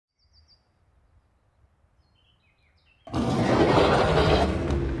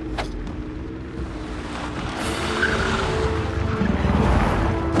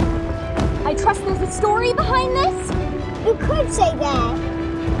story behind this? You could say that.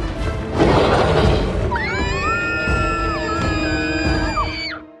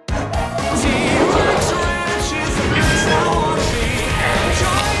 T-Rex ranches next door me.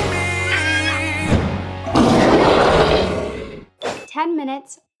 Join me. 10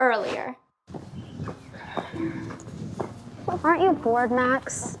 minutes earlier. Aren't you bored,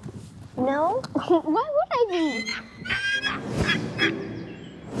 Max? No? Why would I be?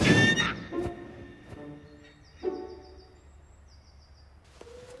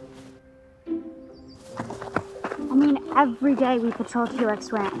 I mean, every day we patrol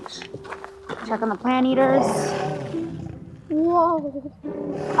T-Rex Ranch. Check on the plant eaters. Whoa.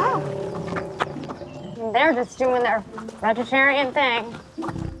 Oh. They're just doing their vegetarian thing.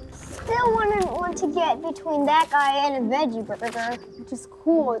 Still wouldn't want to get between that guy and a veggie burger. Which is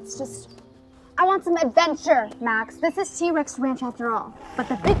cool, it's just... I want some adventure, Max. This is T-Rex Ranch after all. But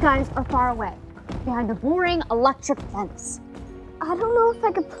the big guys are far away, behind a boring electric fence. I don't know if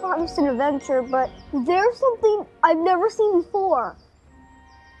I could promise an adventure, but there's something I've never seen before.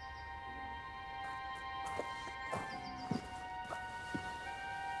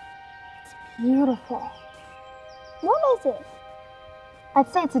 It's beautiful. What is it? I'd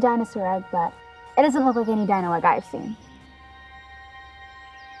say it's a dinosaur egg, but it doesn't look like any dino egg I've seen.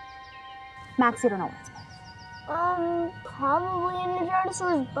 Max, you don't know what it's about. Probably in the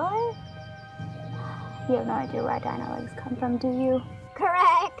dinosaur's butt? You have no idea where dino eggs come from, do you?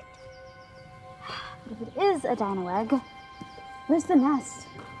 Correct. But if it is a dino egg, where's the nest?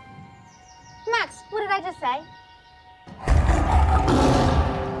 Max, what did I just say?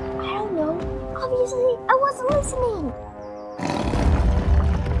 I don't know. Obviously, I wasn't listening.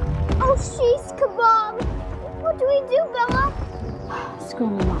 Oh, sheesh kebab. What do we do, Bella?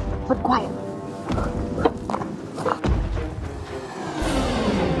 Screaming out, but quiet.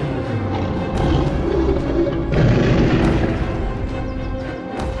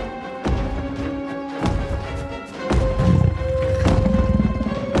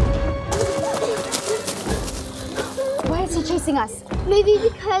 Why is he chasing us? Maybe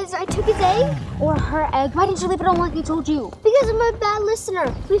because I took his egg? Or her egg? Why didn't you leave it alone like I told you? Because I'm a bad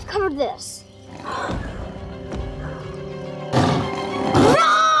listener. We've covered this.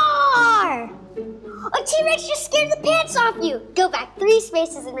 Roar! A T-Rex just scared the pants off you. Go back 3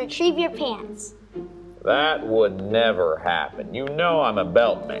 spaces and retrieve your pants. That would never happen. You know I'm a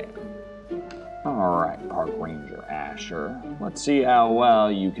belt man. All right, Park Ranger Asher. Let's see how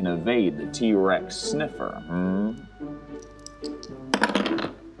well you can evade the T-Rex sniffer,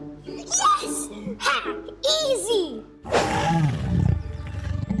 Yes! Ha! Easy!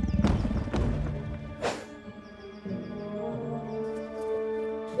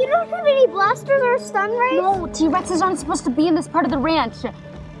 You don't have any blasters or stun rays? No, T-Rexes aren't supposed to be in this part of the ranch.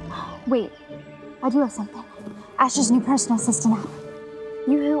 Wait, I do have something. Asher's new personal assistant app.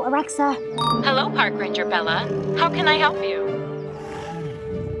 Yoo-hoo, Alexa. Hello, Park Ranger Bella. How can I help you?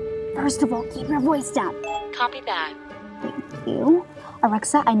 First of all, keep your voice down. Copy that. Thank you.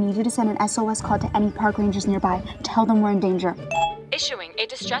 Alexa, I need you to send an SOS call to any park rangers nearby. Tell them we're in danger. Issuing a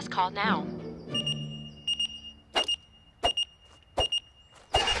distress call now.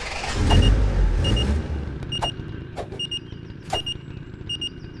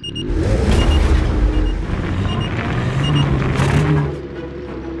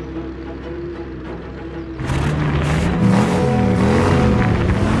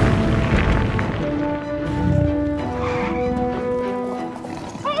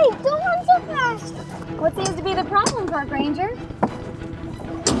 What seems to be the problem, Park Ranger?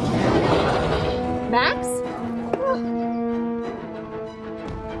 Max?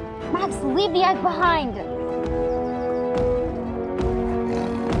 Max, leave the egg behind.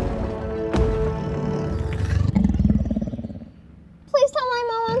 Please tell my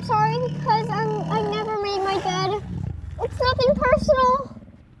mom I'm sorry because I never made my bed. It's nothing personal.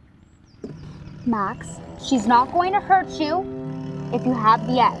 Max, she's not going to hurt you if you have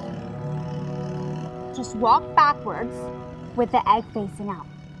the egg. Just walk backwards with the egg facing out.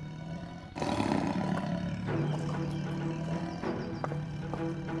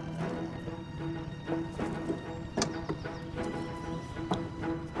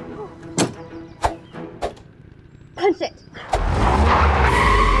 Punch it.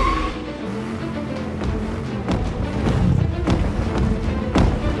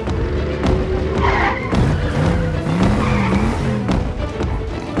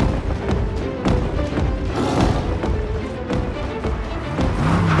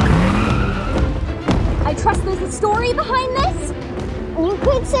 I trust there's a story behind this? You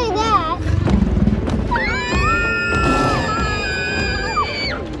could say that.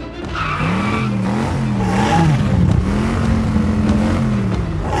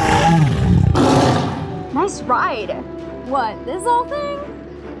 this ride? What, this whole thing?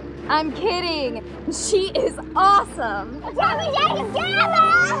 I'm kidding. She is awesome. We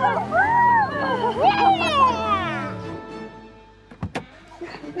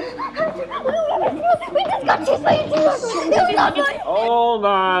just got chased by a T-Rex. Hold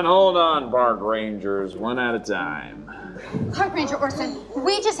on, Park Rangers. One at a time. Park Ranger Orson,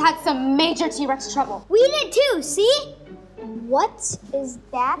 we just had some major T-Rex trouble. We did too, see? What is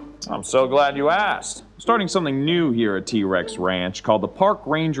that? I'm so glad you asked. Starting something new here at T-Rex Ranch called the Park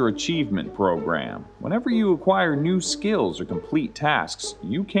Ranger Achievement Program. Whenever you acquire new skills or complete tasks,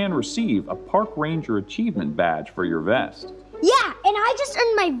 you can receive a Park Ranger Achievement badge for your vest. Yeah, and I just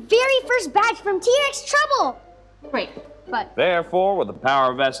earned my very first badge from T-Rex Trouble. Great, but Therefore, with the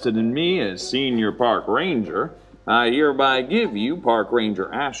power vested in me as Senior Park Ranger, I hereby give you, Park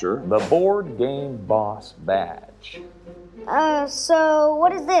Ranger Asher, the Board Game Boss badge. So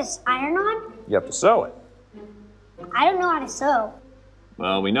what is this? Iron-on? You have to sew it. I don't know how to sew.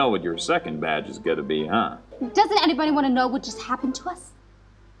 Well, we know what your second badge is going to be, huh? doesn't anybody want to know what just happened to us?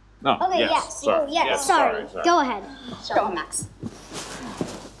 Oh, Okay, yes. Sorry. Yes, sorry. Go ahead. Go on, Max.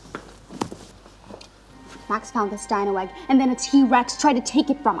 Max found this dino egg, and then a T-Rex tried to take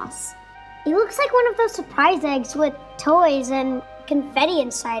it from us. It looks like one of those surprise eggs with toys and confetti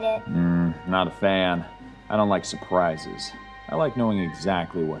inside it. Not a fan. I don't like surprises. I like knowing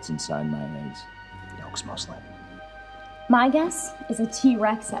exactly what's inside my eggs. Yolks mostly. My guess is a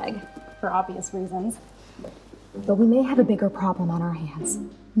T-Rex egg, for obvious reasons. But we may have a bigger problem on our hands.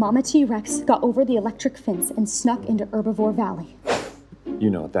 Mama T-Rex got over the electric fence and snuck into Herbivore Valley. You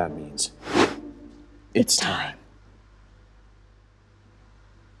know what that means. It's time.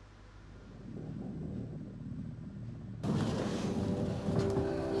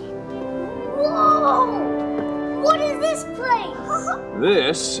 Whoa! What is this place?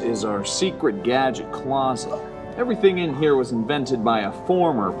 This is our secret gadget closet. Everything in here was invented by a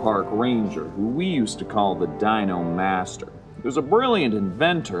former park ranger who we used to call the Dino Master. He was a brilliant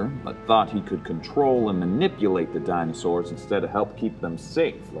inventor, but thought he could control and manipulate the dinosaurs instead of help keep them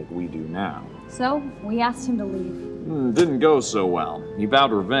safe like we do now. So, we asked him to leave. Didn't go so well. He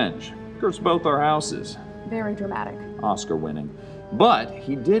vowed revenge. Cursed both our houses. Very dramatic. Oscar winning. But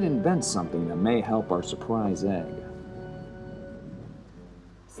he did invent something that may help our surprise egg.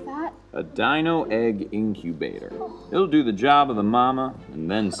 Is that? A dino egg incubator. It'll do the job of the mama and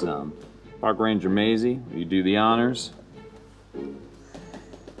then some. Park Ranger Maisie, will you do the honors?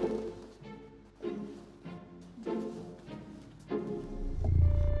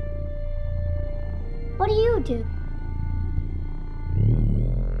 What do you do?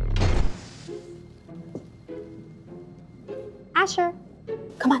 Asher,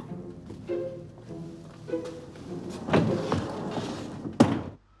 come on.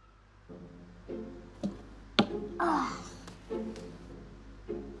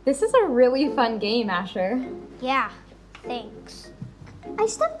 This is a really fun game, Asher. Yeah, thanks. I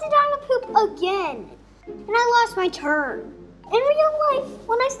stepped in Dino Poop again, and I lost my turn. In real life,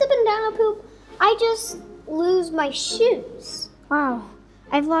 when I step in Dino Poop, I just lose my shoes. Wow,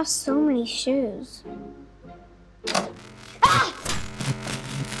 I've lost so many shoes. Ah!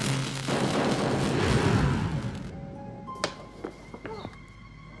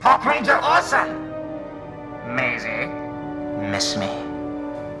 Park Ranger Orson! Maisie, miss me?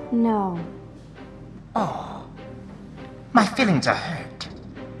 No. Oh, my feelings are hurt.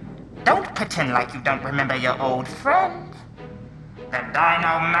 Don't pretend like you don't remember your old friend, the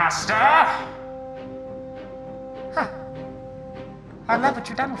Dino Master. Huh. I love what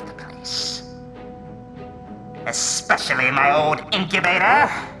you've done with the place. Especially my old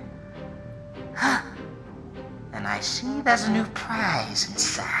incubator. And I see there's a new prize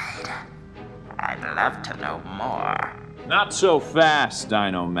inside. I'd love to know more. Not so fast,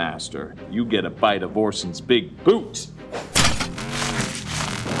 Dino Master. You get a bite of Orson's big boot.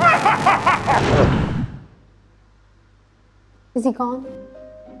 Is he gone?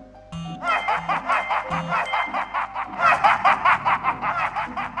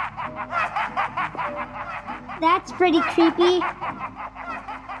 That's pretty creepy.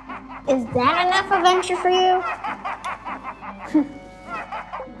 Is that enough adventure for you?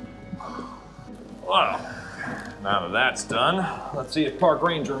 Well, now that that's done, let's see if Park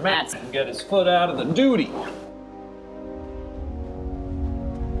Ranger Matt can get his foot out of the duty.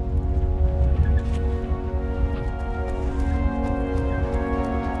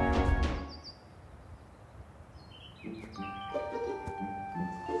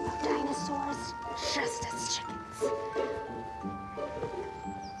 Dinosaurs, just as chickens.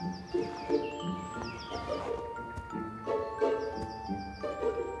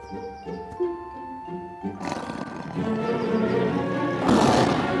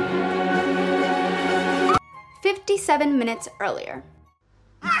 "57 minutes earlier.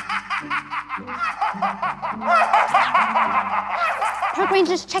 Park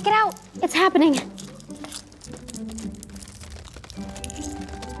rangers, check it out. It's happening.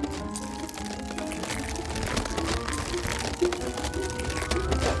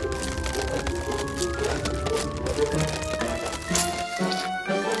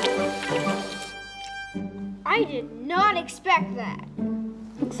 I did not expect that.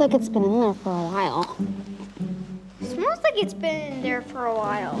 Looks like it's been in there for a while. Smells like it's been in there for a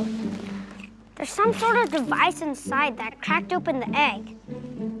while. There's some sort of device inside that cracked open the egg.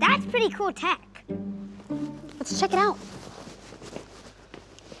 That's pretty cool tech. Let's check it out.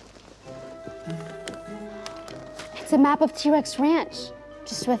 It's a map of T-Rex Ranch,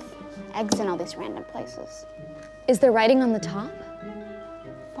 just with eggs in all these random places. Is there writing on the top?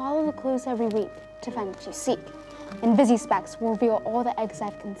 Follow the clues every week to find what you seek. And Busy Specs will reveal all the eggs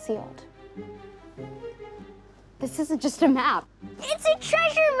I've concealed. This isn't just a map. It's a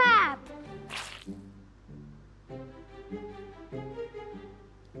treasure map!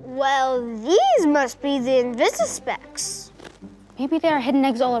 Well, these must be the Invisispecs. Maybe there are hidden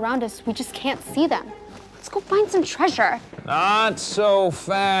eggs all around us. We just can't see them. Let's go find some treasure. Not so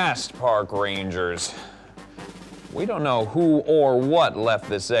fast, park rangers. We don't know who or what left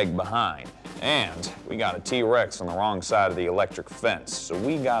this egg behind. And we got a T-Rex on the wrong side of the electric fence, so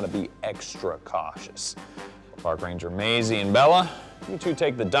we gotta be extra cautious. Park Ranger Maisie and Bella, you two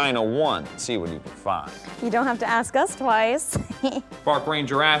take the Dino 1 and see what you can find. You don't have to ask us twice. Park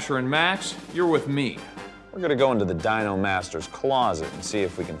Ranger Asher and Max, you're with me. We're gonna go into the Dino Master's closet and see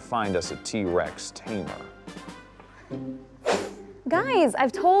if we can find us a T-Rex tamer. Guys,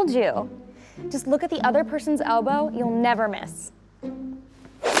 I've told you. Just look at the other person's elbow, you'll never miss.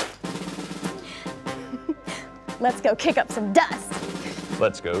 Let's go kick up some dust.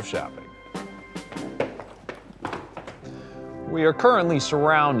 Let's go shopping. We are currently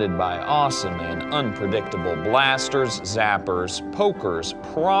surrounded by awesome and unpredictable blasters, zappers, pokers,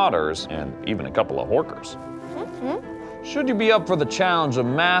 prodders, and even a couple of horkers. Should you be up for the challenge of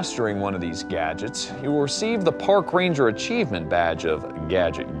mastering one of these gadgets, you will receive the Park Ranger Achievement Badge of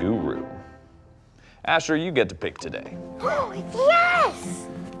Gadget Guru. Asher, you get to pick today. Yes!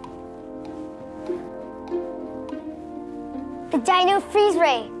 The Dino Freeze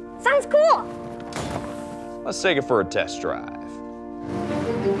Ray. Sounds cool. Let's take it for a test drive.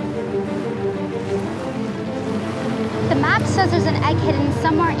 The map says there's an egg hidden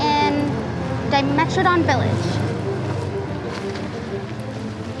somewhere in Dimetrodon Village.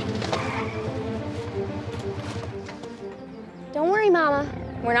 Don't worry, Mama.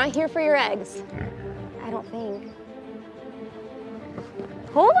 We're not here for your eggs. I don't think.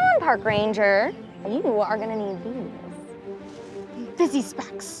 Hold on, Park Ranger. You are gonna need these. Busy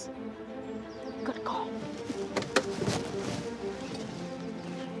Specs. Good call.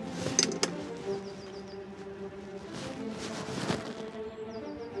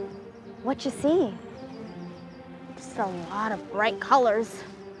 What you see? Just a lot of bright colors.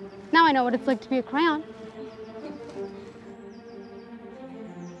 Now I know what it's like to be a crayon.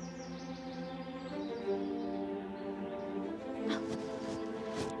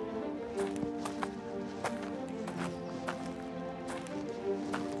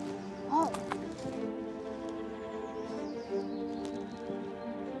 Oh.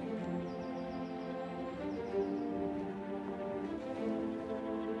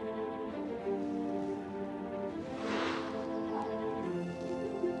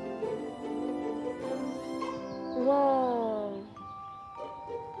 Whoa.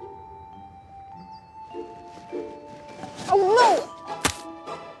 Oh no!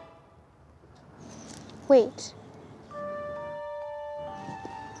 Wait.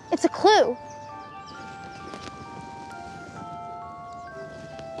 It's a clue.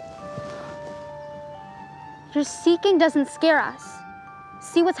 Your seeking doesn't scare us.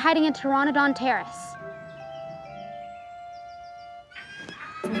 See what's hiding in Pteranodon Terrace.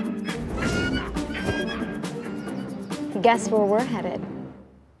 Guess where we're headed.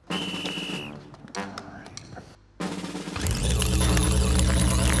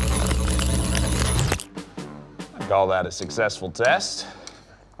 I call that a successful test.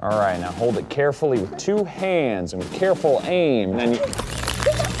 All right, now hold it carefully with two hands and with careful aim. Then you...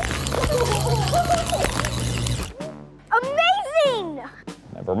 Amazing!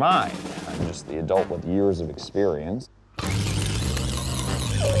 Never mind. I'm just the adult with years of experience.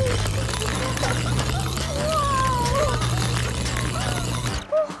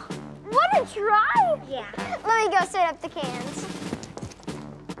 What a try! Yeah. Let me go set up the cans.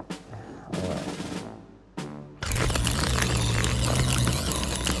 All right.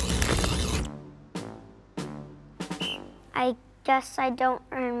 guess I don't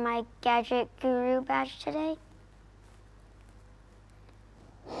earn my Gadget Guru badge today.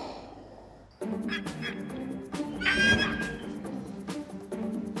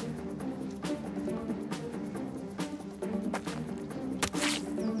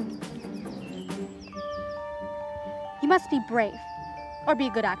 You must be brave, or be a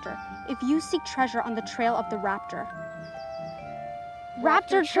good actor, if you seek treasure on the trail of the raptor.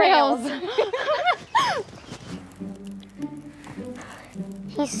 Raptor trails!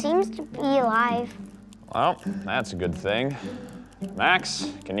 He seems to be alive. Well, that's a good thing. Max,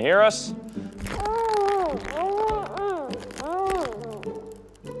 can you hear us?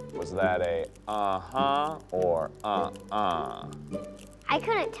 Was that a uh-huh or uh-uh? I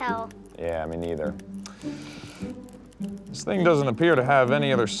couldn't tell. Yeah, me neither. This thing doesn't appear to have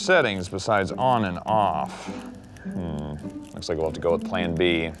any other settings besides on and off. Looks like we'll have to go with plan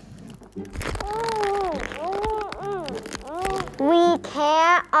B. We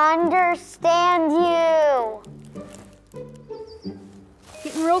can't understand you.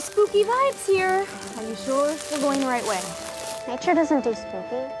 Getting real spooky vibes here. Are you sure we're going the right way? Nature doesn't do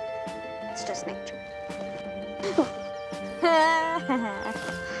spooky. It's just nature.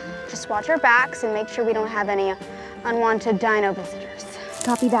 Just watch our backs and make sure we don't have any unwanted dino visitors.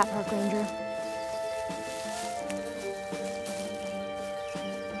 Copy that, Park Ranger.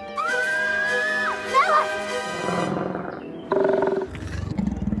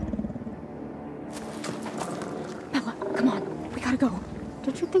 Bella, come on. We gotta go.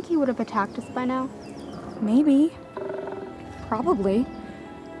 Did you think he would have attacked us by now? Maybe. Probably.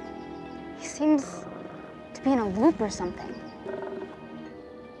 He seems to be in a loop or something.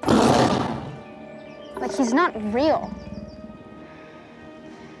 Like he's not real.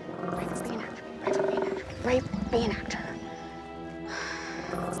 Brave, be an actor.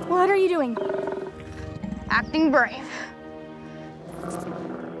 What are you doing? Acting brave.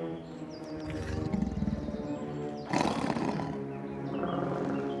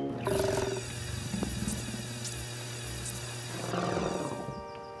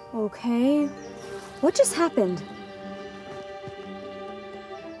 Okay. What just happened?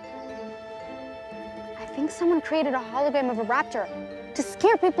 I think someone created a hologram of a raptor to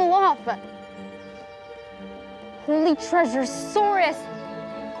scare people off. Holy Treasuresaurus!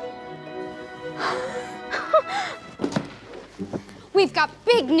 We've got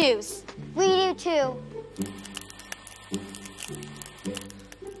big news. We do too.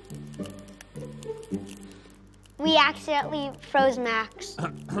 We accidentally froze Max.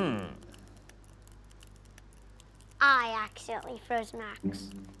 I accidentally froze Max.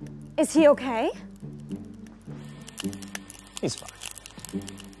 Is he okay? He's fine.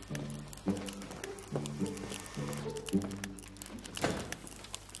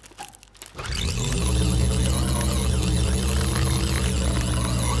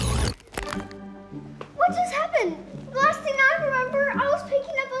 What just happened? The last thing I remember, I was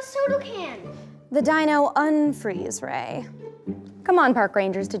picking up a soda can. The dino unfreeze ray. Come on, Park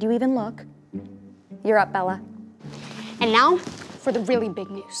Rangers, did you even look? You're up, Bella. And now for the really big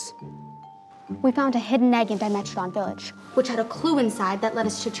news. We found a hidden egg in Dimetrodon Village, which had a clue inside that led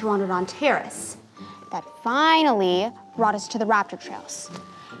us to Pteranodon Terrace. That finally brought us to the raptor trails,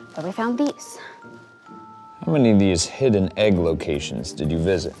 where we found these. How many of these hidden egg locations did you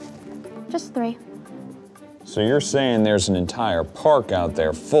visit? Just 3. So you're saying there's an entire park out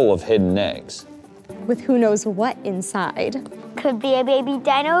there full of hidden eggs? With who knows what inside. Could be a baby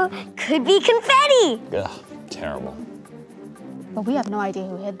dino, could be confetti. Ugh, terrible. But we have no idea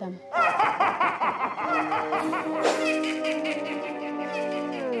who hid them.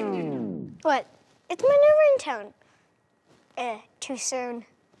 What? It's my new ringtone. Too soon.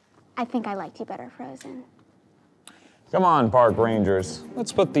 I think I liked you better frozen. Come on, Park Rangers.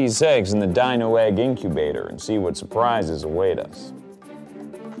 Let's put these eggs in the Dino Egg Incubator and see what surprises await us.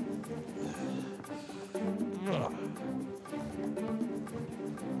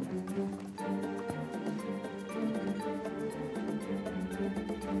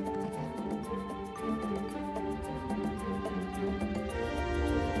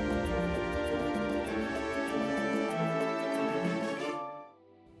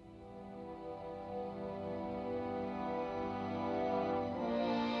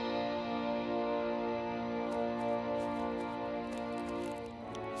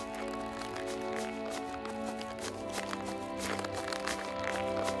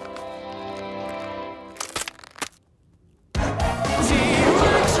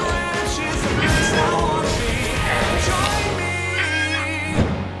 T-Rex ranches, it's on me. Join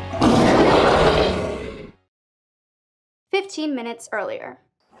me. 15 minutes earlier.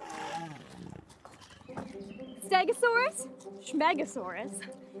 Stegosaurus, Schmegosaurus.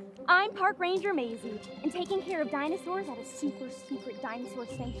 I'm Park Ranger Maisie, and taking care of dinosaurs at a super secret dinosaur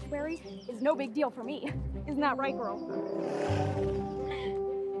sanctuary is no big deal for me. Isn't that right, girl?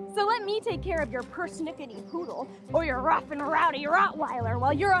 So let me take care of your persnickety poodle, or your rough and rowdy Rottweiler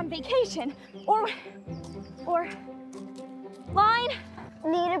while you're on vacation, or, line.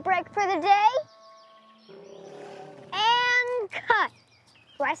 Need a break for the day? And cut.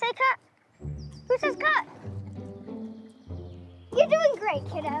 Do I say cut? Who says cut? You're doing great,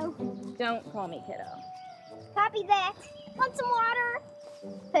 kiddo. Don't call me kiddo. Copy that. Want some water?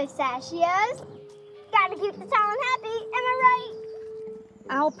 Pistachios. Gotta keep the talent happy, am I right?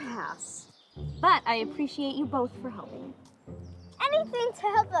 I'll pass, but I appreciate you both for helping. Anything to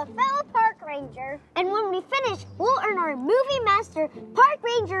help a fellow park ranger. And when we finish, we'll earn our Movie Master Park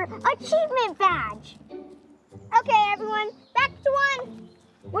Ranger Achievement Badge. Okay, everyone, back to one.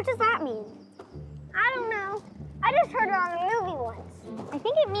 What does that mean? I don't know. I just heard it on a movie once. I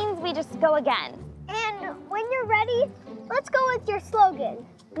think it means we just go again. And when you're ready, let's go with your slogan.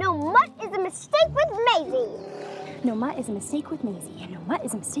 No mutt is a mistake with Maisie. No mutt is a mistake with Maisie. No mutt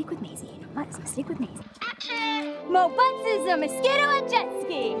is a mistake with Maisie. No mutt is a mistake with Maisie. Action! Mo butts is a mosquito and jet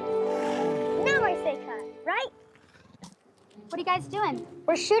ski. Now I say cut, right? What are you guys doing?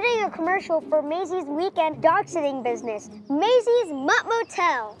 We're shooting a commercial for Maisie's weekend dog sitting business, Maisie's Mutt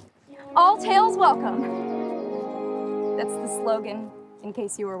Motel. All tails welcome. That's the slogan, in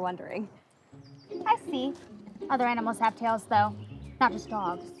case you were wondering. I see. Other animals have tails, though, not just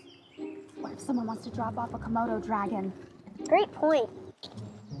dogs. What if someone wants to drop off a Komodo dragon? Great point.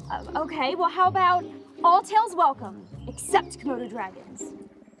 Okay, well, how about all tails welcome, except Komodo dragons?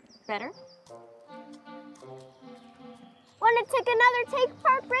 Better? Want to take another take,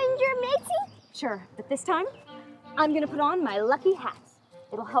 Park Ranger Maisie? Sure, but this time, I'm gonna put on my lucky hat.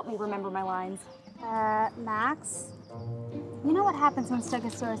 It'll help me remember my lines. Max? You know what happens when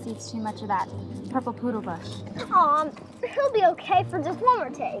Stegosaurus eats too much of that purple poodle bush? He'll be okay for just one more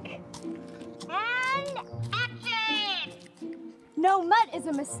take. And action! No mutt is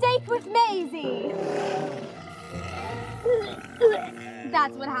a mistake with Maisie.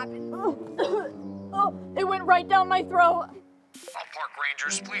 That's what happened. Oh, it went right down my throat. Park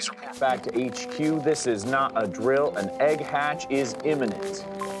Rangers, please report back to HQ. This is not a drill. An egg hatch is imminent.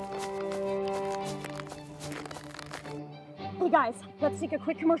 Hey guys, let's take a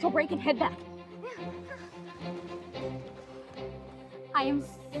quick commercial break and head back. I am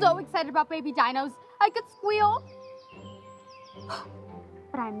so excited about baby dinos. I could squeal.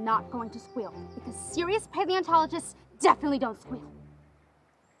 But I'm not going to squeal because serious paleontologists definitely don't squeal.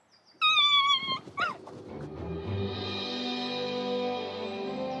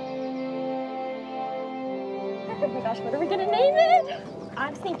 Oh my gosh, what are we gonna name it?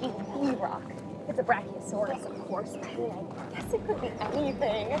 I'm thinking E-Rock. It's a brachiosaurus, of course. I mean, I guess it could be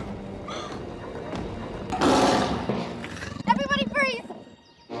anything. Everybody freeze!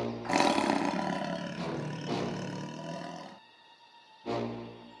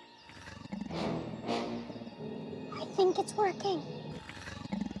 I think it's working.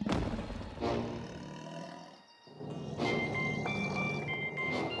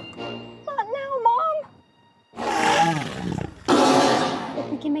 Not now, Mom! If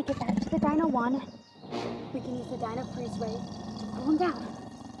we can make it back to the Dino 1, we can use the Dino freeze ray to pull him down.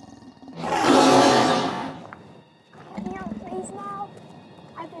 Can you please now?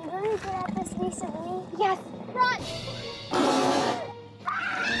 I've been really good at this recently. Yes, run!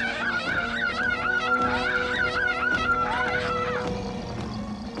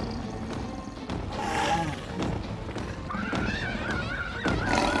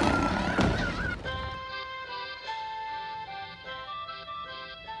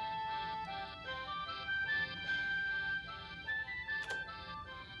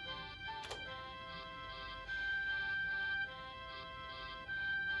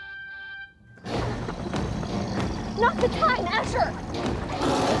 Not the time, Asher!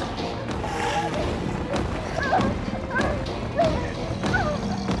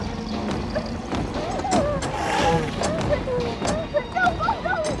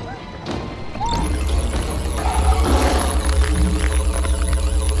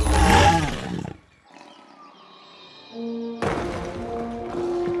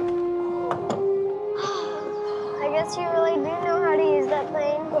 I guess you really do know how to use that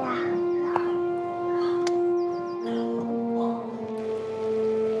thing.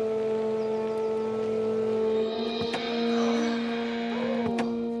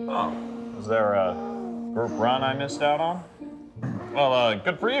 Yeah. Is there a group run I missed out on? Well,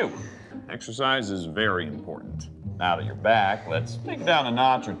 good for you. Exercise is very important. Now that you're back, let's take it down a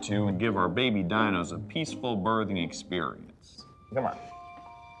notch or two and give our baby dinos a peaceful birthing experience. Come on.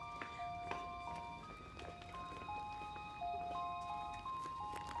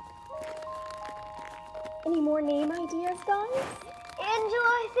 Any more name ideas, guys?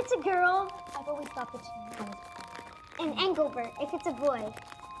 Angela, if it's a girl. I've always thought the two was and Engelbert, if it's a boy.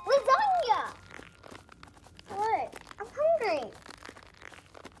 Lasagna! What? I'm hungry.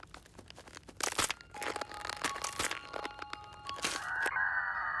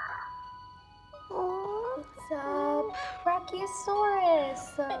 It's a Brachiosaurus.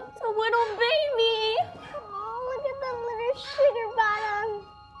 It's a little baby. Oh, look at the little sugar bottom.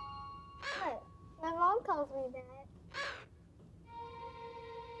 What? My mom calls me that.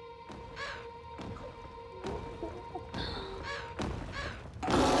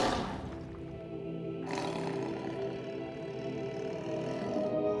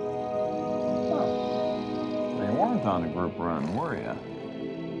 You weren't on a group run, were you?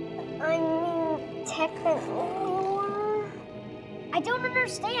 I mean, technically we were. I don't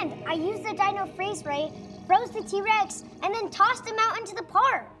understand. I used the dino freeze ray, froze the T-Rex, and then tossed him out into the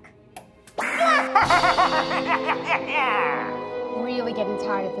park. Really getting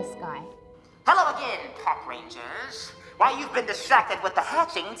tired of this guy. Hello again, Park Rangers. While you've been distracted with the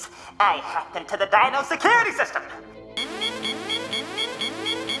hatchings, I hacked into the Dino security system.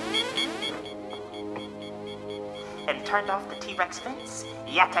 And turned off the T-Rex fence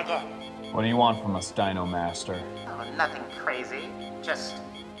yet again. What do you want from us, Dino Master? Oh, nothing crazy. Just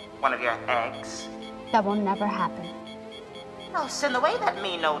one of your eggs. That will never happen. Oh, send away that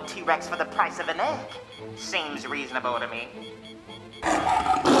mean old T-Rex for the price of an egg. Seems reasonable to me.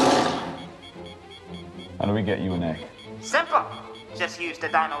 How do we get you an egg? Simple. Just use the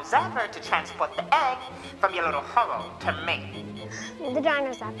Dino Zapper to transport the egg from your little burrow to me. The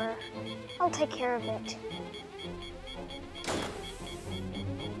Dino Zapper. I'll take care of it.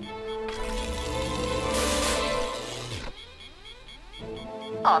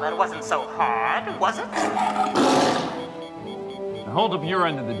 Oh, that wasn't so hard, was it? Now hold up your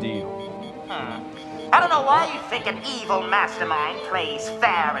end of the deal. I don't know why you think an evil mastermind plays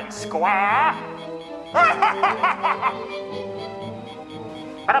fair and square.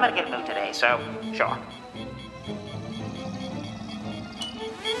 But I'm in a good mood today, so sure.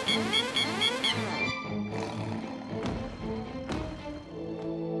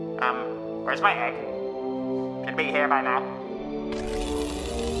 Where's my egg? Should be here by now.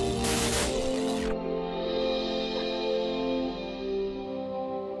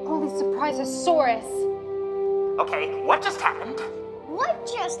 Holy surprisosaurus! Okay, what just happened? What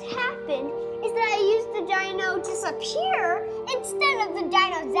just happened is that I used the dino disappear instead of the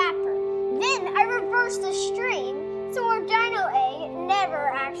Dino Zapper. Then I reversed the stream, so our Dino A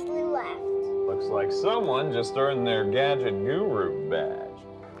never actually left. Looks like someone just earned their Gadget Guru badge.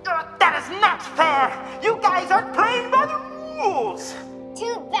 That is not fair! You guys aren't playing by the rules!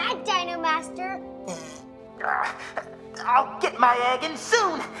 Too bad, Dino Master. I'll get my egg in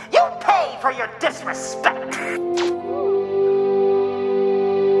soon! You'll pay for your disrespect!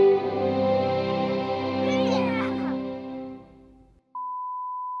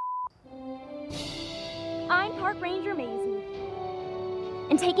 I'm Park Ranger Maisie.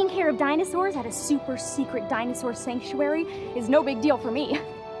 And taking care of dinosaurs at a super secret dinosaur sanctuary is no big deal for me.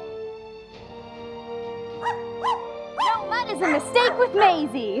 No, that is a mistake with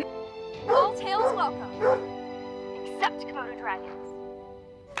Maisie. All tails welcome. Except Komodo dragons.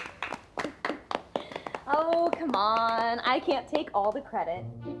 Oh, come on. I can't take all the credit.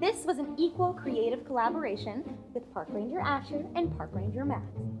 This was an equal creative collaboration with Park Ranger Asher and Park Ranger Max.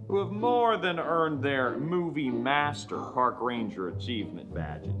 Who have more than earned their Movie Master Park Ranger Achievement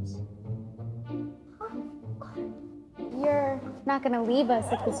badges. You're not gonna leave us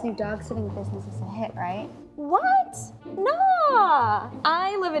if this new dog sitting business is a hit, right? What? Nah!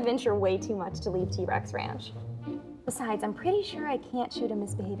 I live adventure way too much to leave T-Rex Ranch. Besides, I'm pretty sure I can't shoot a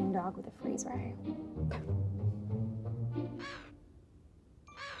misbehaving dog with a freeze ray.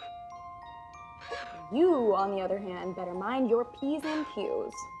 You, on the other hand, better mind your P's and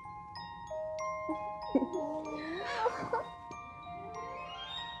Q's.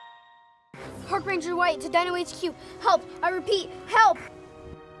 Park Ranger White to Dino HQ. Help! I repeat, help!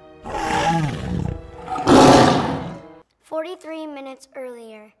 43 minutes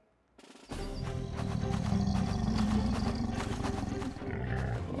earlier.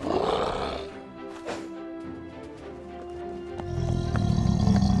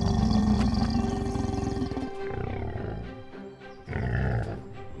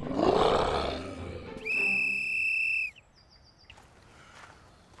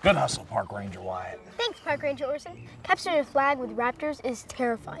 Good hustle, Park Ranger Wyatt. Thanks, Park Ranger Orson. Capturing a flag with raptors is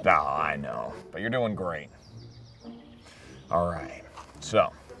terrifying. Oh, I know, but you're doing great. All right,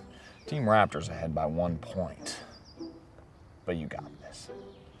 so Team Raptor's ahead by 1 point. But you got this.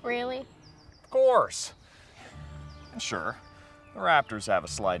 Really? Of course. And sure, the Raptors have a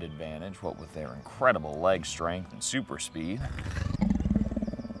slight advantage, what with their incredible leg strength and super speed.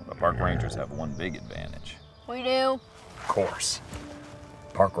 But Park Rangers have one big advantage. We do? Of course.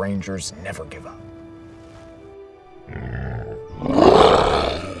 Park Rangers never give up.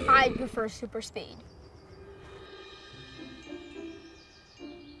 I prefer super speed.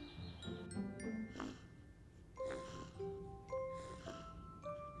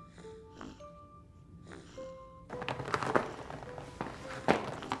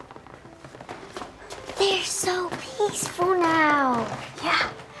 They're so peaceful now. Yeah,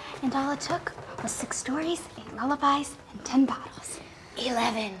 and all it took was 6 stories, 8 lullabies, and 10 bottles.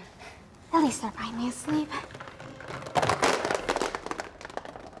 11. At least they're finally asleep.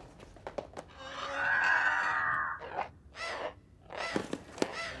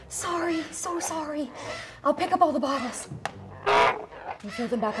 Sorry, so sorry. I'll pick up all the bottles. And fill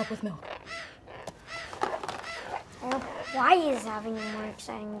them back up with milk. Well, why is having a more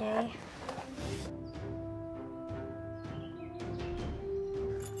exciting day?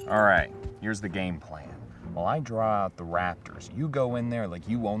 All right, here's the game plan. While I draw out the Raptors, you go in there like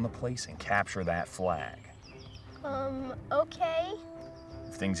you own the place and capture that flag. Okay.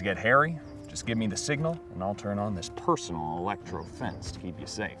 If things get hairy, just give me the signal and I'll turn on this personal electro fence to keep you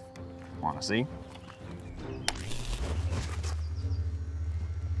safe. Wanna see?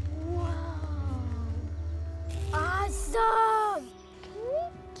 Whoa. Awesome! Can we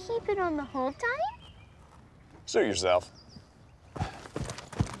keep it on the whole time? Suit yourself.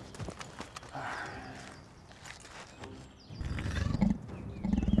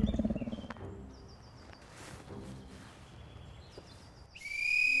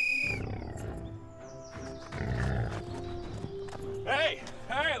 Hey,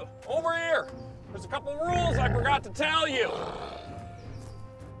 over here. There's a couple rules I forgot to tell you.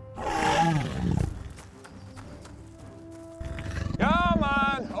 Come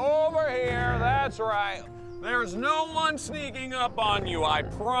on, over here, that's right. There's no one sneaking up on you, I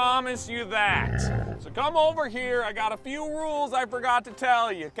promise you that. So come over here, I got a few rules I forgot to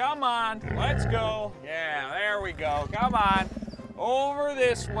tell you. Come on, let's go. Yeah, there we go, come on. Over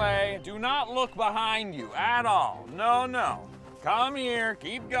this way, do not look behind you at all. No, no. Come here,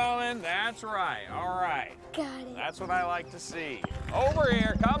 keep going, that's right, all right. Got it. That's what I like to see. Over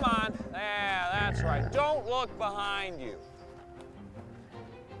here, come on. Yeah, that's right. Don't look behind you.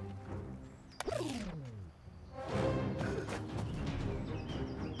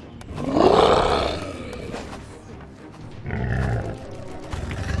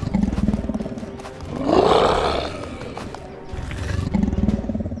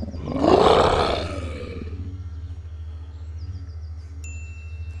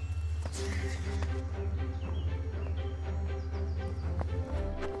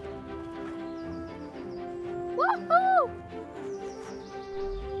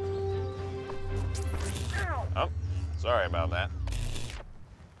 Oh, sorry about that.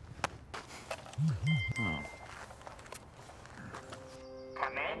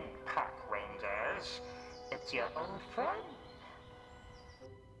 Come in, Park Rangers. It's your old friend.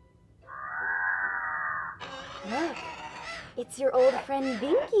 Look, it's your old friend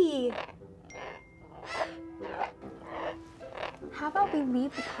Binky. How about we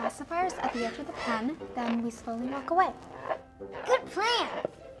leave the pacifiers at the edge of the pen, then we slowly walk away? Good plan.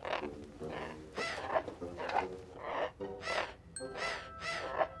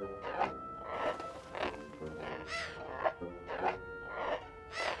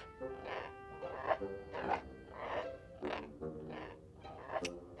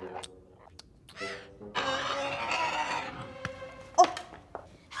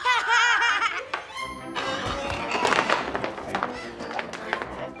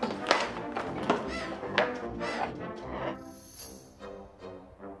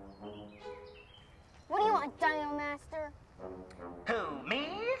 What do you want, Dino Master? Who, me?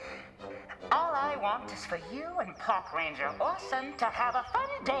 All I want is for you and Park Ranger Orson to have a fun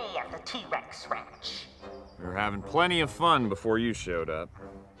day at the T-Rex Ranch. We were having plenty of fun before you showed up.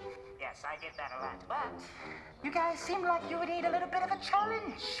 Yes, I get that a lot, but you guys seem like you would need a little bit of a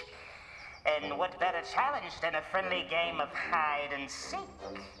challenge. And what better challenge than a friendly game of hide and seek?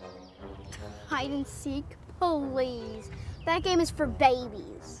 Hide and seek, please. That game is for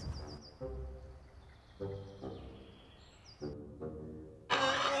babies.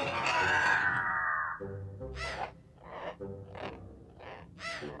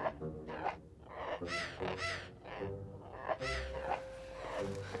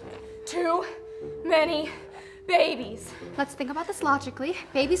 Too many babies. Let's think about this logically.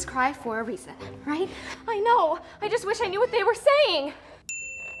 Babies cry for a reason, right? I know. I just wish I knew what they were saying.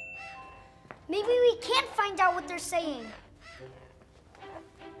 Maybe we can't find out what they're saying.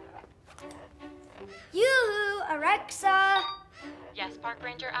 Yoo-hoo, Alexa. Yes, Park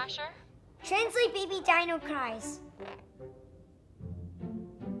Ranger Asher? Translate baby dino cries.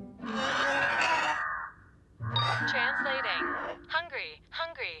 Translating. Hungry,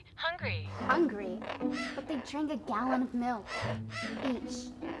 hungry, hungry. Hungry, but they drank a gallon of milk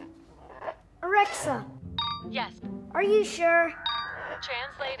each. Alexa, Yes, are you sure?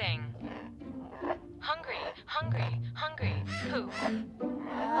 translating. Hungry, hungry, hungry. Who?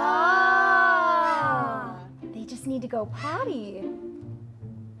 Ah. They just need to go potty.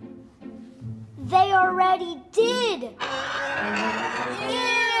 They already did.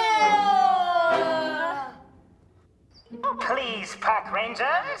 Please, Park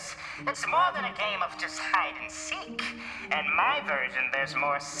Rangers. It's more than a game of just hide and seek. In my version, there's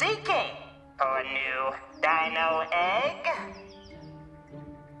more seeking for a new dino egg.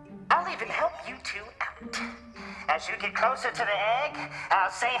 I'll even help you two out. As you get closer to the egg,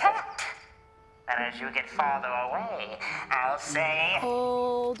 I'll say hot. And as you get farther away, I'll say...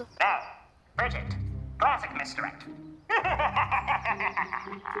 Hold. No, Bridget, classic misdirect.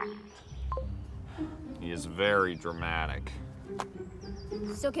 He is very dramatic.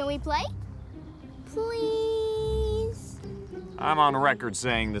 So can we play? Please? I'm on record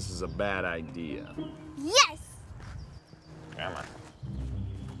saying this is a bad idea. Yes! Come on.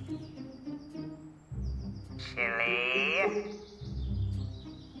 Chili.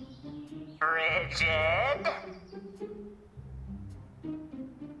 Frigid.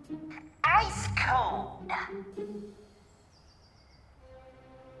 Ice cold.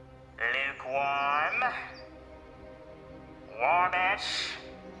 Lukewarm. Warmish.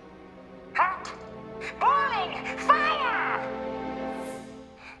 Hot. Boiling. Fire!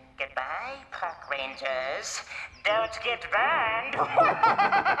 Goodbye, Park Rangers. Don't get burned.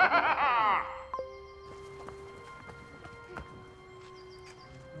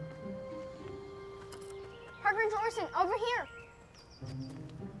 Park Ranger Orson, over here.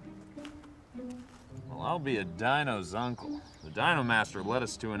 Well, I'll be a dino's uncle. The Dino Master led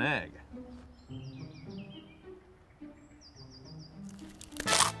us to an egg.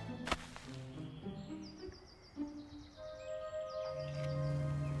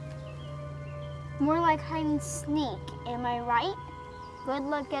 More like hide and sneak, am I right? Good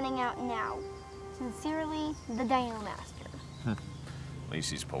luck getting out now. Sincerely, the Dino Master. At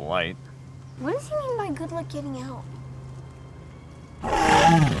least he's polite. What does he mean by good luck getting out?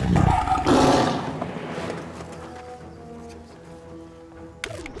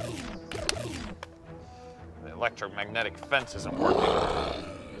 The electromagnetic fence isn't working.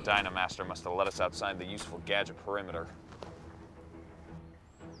 The Dino Master must have let us outside the useful gadget perimeter.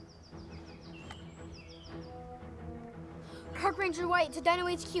 Park Ranger White to Dino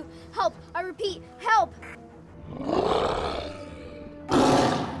HQ. Help! I repeat, help!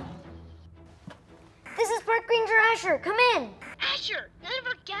 This is Park Ranger Asher. Come in. Asher, none of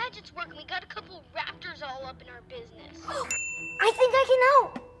our gadgets work and we got a couple of raptors all up in our business. I think I can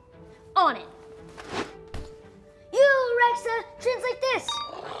help. On it. You, Rexa, translate this.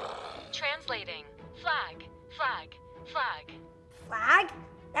 Translating. Flag, flag, flag. Flag?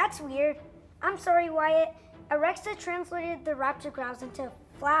 That's weird. I'm sorry, Wyatt. Alexa translated the raptor growls into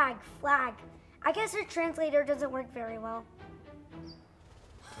flag, flag. I guess her translator doesn't work very well.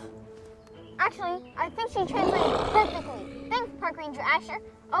 Actually, I think she translated perfectly. Thanks, Park Ranger Asher.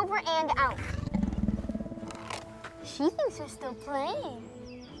 Over and out. She thinks we're still playing.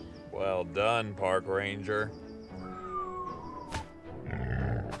 Well done, Park Ranger.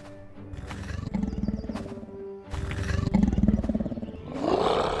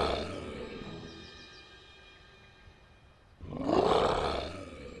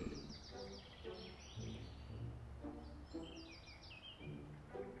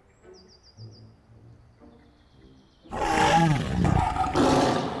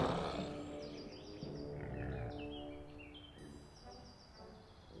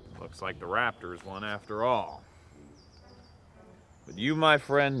 Looks like the Raptors won after all. But you, my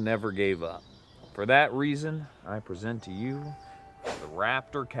friend, never gave up. For that reason, I present to you the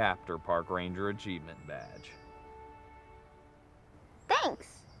Raptor Captor Park Ranger Achievement Badge. Thanks.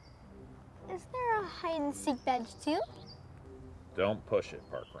 Is there a hide and seek badge too? Don't push it,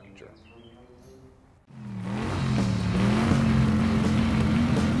 Park Ranger.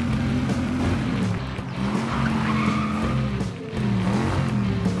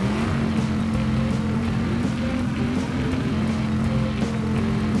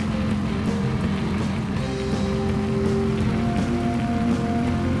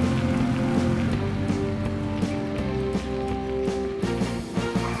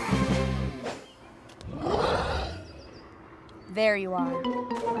 There you are.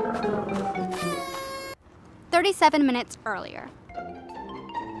 37 minutes earlier.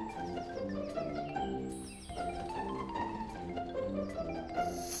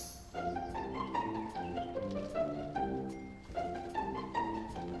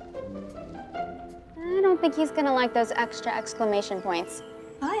 I don't think he's gonna like those extra exclamation points.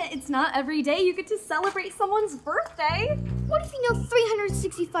 But it's not every day you get to celebrate someone's birthday. What if you know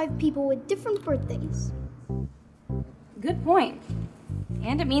 365 people with different birthdays? Good point.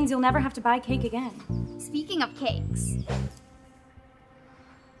 And it means you'll never have to buy cake again. Speaking of cakes.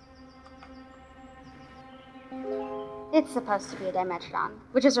 It's supposed to be a Dimetrodon,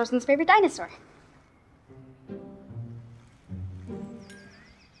 which is Orson's favorite dinosaur.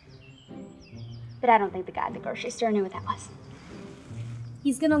 But I don't think the guy at the grocery store knew what that was.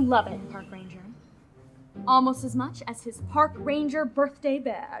 He's gonna love it, Park Ranger. Almost as much as his Park Ranger birthday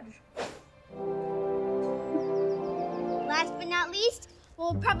badge. Last but not least,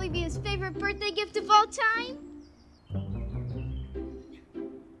 what will probably be his favorite birthday gift of all time?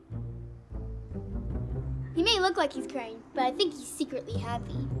 He may look like he's crying, but I think he's secretly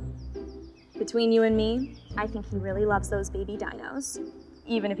happy. Between you and me, I think he really loves those baby dinos,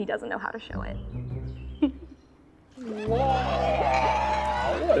 even if he doesn't know how to show it.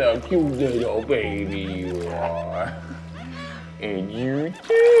 Wow, what a cute little baby you are. And you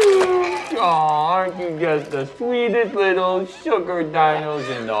too. Aw, aren't you just the sweetest little sugar dinos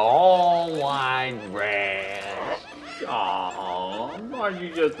in the whole wide ranch? Aw, aren't you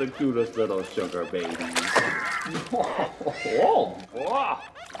just the cutest little sugar babies? Whoa, whoa,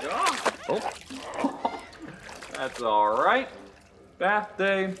 Oh. That's all right. Bath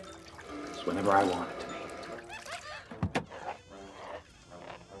day. It's whenever I want it to be.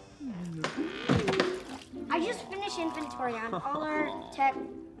 I just finished inventory on all our tech.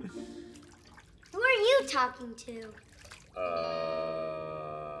 Who are you talking to? I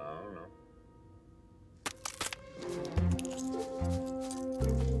don't know.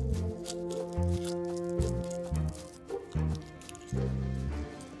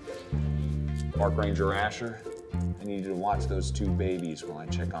 Park Ranger Asher, I need you to watch those two babies while I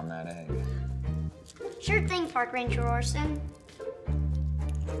check on that egg. Sure thing, Park Ranger Orson.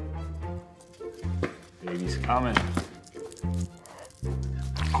 Baby's coming.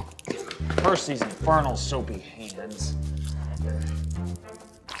 First, these infernal soapy hands.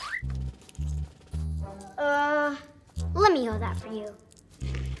 Let me hold that for you.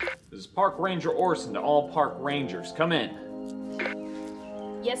 This is Park Ranger Orson to all Park Rangers. Come in.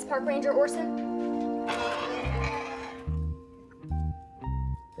 Yes, Park Ranger Orson?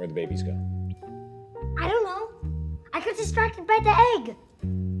 Where'd the babies go? I don't know. I got distracted by the egg.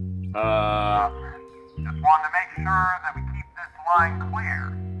 Just wanted to make sure that we keep this line clear.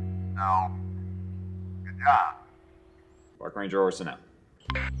 So, good job. Park Ranger Orson out.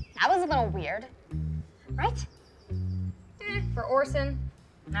 That was a little weird, right? For Orson,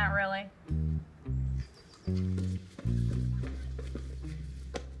 not really.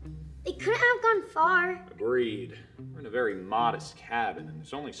 They couldn't have gone far. Agreed. We're in a very modest cabin, and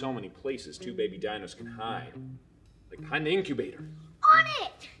there's only so many places two baby dinos can hide. Like behind the incubator. On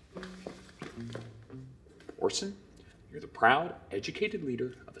it! Orson, you're the proud, educated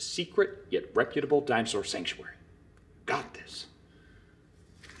leader of a secret yet reputable dinosaur sanctuary. Got this.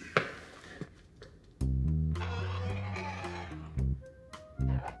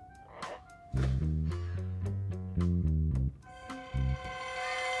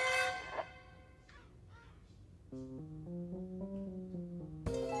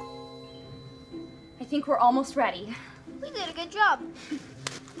 I think we're almost ready. We did a good job.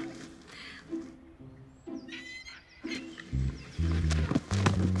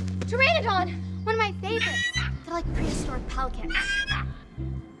 Pteranodon! One of my favorites. They're like prehistoric pelicans.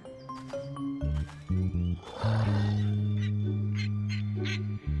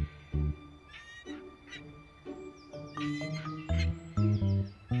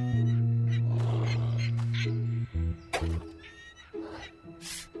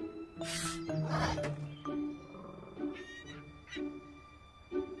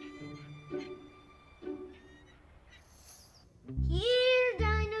 Here,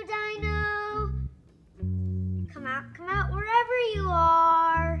 Dino. Come out wherever you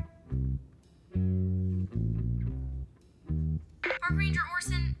are. Park Ranger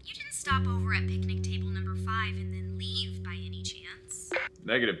Orson, you didn't stop over at picnic table number 5 and then leave by any chance?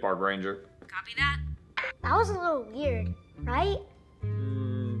 Negative, Park Ranger. Copy that. That was a little weird, right?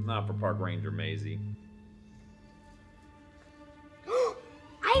 Not for Park Ranger Maisie.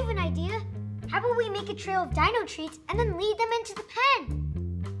 I have an idea. How about we make a trail of dino treats and then lead them into the pen?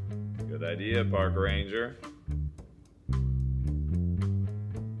 Good idea, Park Ranger.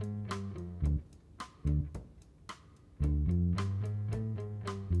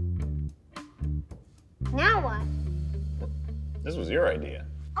 your idea.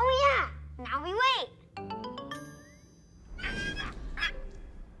 Oh yeah, now we wait.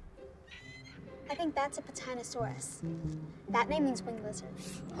 I think that's a Dinosaurs. That name means winged lizard.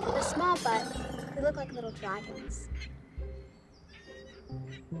 They're small, but they look like little dragons.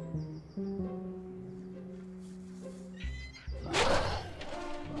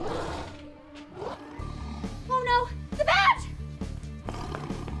 Oh no, the badge!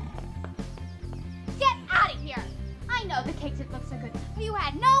 Get out of here! I know the cake didn't look so good, but you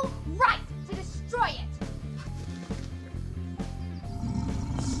had no right to destroy it!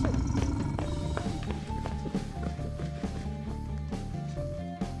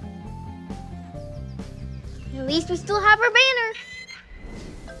 At least we still have our banner.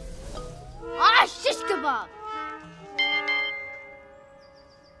 Ah, shish kebab!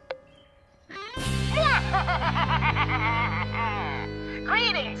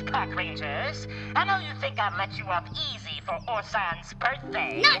 Greetings, Park Rangers. I know you think I'd let you off easy for Orson's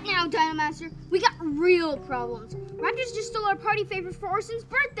birthday. Not now, Dino Master. We got real problems. Raptors just stole our party favors for Orson's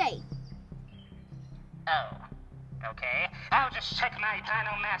birthday. Oh, okay. I'll just check my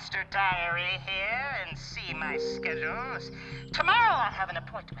Dino Master diary here and see my schedules. Tomorrow I have an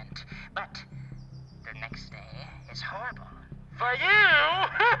appointment, but the next day is horrible. For you!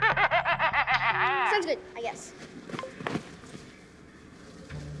 Sounds good, I guess.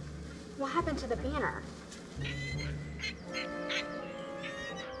 What happened to the banner?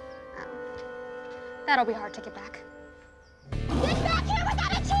 Oh. That'll be hard to get back. Get back here with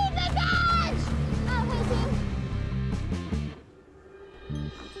that achievement badge! Oh,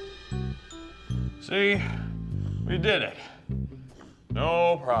 hey, See? We did it.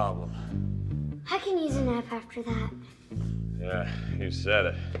 No problem. I can use a nap after that. Yeah, you said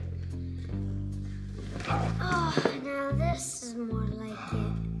it. Oh, now this is more like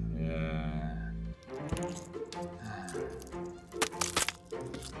it. Yeah.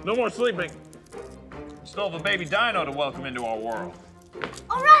 No more sleeping. Still have a baby dino to welcome into our world.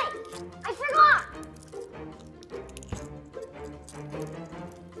 All right, I forgot.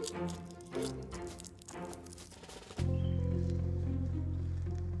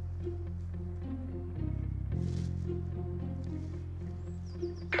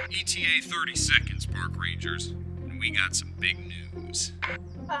 ETA 30 seconds, Park Rangers. And we got some big news.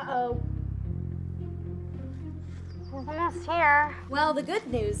 Uh-oh. We're almost here. Well, the good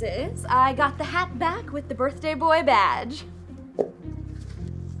news is I got the hat back with the birthday boy badge.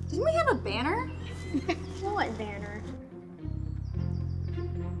 Didn't we have a banner? What banner?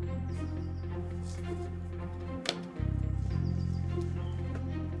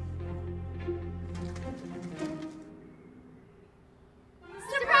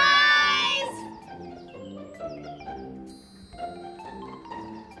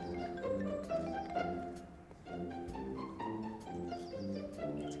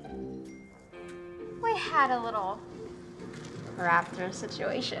 We had a little raptor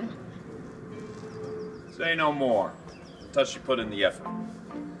situation. Say no more. Touch you put in the effort.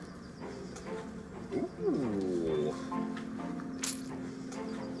 Ooh.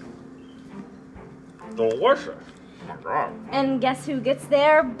 Delicious. Oh my God. And guess who gets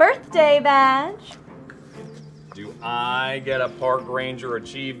their birthday badge? Do I get a Park Ranger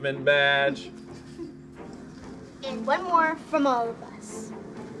Achievement Badge? And one more from all of us.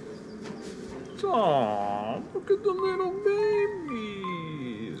 Aw, look at the little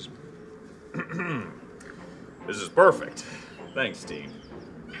babies. This is perfect. Thanks, team.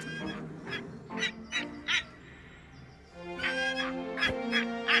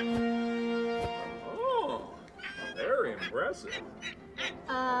 Oh, very impressive.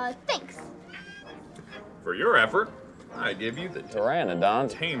 Thanks. For your effort, I give you the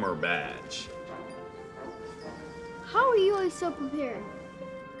Pteranodon Tamer Badge. How are you always so prepared?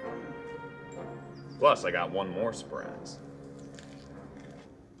 Plus, I got one more surprise.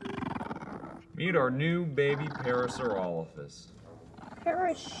 Meet our new baby Parasaurolophus.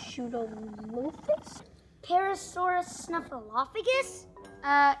 Parachutolophus? Parasaurus snuffleupagus?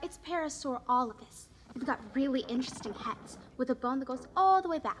 It's Parasaurolophus. They've got really interesting heads with a bone that goes all the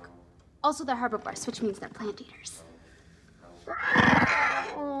way back. Also, they're herbivores, which means they're plant eaters.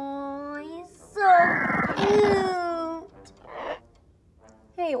 Oh, he's so cute.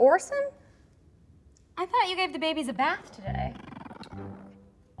 Hey, Orson? I thought you gave the babies a bath today.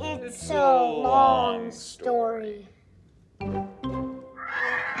 It's a long story.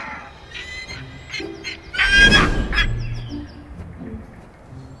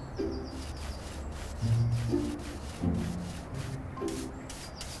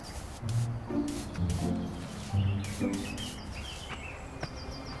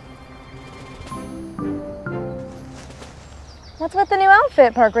 What's with the new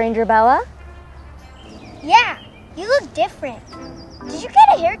outfit, Park Ranger Bella? Yeah, you look different. Did you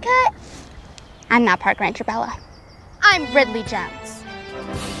get a haircut? I'm not Park Ranger Bella. I'm Ridley Jones.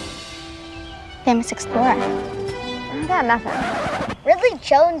 Famous explorer. I got nothing. Ridley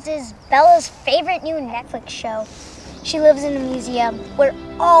Jones is Bella's favorite new Netflix show. She lives in a museum where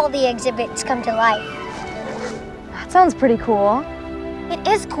all the exhibits come to life. That sounds pretty cool. It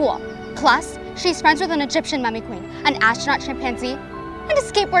is cool. Plus, she's friends with an Egyptian mummy queen, an astronaut chimpanzee, and a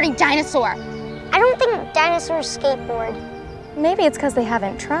skateboarding dinosaur. I don't think dinosaurs skateboard. Maybe it's because they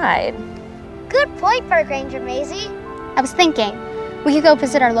haven't tried. Good point, Park Ranger Maisie. I was thinking we could go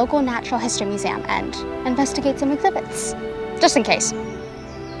visit our local natural history museum and investigate some exhibits, just in case.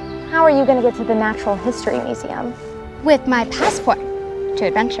 How are you going to get to the Natural History Museum? With my passport to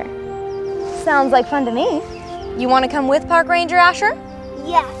adventure. Sounds like fun to me. You want to come with Park Ranger Asher?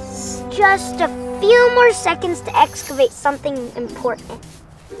 Yes, just a few more seconds to excavate something important.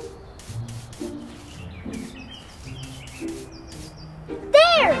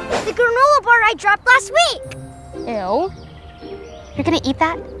 There! The granola bar I dropped last week! Ew. You're gonna eat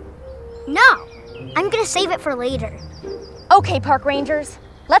that? No, I'm gonna save it for later. Okay, Park Rangers.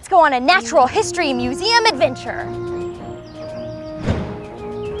 Let's go on a Natural History Museum adventure.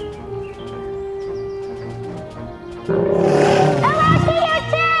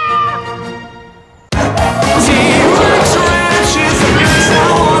 T-Rex ranches is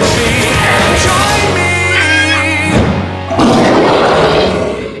on me. Join me.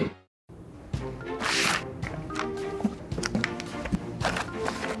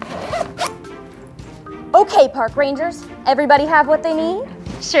 Okay, Park Rangers. Everybody have what they need?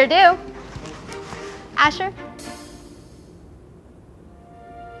 Sure do. Asher?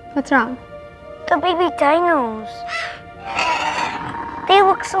 What's wrong? The baby dinos. They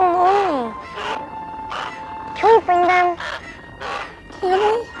look so lonely. Can we bring them? Can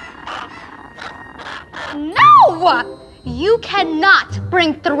we? No! You cannot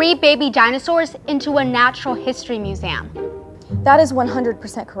bring 3 baby dinosaurs into a natural history museum. That is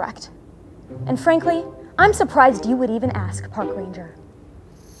 100% correct. And frankly, I'm surprised you would even ask, Park Ranger.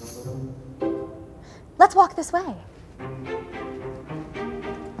 Let's walk this way.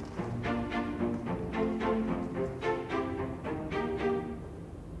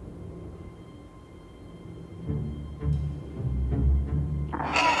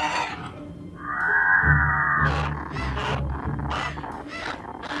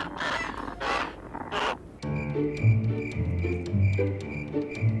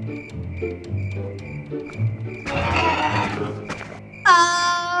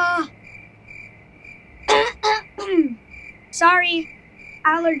 Sorry,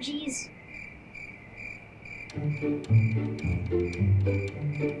 allergies.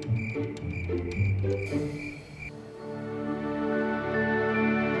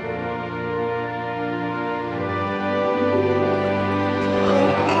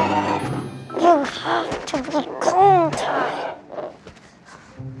 You have to be calm, Ty.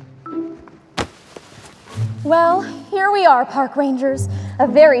 Well, here we are, Park Rangers. A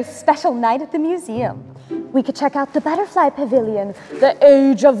very special night at the museum. We could check out the Butterfly Pavilion, the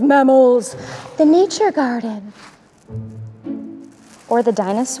Age of Mammals, the Nature Garden, or the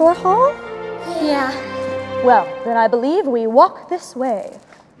Dinosaur Hall? Yeah. Well, then I believe we walk this way.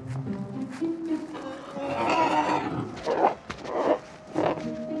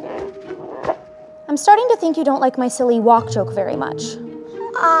 I'm starting to think you don't like my silly walk joke very much.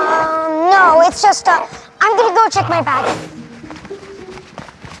 No, it's just, I'm gonna go check my bag.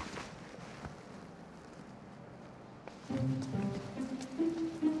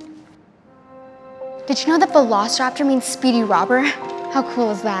 Did you know that Velociraptor means speedy robber? How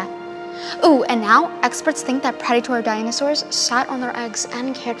cool is that? Ooh, and now experts think that predatory dinosaurs sat on their eggs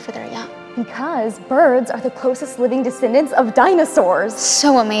and cared for their young. Because birds are the closest living descendants of dinosaurs.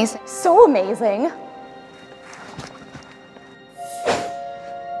 So amazing. So amazing.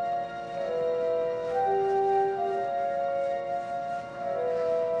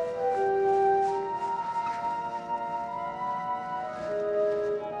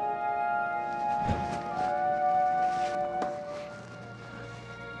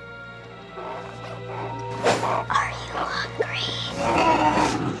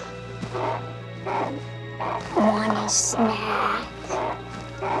 Want a snack?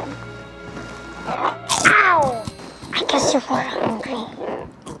 Ow! I guess you're more hungry.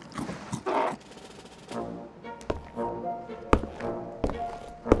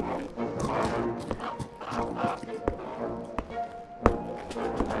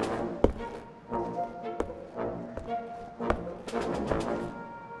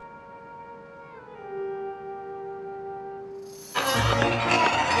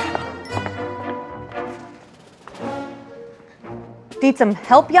 Need some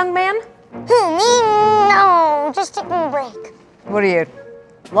help, young man? Who, me? No, just taking a break. What are you,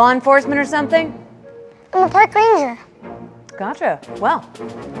 law enforcement or something? I'm a park ranger. Gotcha. Well,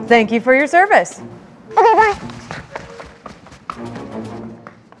 thank you for your service. Okay, bye.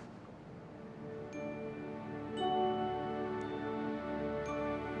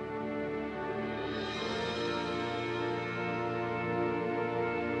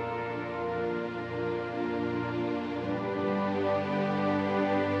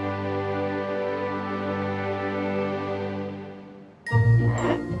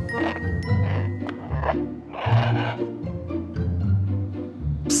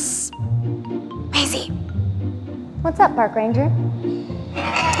 What's up, Park Ranger?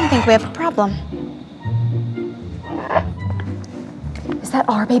 I think we have a problem. Is that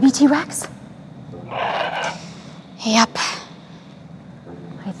our baby T-Rex? Yep.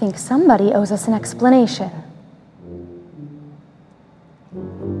 I think somebody owes us an explanation.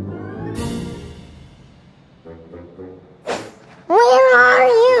 Where are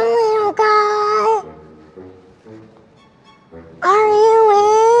you, little guy? Are you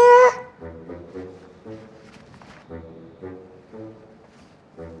here?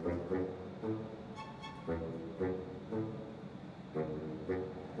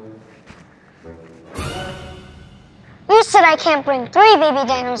 You said I can't bring 3 baby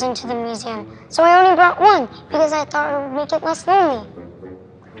dinos into the museum, so I only brought 1 because I thought it would make it less lonely.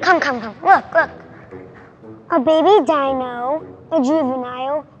 Come. Look. A baby dino, a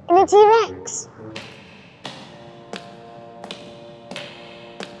juvenile, and a T-Rex.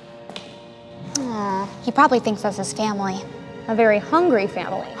 He probably thinks that's his family. A very hungry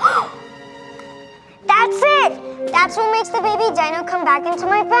family. That's it! That's what makes the baby dino come back into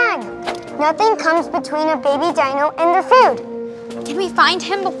my bag. Nothing comes between a baby dino and their food. Can we find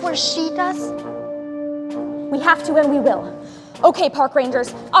him before she does? We have to and we will. Okay, Park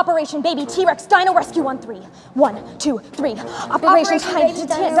Rangers, Operation Baby T-Rex Dino Rescue on 3. 1, 2, 3. Operation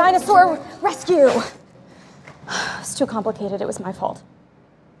Dinosaur Rescue. It's too complicated, it was my fault.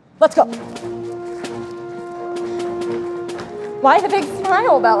 Let's go. Why the big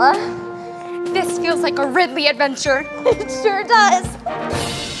smile, Bella? This feels like a Ridley adventure. It sure does.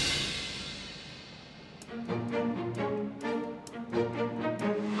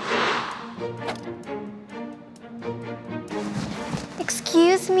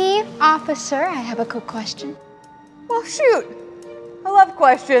 Excuse me, officer, I have a quick question. Well, shoot. I love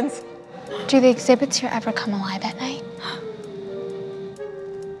questions. Do the exhibits here ever come alive at night?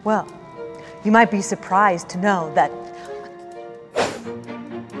 Well, you might be surprised to know that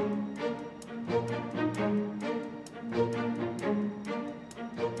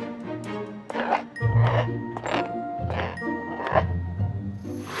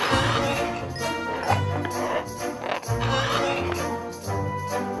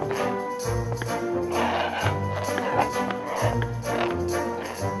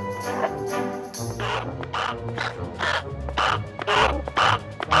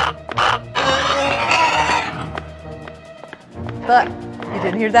but you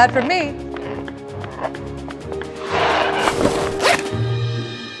didn't hear that from me.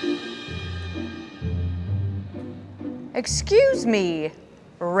 Excuse me,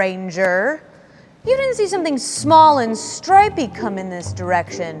 Ranger. You didn't see something small and stripy come in this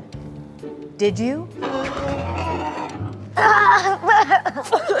direction, did you?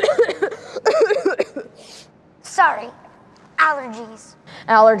 Sorry, allergies.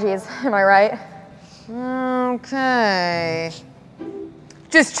 Allergies, am I right? Okay.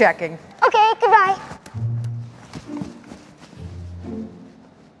 Just checking. Okay, goodbye.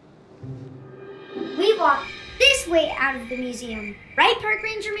 We walked this way out of the museum. Right, Park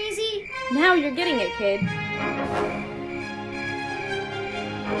Ranger Maisie? Now you're getting it, kid.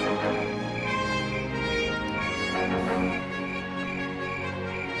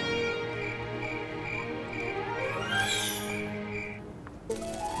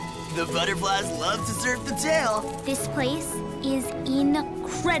 The butterflies love to surf the tail. This place is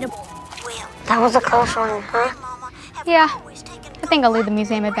incredible. That was a close one, huh? Yeah, I think I'll leave the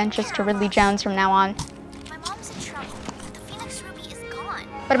museum adventures to Ridley Jones from now on. My mom's in trouble. The Phoenix Ruby is gone.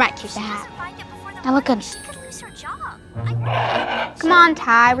 But I might keep the hat. I look good. She could lose her job. Come on,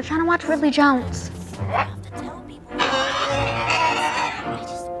 Ty, we're trying to watch Ridley Jones. I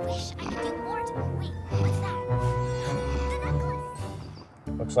just wish I could do more to wait. What's that? The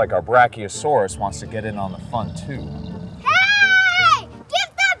necklace. Looks like our Brachiosaurus wants to get in on the fun, too. Hey!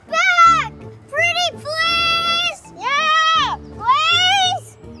 Give that back! Pretty, please! Yeah!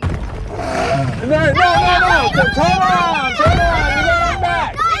 Please! No! Come on! You got it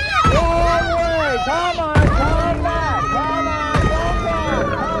back! Wrong way! Come on! Come back!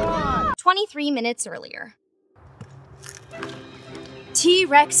 23 minutes earlier.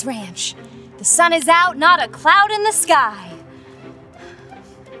 T-Rex Ranch. The sun is out, not a cloud in the sky.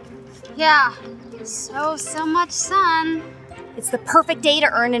 Yeah, so much sun. It's the perfect day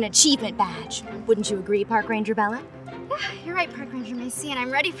to earn an achievement badge. Wouldn't you agree, Park Ranger Bella? Yeah, you're right, Park Ranger Macy, and I'm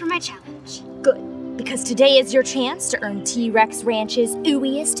ready for my challenge. Good, because today is your chance to earn T-Rex Ranch's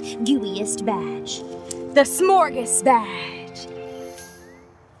ooeyest, gooeyest badge. The Smorgas badge.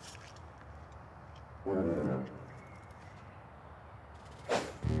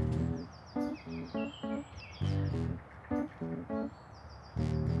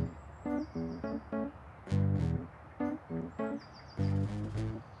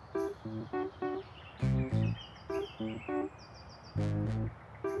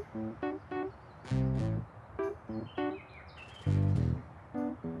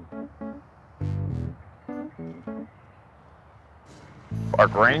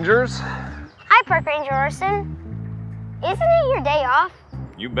 Park Rangers? Hi, Park Ranger Orson. Isn't it your day off?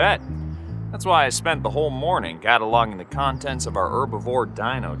 You bet. That's why I spent the whole morning cataloging the contents of our herbivore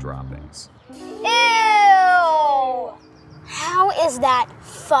dino droppings. Ew! How is that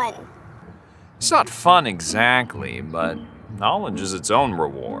fun? It's not fun exactly, but knowledge is its own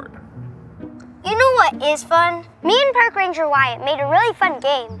reward. You know what is fun? Me and Park Ranger Wyatt made a really fun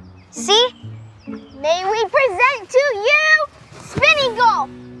game. See? May we present to you Spinning Golf,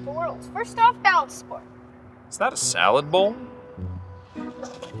 the world's first off-balance sport. Is that a salad bowl?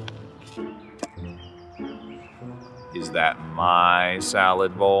 Is that my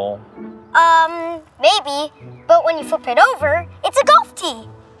salad bowl? Maybe, but when you flip it over, it's a golf tee.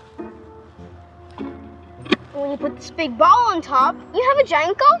 When you put this big ball on top, you have a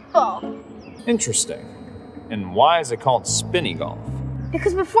giant golf ball. Interesting. And why is it called spinny golf?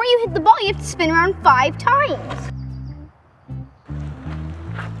 Because before you hit the ball, you have to spin around 5 times.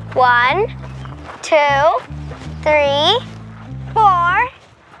 1, 2, 3, 4, 5.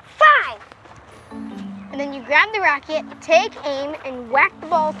 And then you grab the racket, take aim, and whack the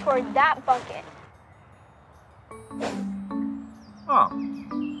ball toward that bucket. Huh.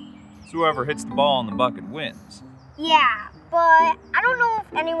 So whoever hits the ball in the bucket wins. Yeah, but I don't know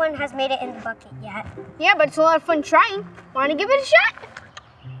if anyone has made it in the bucket yet. Yeah, but it's a lot of fun trying. Want to give it a shot?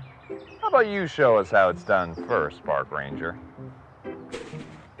 How about you show us how it's done first, Park Ranger?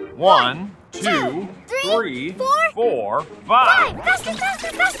 1, 2, 3, 4, 5. Faster, faster,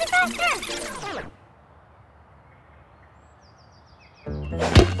 faster, faster!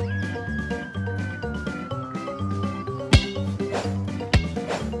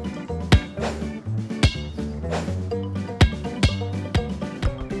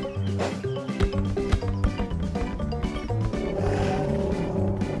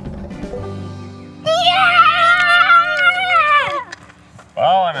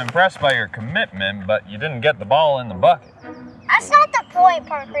 Well, I'm impressed by your commitment, but you didn't get the ball in the bucket. That's not the point,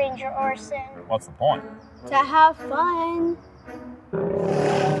 Park Ranger Orson. What's the point? To have fun.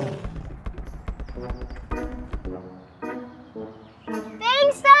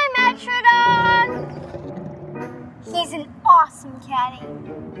 Thanks, Dimetrodon! He's an awesome caddy.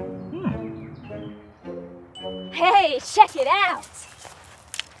 Hey, check it out!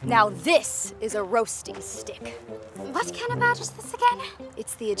 Now this is a roasting stick. What kind of badge is this again?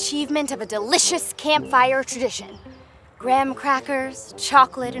 It's the achievement of a delicious campfire tradition. Graham crackers,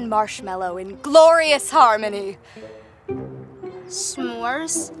 chocolate, and marshmallow in glorious harmony.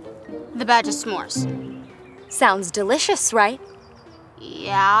 S'mores? The badge is s'mores. Sounds delicious, right?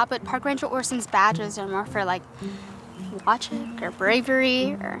 Yeah, but Park Ranger Orson's badges are more for like logic or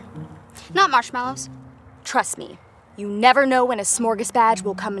bravery or not marshmallows. Trust me, you never know when a Smorgas badge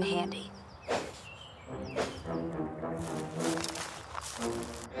will come in handy.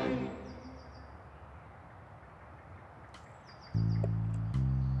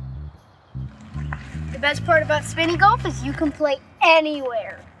 The best part about spinning golf is you can play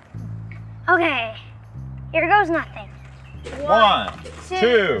anywhere. Okay, here goes nothing. 1,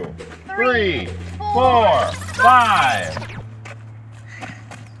 2, 3, 4, 5.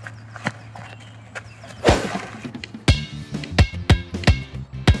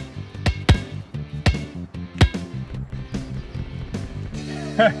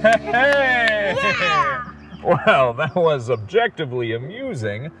 Hey! Yeah! Well, that was objectively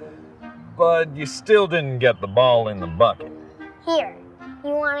amusing, but you still didn't get the ball in the bucket. Here,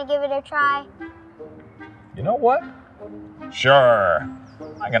 you want to give it a try? You know what? Sure.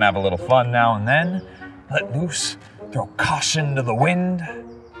 I can have a little fun now and then. Let loose, throw caution to the wind.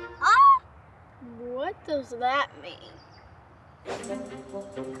 What does that mean?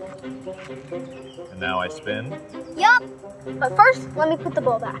 And now I spin. Yup. But first, let me put the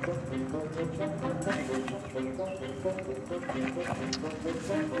ball back.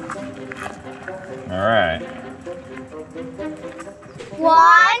 All right.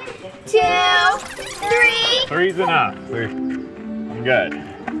 1, 2, 3. Three's enough. I'm good.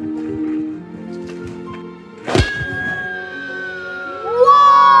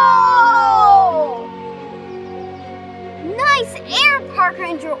 Whoa! Nice air, Park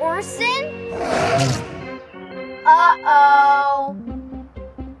Ranger Orson. Uh-oh.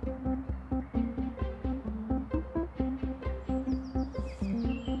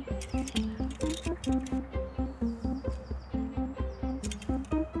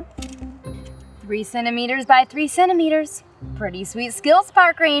 Three centimeters by 3 centimeters. Pretty sweet skills,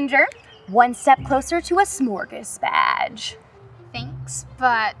 Park Ranger. One step closer to a Smores badge. Thanks,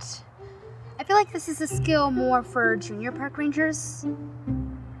 but I feel like this is a skill more for junior park rangers,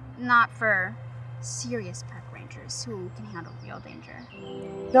 not for serious park rangers who can handle real danger.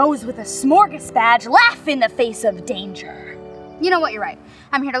 Those with a Smores badge laugh in the face of danger. You know what, you're right.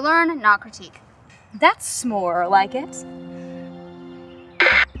 I'm here to learn, not critique. That's Smore like it.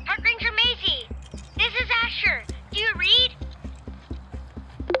 Park Ranger Maisie, this is Asher. Do you read?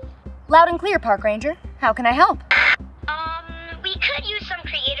 Loud and clear, Park Ranger. How can I help? We could use some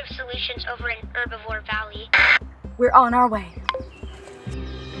creative solutions over in Herbivore Valley. We're on our way.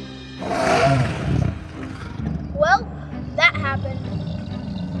 Well, that happened.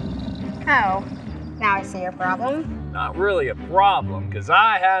 Oh, now I see your problem. Not really a problem, because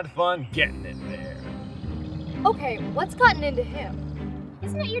I had fun getting it there. Okay, what's gotten into him?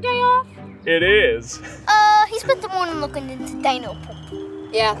 Isn't it your day off? It is. He spent the morning looking into dino poop.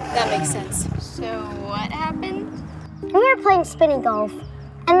 Yeah, that makes sense. So what happened? We were playing spinny golf,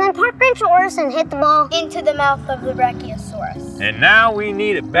 and then Park Ranger Orson hit the ball Into the mouth of the Brachiosaurus. And now we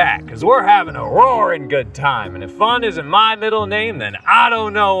need it back, because we're having a roaring good time. And if fun isn't my middle name, then I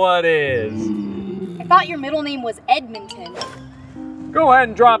don't know what is. I thought your middle name was Edmonton. Go ahead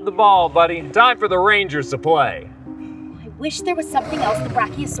and drop the ball, buddy. Time for the Rangers to play. I wish there was something else the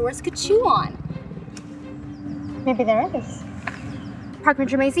Brachiosaurus could chew on. Maybe there is. Park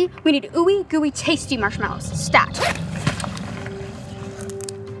Ranger Maisie, we need ooey gooey tasty marshmallows. Stat.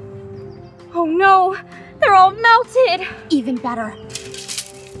 Oh no, they're all melted. Even better.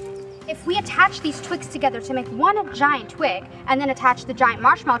 If we attach these twigs together to make one giant twig and then attach the giant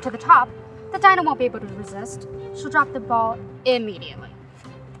marshmallow to the top, the dino won't be able to resist. She'll drop the ball immediately.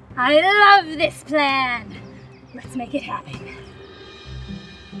 I love this plan. Let's make it happen.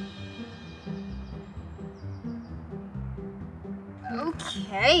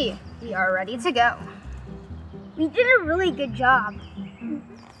 Okay, we are ready to go. We did a really good job.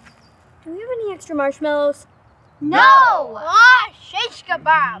 Do we have any extra marshmallows? No! Ah, shish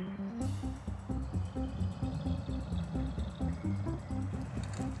kebab!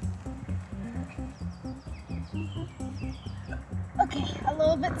 Okay, a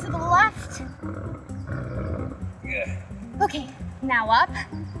little bit to the left. Yeah. Okay, now up.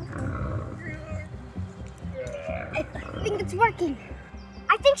 I think it's working.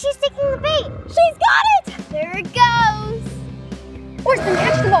 I think she's taking the bait. She's got it! There it goes. Orson,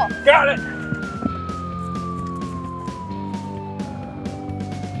 catch the ball. Got it!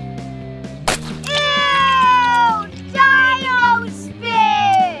 Ew! Dino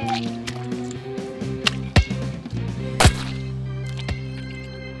spin!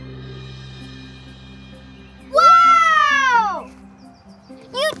 Wow!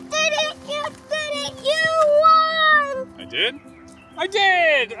 You did it! You did it! You won! I did? I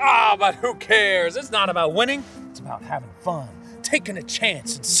did! Ah, but who cares? It's not about winning. It's about having fun, taking a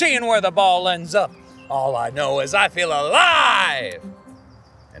chance, and seeing where the ball ends up. All I know is I feel alive!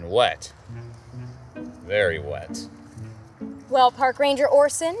 And wet. Very wet. Well, Park Ranger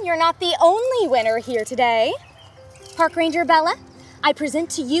Orson, you're not the only winner here today. Park Ranger Bella, I present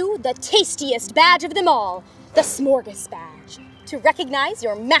to you the tastiest badge of them all, the Smorgas badge, to recognize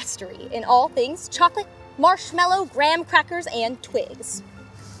your mastery in all things chocolate, marshmallow, graham crackers, and twigs.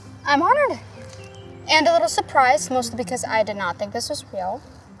 I'm honored. And a little surprised, mostly because I did not think this was real.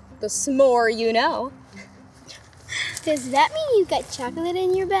 The s'more, you know. Does that mean you got chocolate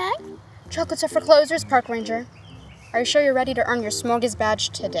in your bag? Chocolates are for closers, Park Ranger. Are you sure you're ready to earn your Smorgas badge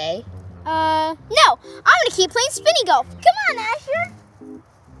today? No. I'm gonna keep playing spinny golf. Come on,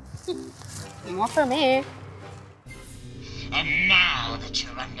 Asher. More for me. And now that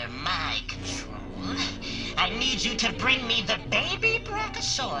you're under my control, I need you to bring me the baby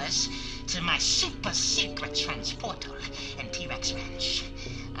Brachiosaurus to my super secret transporter in T-Rex Ranch.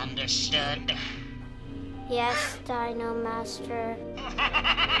 Understood? Yes, Dino Master.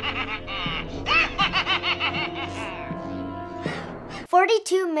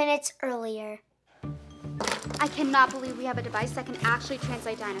 42 minutes earlier. I cannot believe we have a device that can actually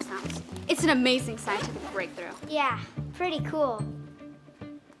translate dino sounds. It's an amazing scientific breakthrough. Yeah, pretty cool.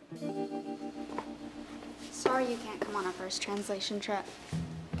 Sorry you can't come on our first translation trip.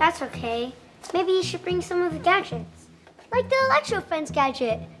 That's okay. Maybe you should bring some of the gadgets. Like the electro fence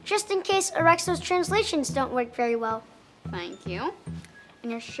gadget, just in case Orexo's translations don't work very well. Thank you. And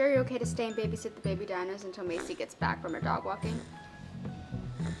you're sure you're okay to stay and babysit the baby dinos until Macy gets back from her dog walking?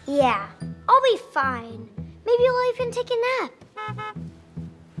 Yeah, I'll be fine. Maybe I'll even take a nap.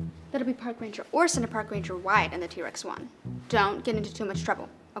 That'll be Park Ranger Orson and Park Ranger Wyatt and the T-Rex one. Don't get into too much trouble,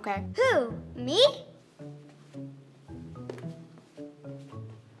 okay? Who? Me?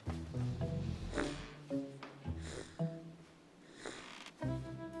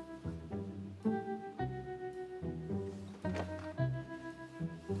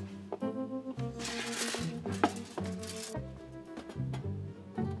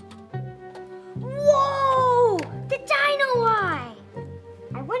 Whoa! The Dino Eye!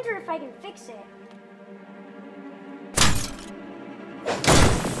 I wonder if I can fix it.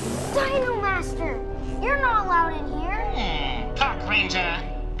 Dino Master! You're not allowed in here. Park Ranger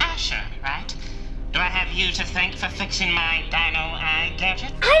Asher, right? Do I have you to thank for fixing my Dino Eye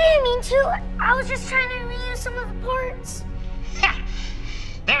gadget? I didn't mean to. I was just trying to reuse some of the parts. Ha!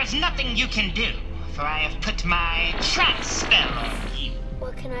 There is nothing you can do, for I have put my trap spell on you.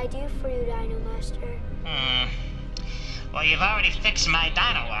 What can I do for you, Dino Master? Well, you've already fixed my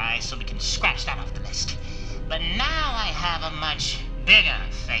Dino Eye, so we can scratch that off the list. But now I have a much bigger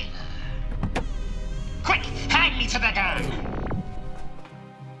favor. Quick, hide me to the gun!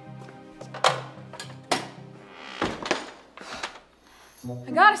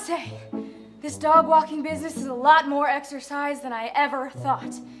 I gotta say, this dog walking business is a lot more exercise than I ever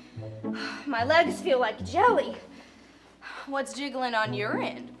thought. My legs feel like jelly. What's jiggling on your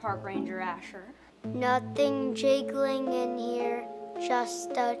end, Park Ranger Asher? Nothing jiggling in here.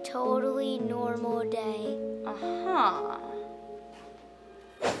 Just a totally normal day. Uh-huh.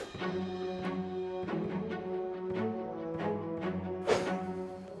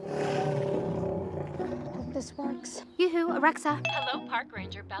 Hope this works. Yoo-hoo, Alexa. Hello, Park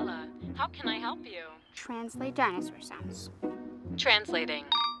Ranger Bella. How can I help you? Translate dinosaur sounds. Translating.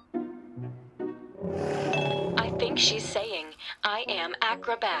 I think she's saying, I am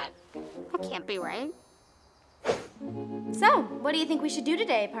acrobat. That can't be right. So, what do you think we should do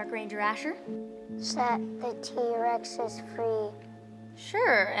today, Park Ranger Asher? Set the T-Rexes free.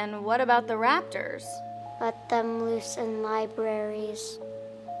 Sure, and what about the raptors? Let them loose in libraries.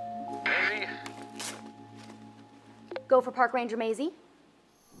 Maisie? Go for Park Ranger Maisie.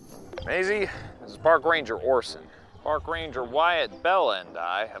 Maisie, this is Park Ranger Orson. Park Ranger Wyatt, Bella, and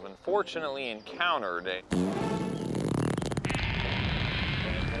I have unfortunately encountered a...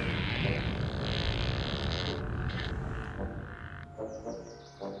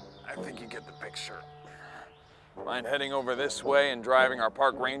 I think you get the picture. Mind heading over this way and driving our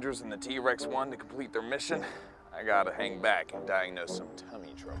park rangers and the T-Rex one to complete their mission? I gotta hang back and diagnose some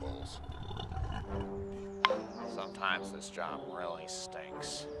tummy troubles. Sometimes this job really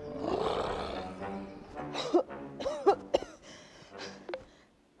stinks.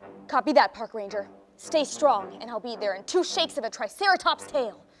 Copy that, Park Ranger. Stay strong, and I'll be there in 2 shakes of a Triceratops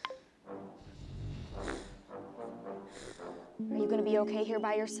tail. Are you gonna be okay here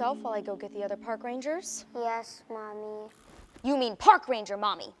by yourself while I go get the other park rangers? Yes, Mommy. You mean Park Ranger,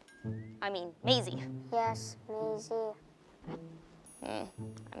 Mommy. I mean Maisie. Yes, Maisie.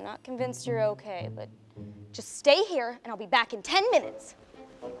 I'm not convinced you're okay, but just stay here and I'll be back in 10 minutes.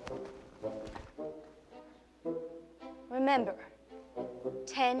 Remember,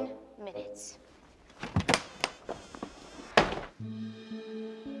 10 minutes.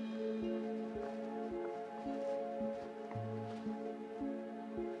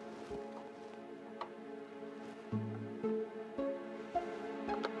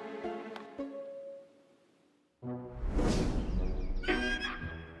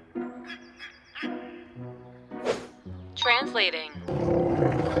 Translating.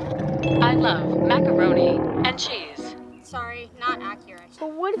 I love macaroni and cheese. Sorry, not accurate.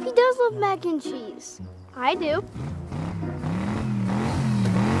 But what if he does love mac and cheese? I do.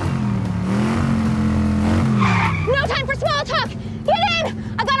 No time for small talk! Get in!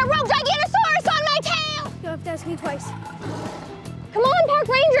 I got a rogue Giganosaurus on my tail! You'll have to ask me twice. Come on, Park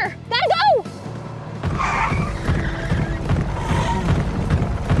Ranger! Gotta go!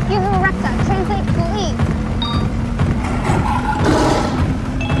 Yoo-hoo, Rexa, translate please.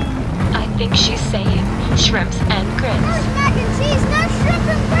 I think she's saying shrimps and grits. There's mac and cheese, not shrimp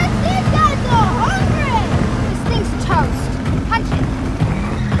and grits. These guys are hungry. This thing's toast. Punch it.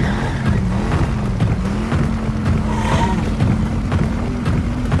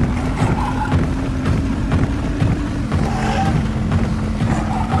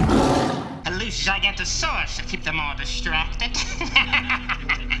 use Gigantosaurus to keep them all distracted.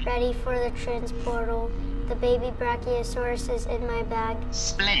 Ready for the transportal. The baby Brachiosaurus is in my bag.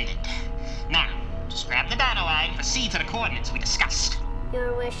 Splendid. Now, just grab the dino eye and proceed to the coordinates we discussed.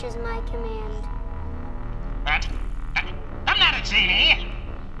 Your wish is my command. What? I'm not a genie!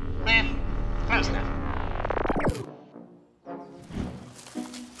 Well, close enough.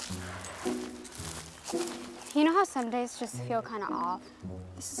 You know how some days just feel kind of off?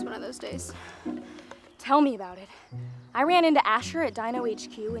 This is one of those days. Tell me about it. I ran into Asher at Dino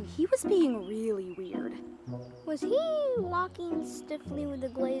HQ and he was being really weird. Was he walking stiffly with a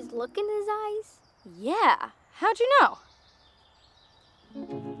glazed look in his eyes? Yeah. How'd you know?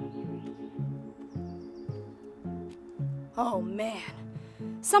 Oh man.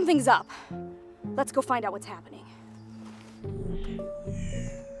 Something's up. Let's go find out what's happening.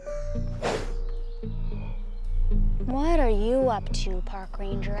 What are you up to, Park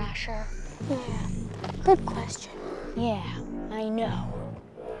Ranger Asher? Yeah, good question. Yeah, I know.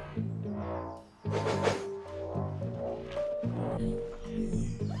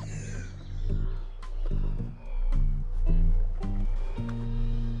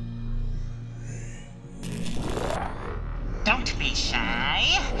 Don't be shy.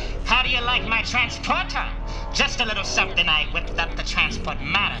 How do you like my transporter? Just a little something I whipped up to transport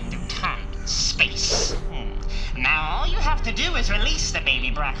matter through time and space. Now all you have to do is release the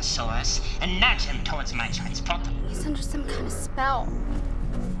baby Brachiosaurus and nudge him towards my transporter. He's under some kind of spell.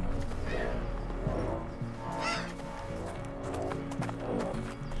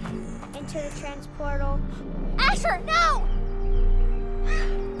 Into the transportal. Asher, no!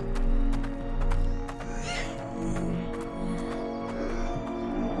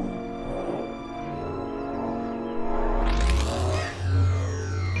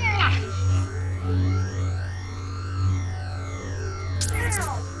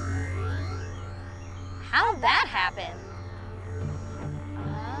 How'd that happen?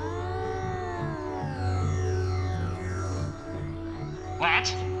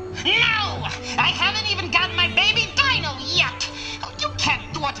 What? No! I haven't even gotten my baby dino yet! You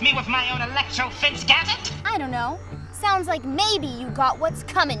can't thwart me with my own electro fence gadget! I don't know. Sounds like maybe you got what's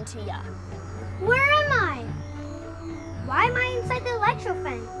coming to ya. Where am I? Why am I inside the electro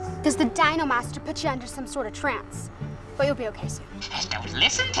fence? Does the Dino Master put you under some sort of trance? But you'll be okay soon. Don't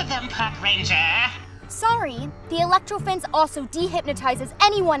listen to them, Park Ranger! Sorry, the electro fence also dehypnotizes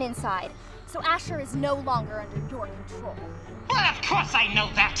anyone inside, so Asher is no longer under your control. Well, of course I know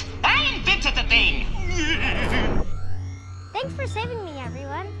that! I invented the thing! Thanks for saving me,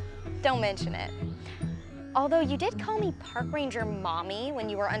 everyone. Don't mention it. Although you did call me Park Ranger Mommy when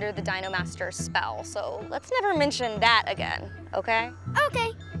you were under the Dino Master's spell, so let's never mention that again, okay?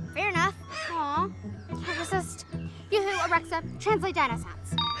 Okay, fair enough. Aw, Racist. Yoo-hoo, Alexa, translate dino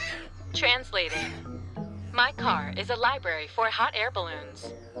sounds. Translating. My car is a library for hot air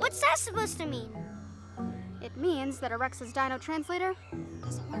balloons. What's that supposed to mean? It means that Alexa's Dino Translator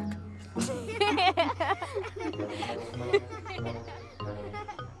doesn't work.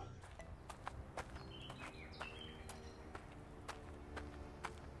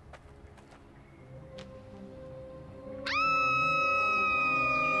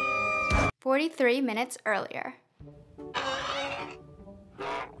 43 minutes earlier.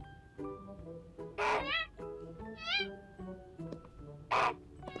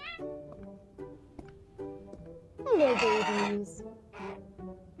 Hello, babies.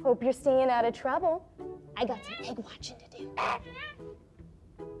 Hope you're staying out of trouble. I got some egg watching to do.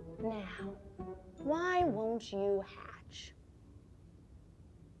 Now, why won't you hatch?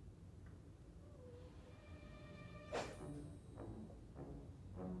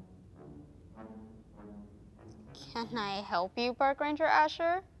 Can I help you, Park Ranger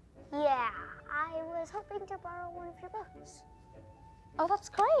Asher? Yeah, I was hoping to borrow one of your books. Oh, that's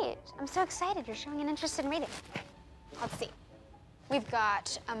great. I'm so excited you're showing an interest in reading. Let's see. We've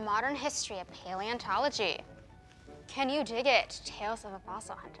got A Modern History of Paleontology. Can you dig it? Tales of a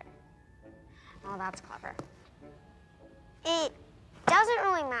Fossil Hunter. Oh, that's clever. It doesn't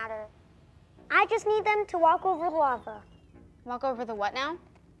really matter. I just need them to walk over the lava. Walk over the what now?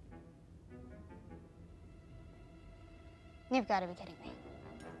 You've got to be kidding me.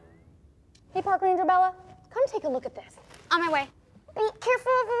 Hey, Park Ranger Bella, come take a look at this. On my way. Be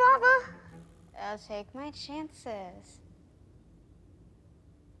careful of the lava. I'll take my chances.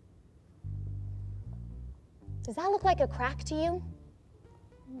 Does that look like a crack to you?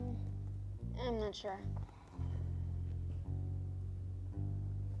 I'm not sure.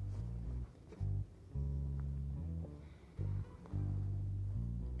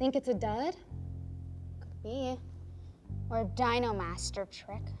 Think it's a dud? Could be. Or a Dino Master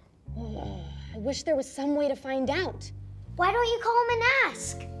trick. I wish there was some way to find out. Why don't you call him and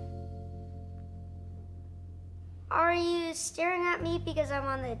ask? Are you staring at me because I'm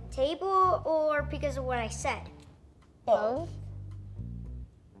on the table or because of what I said? Both.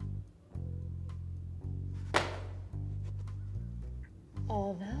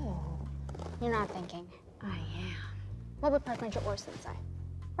 Although, You're not thinking. I am. What would Park Ranger Orson say?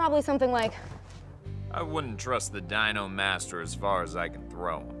 Probably something like, I wouldn't trust the Dino Master as far as I can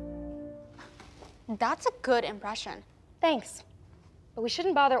throw him. That's a good impression. thanks, but we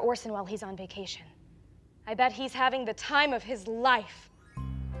shouldn't bother Orson while he's on vacation. I bet he's having the time of his life.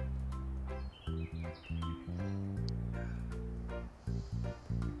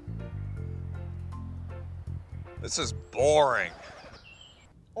 This is boring.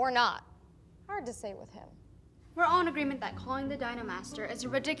 Or not. Hard to say with him. We're all in agreement that calling the Dino Master is a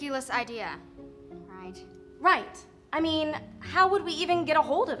ridiculous idea, right? Right. I mean, how would we even get a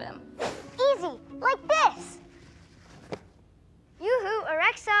hold of him? Easy, like this. Yoo-hoo,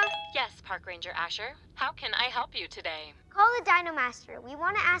 Alexa. Yes, Park Ranger Asher. How can I help you today? Call the Dino Master. We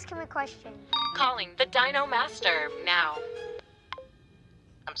want to ask him a question. Calling the Dino Master now.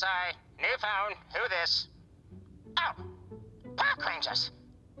 I'm sorry, new phone. Who this? Oh, Park Rangers.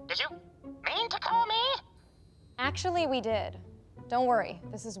 Did you mean to call me? Actually, we did. Don't worry,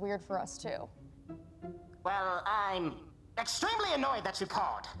 this is weird for us too. Well, I'm extremely annoyed that you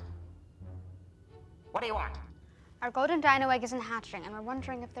called. What do you want? Our golden dino egg isn't hatching, and we're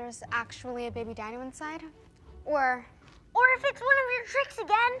wondering if there's actually a baby dino inside. Or if it's one of your tricks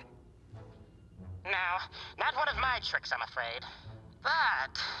again. No, not one of my tricks, I'm afraid.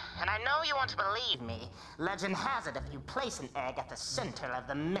 But, and I know you won't believe me, legend has it if you place an egg at the center of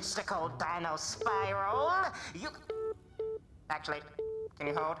the mystical dino spiral, you... Actually, can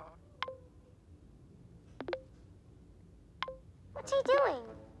you hold? What's he doing?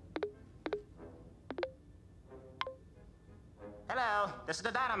 Hello, this is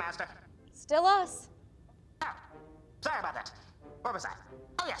the Dino Master. Still us. Oh, sorry about that. Where was I?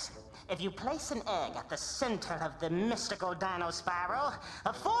 Oh yes, if you place an egg at the center of the mystical dino spiral,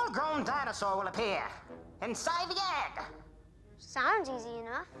 a full-grown dinosaur will appear inside the egg. Sounds easy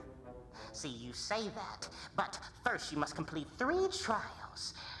enough. See, you say that, but first you must complete 3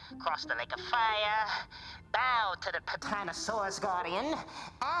 trials. Cross the Lake of Fire, bow to the Titanosaurus Guardian,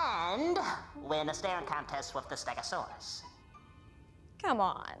 and win a staring contest with the Stegosaurus. Come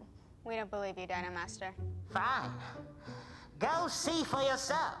on. we don't believe you, Dino Master. Fine. Go see for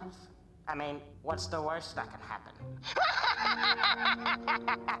yourself. I mean, what's the worst that can happen?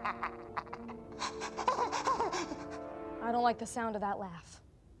 I don't like the sound of that laugh.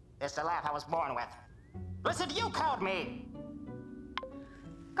 It's the laugh I was born with. Listen, you called me!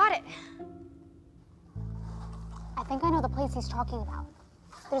 Got it. I think I know the place he's talking about.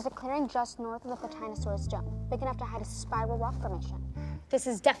 There's a clearing just north of the Titanosaurus dome, big enough to hide a spiral rock formation. This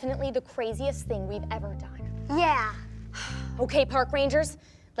is definitely the craziest thing we've ever done. Yeah. Okay, park rangers,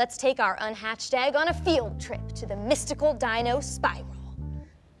 let's take our unhatched egg on a field trip to the mystical dino spiral.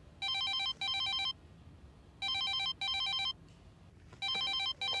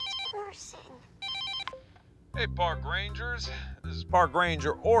 Orson. Hey, Park Rangers. This is Park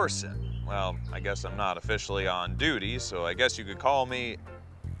Ranger Orson. Well, I guess I'm not officially on duty, so I guess you could call me...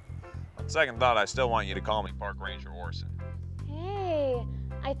 On second thought, I still want you to call me Park Ranger Orson. Hey,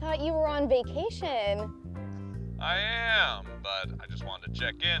 I thought you were on vacation. I am, but I just wanted to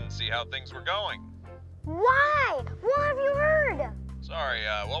check in and see how things were going. Why? What have you heard? Sorry,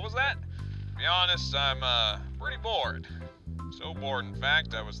 what was that? To be honest, I'm, pretty bored. So bored, in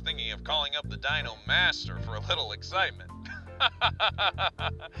fact, I was thinking of calling up the Dino Master for a little excitement.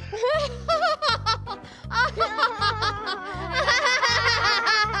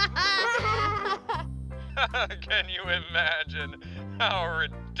 Can you imagine? How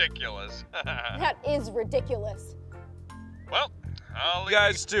ridiculous. That is ridiculous. Well, I'll leave you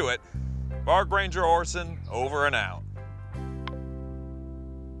guys to it. Park Ranger Orson, over and out.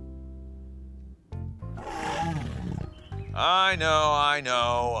 I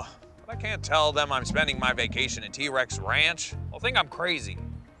know. But I can't tell them I'm spending my vacation in T-Rex Ranch. They'll think I'm crazy.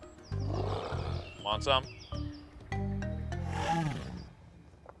 Want some?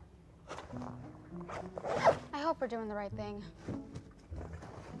 I hope we're doing the right thing.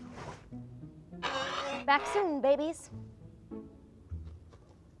 Back soon, babies.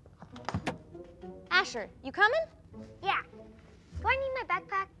 Asher, you coming? Yeah. Do I need my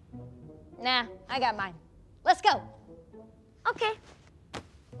backpack? Nah, I got mine. Let's go. Okay.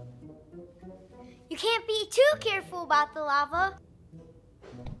 You can't be too careful about the lava.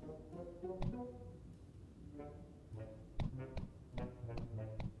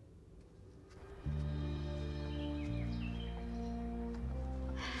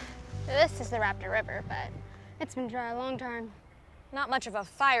 this is the Raptor River, but it's been dry a long time. Not much of a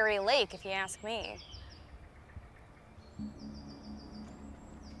fiery lake, if you ask me.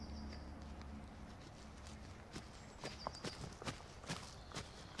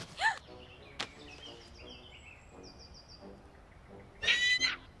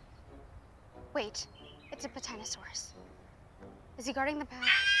 Wait, it's a Dinosaurs. Is he guarding the path?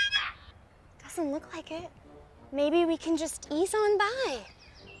 Doesn't look like it. Maybe we can just ease on by.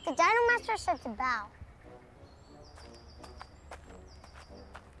 The Dino Master said to bow.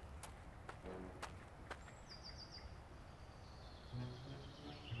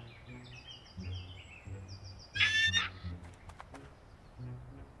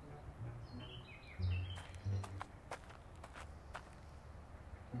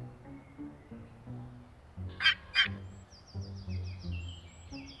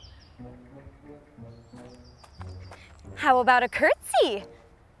 How about a curtsy?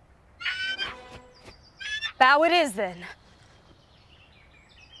 Bow it is then.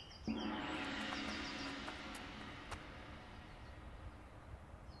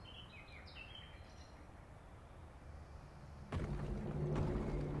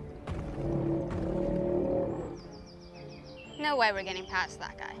 No way we're getting past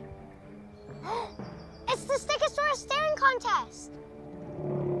that guy. It's the Stegosaurus staring contest!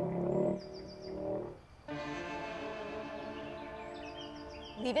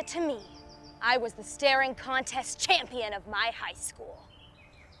 Leave it to me. I was the staring contest champion of my high school.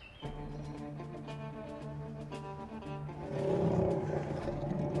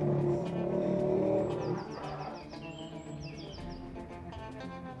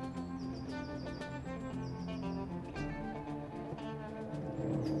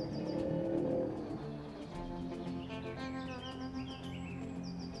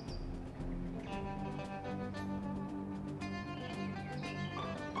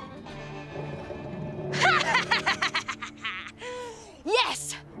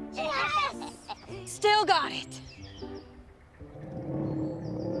 Yes! Yes! Still got it.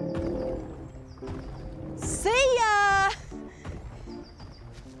 See ya!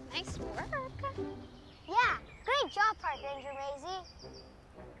 Nice work. Yeah, great job, Park Ranger Maisie.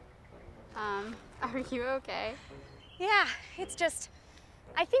 Are you okay? Yeah, it's just,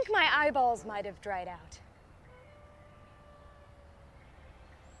 I think my eyeballs might have dried out.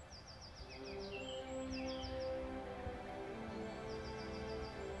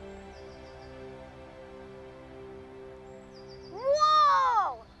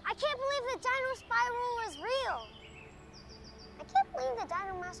 Whoa! I can't believe the Dino Spiral was real. I can't believe the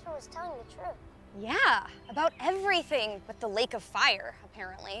Dino Master was telling the truth. Yeah, about everything but the Lake of Fire,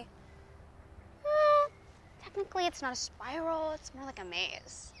 apparently. Well, technically it's not a spiral, it's more like a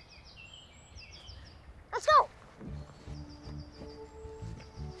maze. Let's go!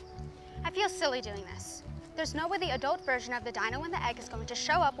 I feel silly doing this. There's no way the adult version of the dino and the egg is going to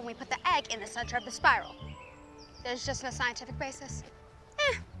show up when we put the egg in the center of the spiral. There's just no scientific basis.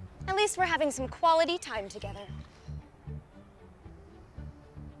 At least we're having some quality time together.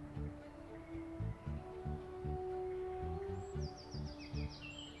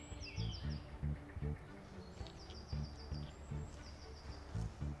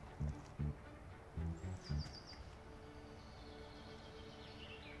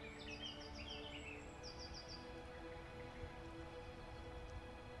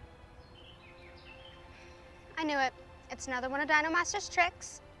 I knew it. It's another one of Dino Master's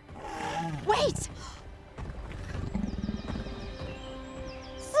tricks. Wait!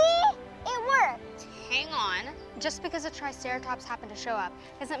 See? It worked. Hang on. Just because a Triceratops happened to show up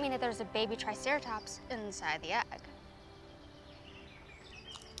doesn't mean that there's a baby Triceratops inside the egg.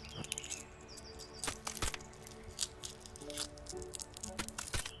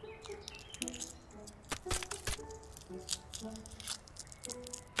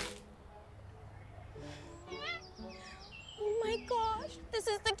 Oh my gosh, this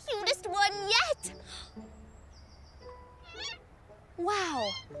is the cutest one yet!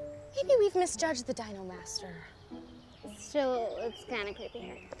 Wow, maybe we've misjudged the Dino Master. Still, it's kind of creepy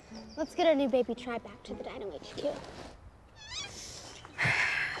here. Let's get our new baby Tri back to the Dino HQ.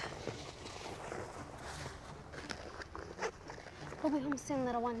 We'll be home soon,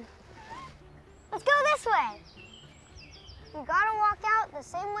 little one. Let's go this way. You gotta walk out the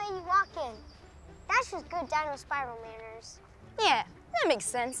same way you walk in. That's just good Dino Spiral manners. Yeah, that makes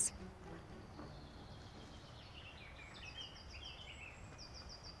sense.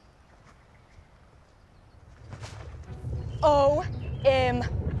 O.M.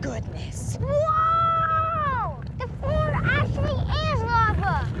 goodness. Whoa! The floor actually is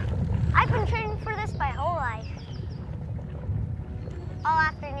lava! I've been training for this my whole life. All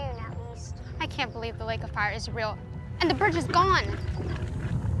afternoon, at least. believe the lake of fire is real, and the bridge is gone.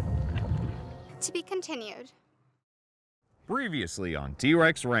 To be continued. Previously on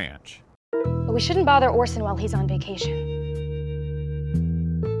T-Rex Ranch. But we shouldn't bother Orson while he's on vacation.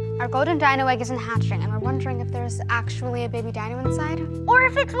 Our golden dino egg isn't hatching, and we're wondering if there's actually a baby dino inside. Or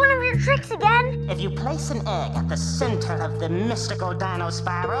if it's one of your tricks again. If you place an egg at the center of the mystical dino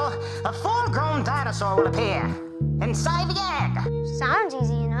spiral, a full-grown dinosaur will appear inside the egg. Sounds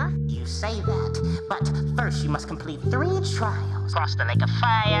easy enough. You say that, but first you must complete 3 trials. Cross the lake of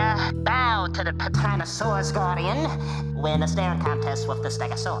fire, bow to the Titanosaurus guardian, win a staring contest with the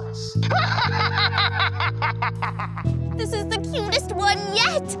Stegosaurus. This is the cutest one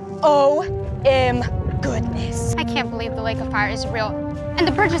yet! O.M. goodness. I can't believe the lake of fire is real, and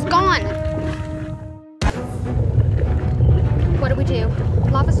the bridge is gone. What do we do?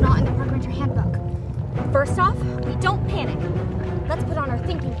 Lava's not in the Park Ranger handbook. First off, we don't panic. Let's put on our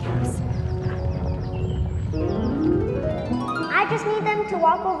thinking caps. I just need them to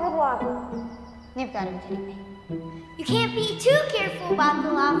walk over the lava. You've got to be kidding me. You can't be too careful about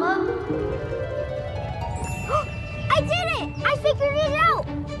the lava. I did it! I figured it out!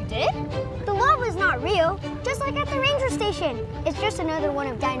 You did? The lava's not real, just like at the ranger station. It's just another one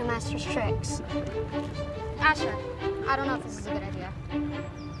of Dino Master's tricks. Asher, I don't know if this is a good idea.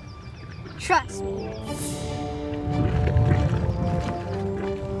 Trust me.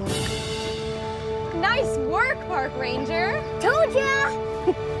 Nice work, Park Ranger. Told ya!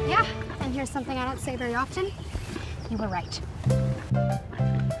 Yeah, and here's something I don't say very often. You were right.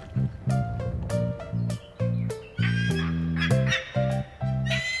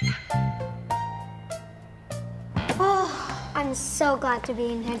 I'm so glad to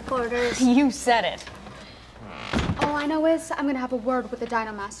be in headquarters. You said it. All I know is I'm gonna have a word with the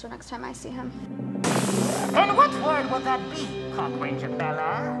Dino Master next time I see him. And what word will that be, Park Ranger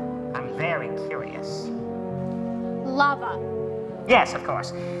Bella? I'm very curious. Lava. Yes, of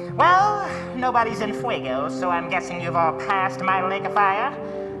course. Well, nobody's in Fuego, so I'm guessing you've all passed my lake of fire.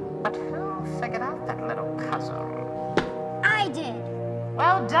 But who figured out that little puzzle? I did.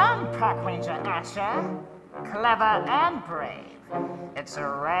 Well done, Park Ranger Asher. Clever and brave. It's a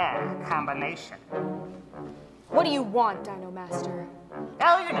rare combination. What do you want, Dino Master?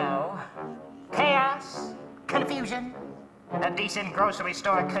 Oh, you know, chaos, confusion, a decent grocery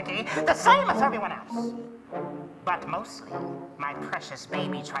store cookie, the same as everyone else. But mostly, my precious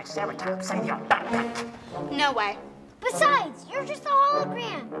baby Triceratops and your backpack. No way. Besides, you're just a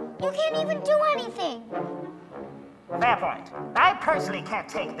hologram. You can't even do anything. Fair point. I personally can't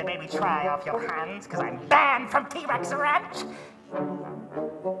take the baby Tri off your hands because I'm banned from T-Rex Ranch.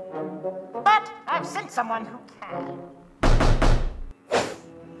 But I've sent someone who can.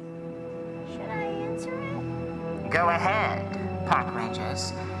 Should I answer it? Go ahead, Park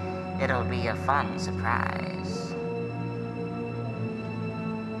Rangers. It'll be a fun surprise.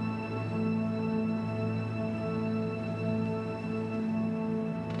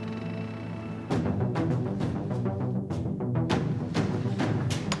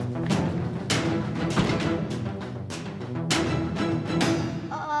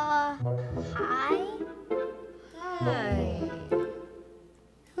 Hi? Hi.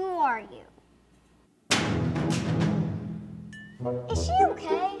 Who are you? Is she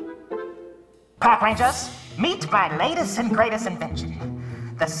okay? Park Rangers, meet my latest and greatest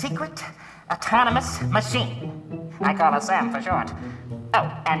invention. The secret autonomous machine. I call her S.A.M for short.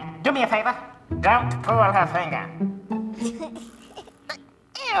 Oh, and do me a favor. Don't pull her finger.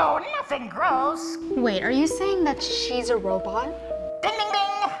 Ew, nothing gross. Wait, are you saying that she's a robot? Ding, ding,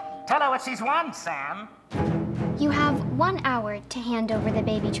 ding. Tell her what she's won, Sam. You have 1 hour to hand over the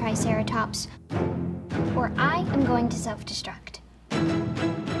baby Triceratops, or I am going to self-destruct.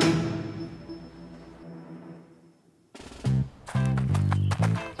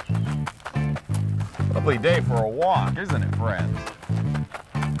 Lovely day for a walk, isn't it, friends?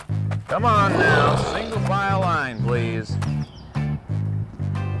 Come on now, single file line, please.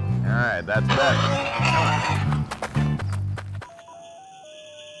 All right, that's better.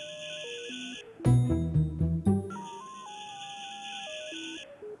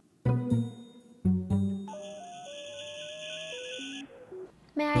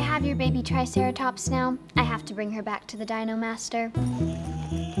 May I have your baby Triceratops now? I have to bring her back to the Dino Master.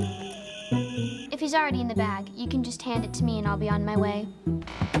 If he's already in the bag, you can just hand it to me and I'll be on my way.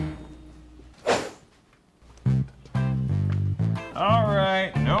 All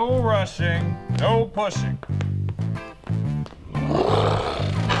right, no rushing, no pushing.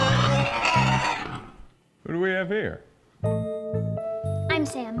 Who do we have here? I'm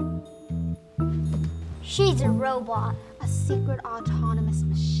Sam. She's a robot. A secret autonomous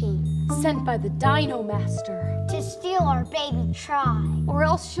machine. Sent by the Dino Master. To steal our baby Try. Or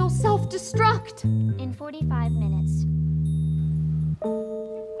else she'll self-destruct. In 45 minutes.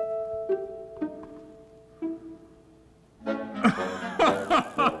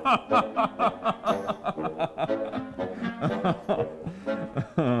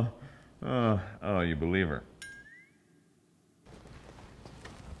 Oh, you believe her.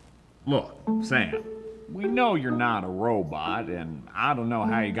 Look, Sam, we know you're not a robot, and I don't know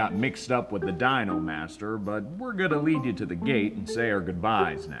how you got mixed up with the Dino Master, but we're gonna lead you to the gate and say our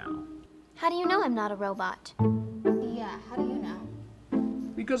goodbyes now. How do you know I'm not a robot? Yeah, how do you know?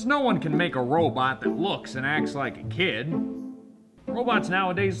 Because no one can make a robot that looks and acts like a kid. Robots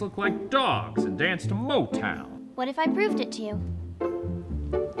nowadays look like dogs and dance to Motown. What if I proved it to you?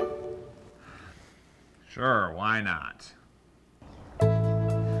 Sure, why not?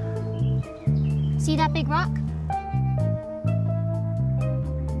 See that big rock?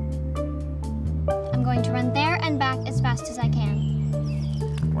 I'm going to run there and back as fast as I can.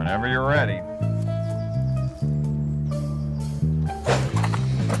 Whenever you're ready.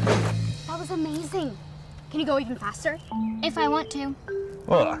 That was amazing. Can you go even faster? If I want to.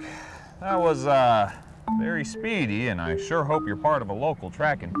 Look, that was, very speedy, and I sure hope you're part of a local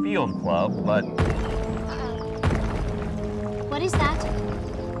track and field club, but... What is that?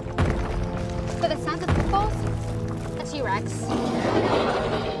 For the sound of footballs? A T-Rex.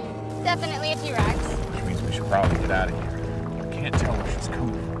 Definitely a T-Rex. Which means we should probably get out of here. I can't tell where she's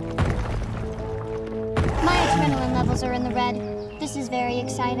coming from. My adrenaline levels are in the red. This is very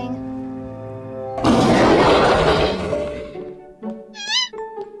exciting.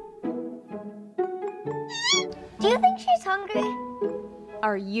 Do you think she's hungry?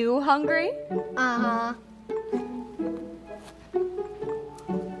 Are you hungry? Uh-huh.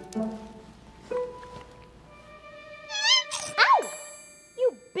 Ow!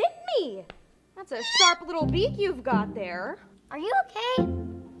 You bit me! That's a sharp little beak you've got there. Are you okay?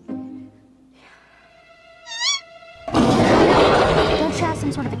 Don't you have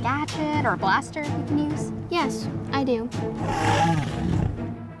some sort of a gadget or a blaster you can use? Yes, I do.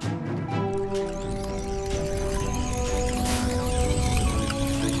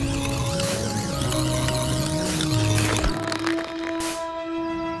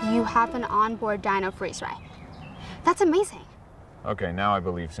 You have an onboard dino freeze ray. That's amazing. Okay, now I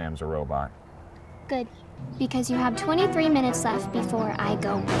believe Sam's a robot. Good, because you have 23 minutes left before I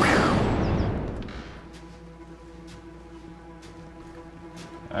go.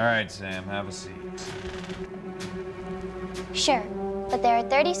 All right, Sam, have a seat. Sure, but there are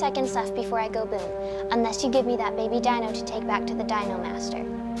 30 seconds left before I go boom, unless you give me that baby dino to take back to the Dino Master.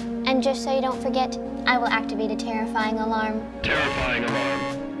 And just so you don't forget, I will activate a terrifying alarm. Terrifying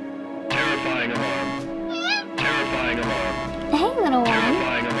alarm. Terrifying alarm. Terrifying alarm. Hey, little one.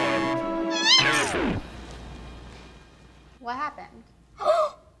 Terrifying alarm. Terrifying. What happened?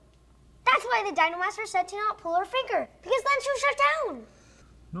 That's why the Dino Master said to not pull her finger, because then she'll shut down.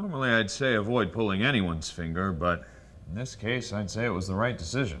 Normally I'd say avoid pulling anyone's finger, but in this case I'd say it was the right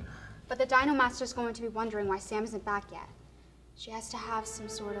decision. But the Dino Master's going to be wondering why Sam isn't back yet. She has to have some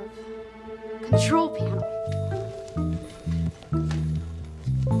sort of control panel.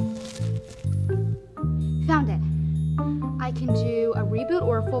 Found it. I can do a reboot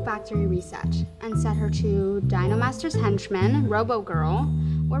or a full factory reset and set her to Dino Master's henchman, Robo Girl,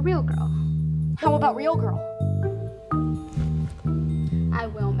 or Real Girl. How about Real Girl? I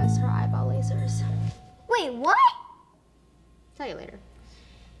will miss her eyeball lasers. Wait, what? Tell you later.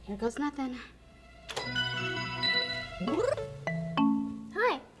 Here goes nothing.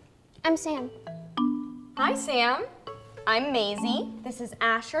 Hi, I'm Sam. Hi, Sam. I'm Maisie. This is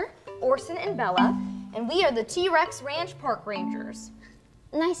Asher, Orson, and Bella, and we are the T-Rex Ranch Park Rangers.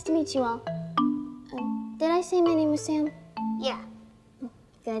 Nice to meet you all. Did I say my name was Sam? Yeah.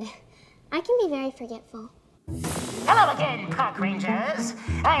 Good. I can be very forgetful. Hello again, Park Rangers.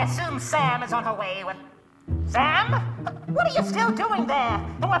 I assume Sam is on her way with... Sam? What are you still doing there?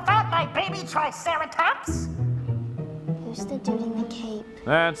 And without my baby Triceratops? Who's the dude in the cape?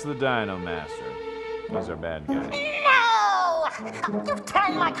 That's the Dino Master. He's our bad guy. No! You've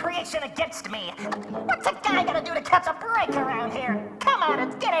turned my creation against me. What's a guy gonna do to catch a break around here? Come on,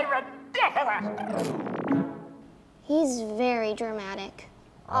 it's getting ridiculous. He's very dramatic.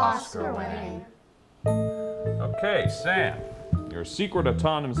 Oscar winning. Okay, Sam. You're a secret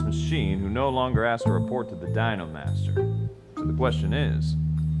autonomous machine who no longer has to report to the Dino Master. So the question is,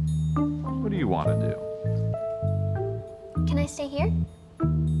 what do you want to do? Can I stay here?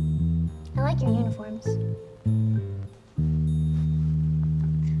 I like your uniforms.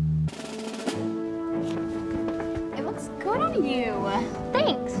 It looks you.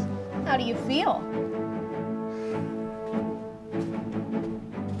 Thanks. How do you feel?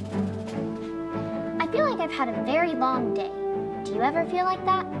 I feel like I've had a very long day. Do you ever feel like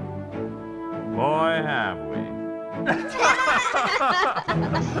that? Boy, have we.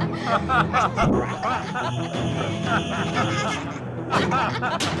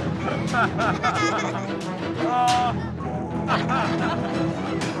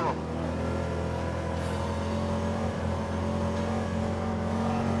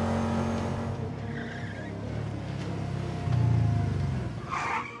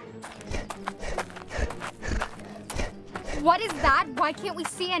 What is that? Why can't we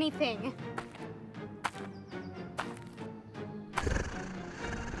see anything?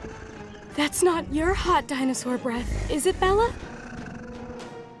 That's not your hot dinosaur breath, is it, Bella?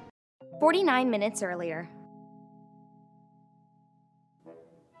 49 minutes earlier.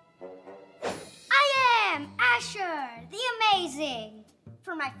 I am Asher, the Amazing.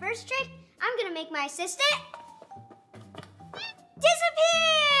 For my first trick, I'm gonna make my assistant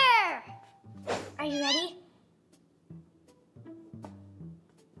disappear! Are you ready?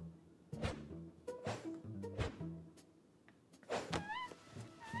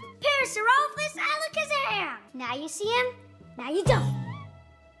 Parasaurolophus alakazam! Now you see him, now you don't.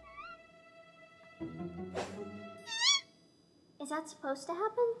 Is that supposed to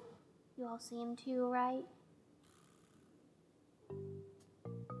happen? You all see him too, right?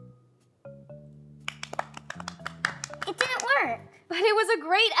 It didn't work. But it was a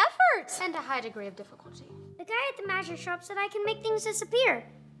great effort! And a high degree of difficulty. The guy at the magic shop said I can make things disappear.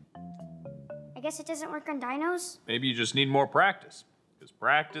 I guess it doesn't work on dinos. Maybe you just need more practice. Because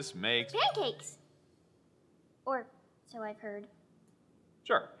practice makes... Pancakes! Or so I've heard.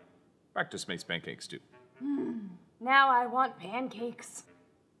 Sure. Practice makes pancakes too. Now I want pancakes.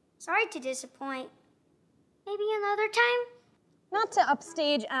 Sorry to disappoint. Maybe another time? Not to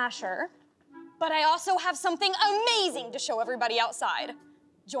upstage Asher, but I also have something amazing to show everybody outside.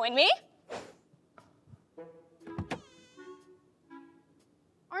 Join me?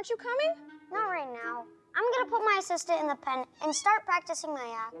 Aren't you coming? Not right now. I'm gonna put my assistant in the pen and start practicing my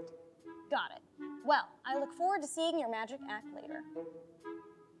act. Got it. Well, I look forward to seeing your magic act later.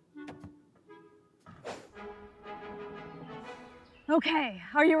 Okay,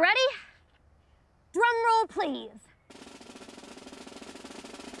 are you ready? Drum roll, please.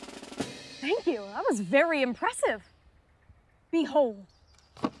 Thank you, that was very impressive. Behold.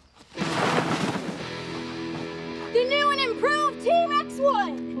 The new and improved T-Rex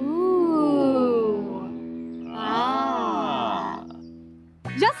 1! Ooh. Ah.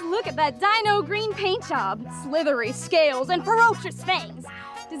 Just look at that dino green paint job. Slithery scales and ferocious fangs.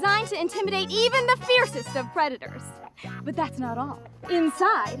 Designed to intimidate even the fiercest of predators. But that's not all.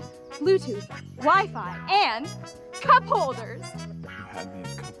 Inside, Bluetooth, Wi-Fi, and cup holders. Had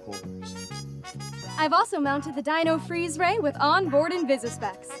these cup holders. I've also mounted the Dino Freeze Ray with onboard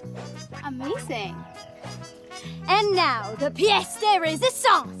Invisispecs. Amazing. And now, the pièce de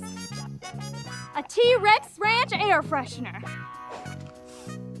résistance. A T-Rex Ranch air freshener.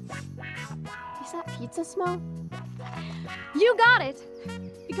 Is that pizza smell? You got it.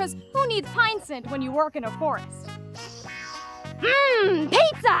 Because who needs pine scent when you work in a forest? Mmm,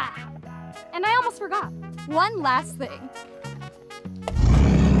 pizza! And I almost forgot. One last thing.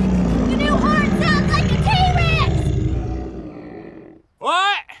 The new horn sounds like a T-Rex!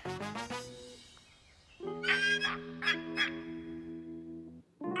 What?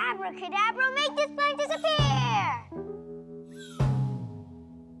 Abracadabra, make this plant disappear!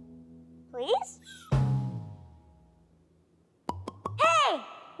 Please? Hey!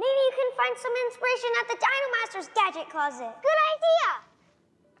 Maybe you can find some inspiration at the Dino Master's gadget closet. Good idea!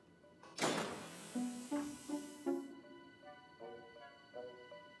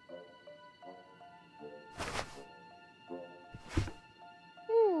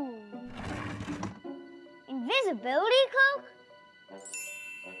 Invisibility cloak?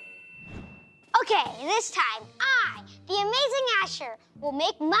 Okay, this time, I, the amazing Asher, will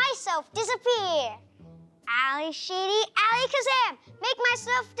make myself disappear. Ali Sheedy, Ali Kazam, make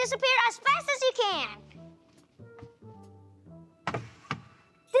myself disappear as fast as you can.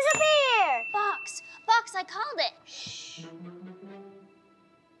 Disappear! Box, I called it. Shh.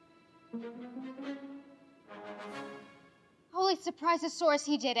 Holy surprisosaurus,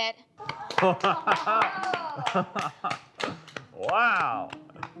 he did it. Wow.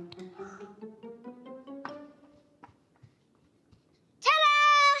 Ta-da!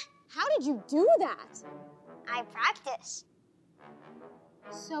 How did you do that? I practice.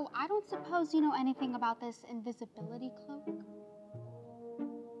 So I don't suppose you know anything about this invisibility cloak?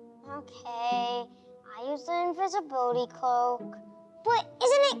 Okay, I I used the invisibility cloak. But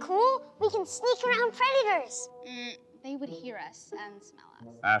isn't it cool? We can sneak around predators. They would hear us and smell us.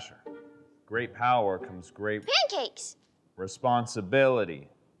 Asher, great power comes great Pancakes! responsibility.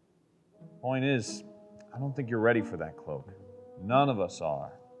 Point is, I don't think you're ready for that cloak. None of us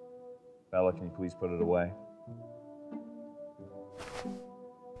are. Bella, can you please put it away?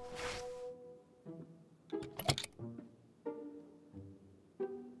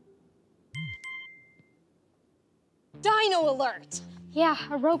 Dino alert! Yeah,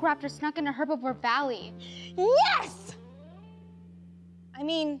 a rogue raptor snuck into Herbivore Valley. Yes! I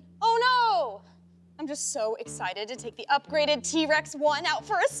mean, oh no! I'm just so excited to take the upgraded T-Rex 1 out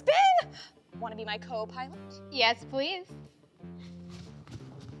for a spin! Want to be my co-pilot? Yes, please.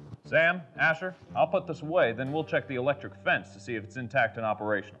 Sam, Asher, I'll put this away, then we'll check the electric fence to see if it's intact and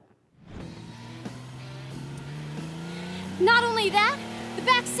operational. Not only that, the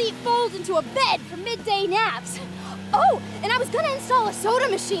back seat folds into a bed for midday naps. Oh, and I was gonna install a soda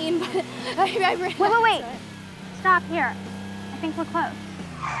machine, but I ran. Wait. Stop here. I think we're close.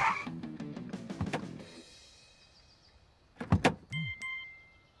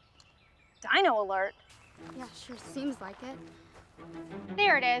 Dino alert? Yeah, sure seems like it.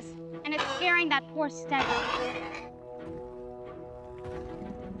 There it is, and it's scaring that poor Stego.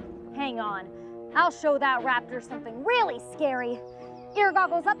 Hang on, I'll show that raptor something really scary. Ear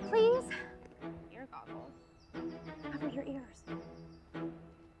goggles up, please. Ear goggles? Cover your ears.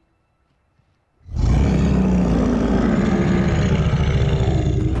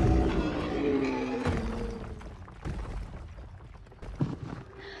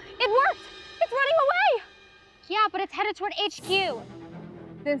 It worked! It's running away! Yeah, but it's headed toward HQ.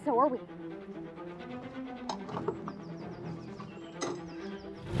 Then so are we.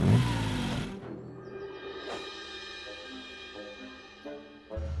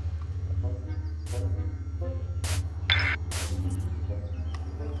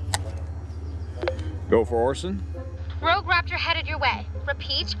 Go for Orson. Rogue Raptor headed your way.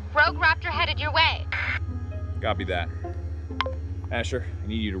 Repeat, Rogue Raptor headed your way. Copy that. Asher, I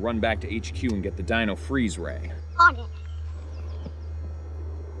need you to run back to HQ and get the Dino freeze ray. On it.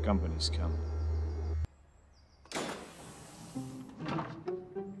 Company's coming.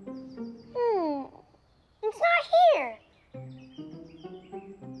 It's not here.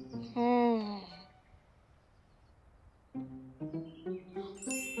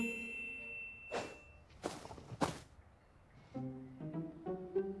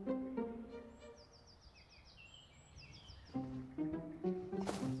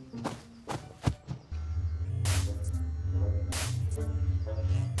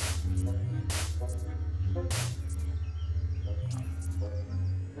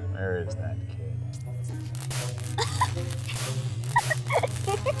 Where is that kid?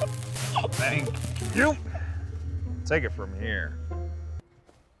 Thank you. Take it from here.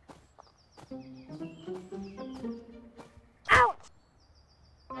 Ouch!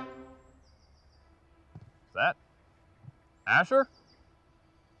 Is that Asher?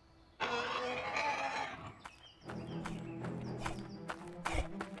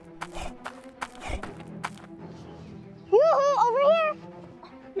 Yoo-hoo, over here!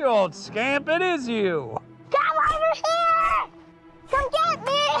 You old scamp, it is you! Come over here! Come get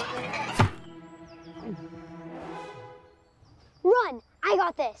me! Run! I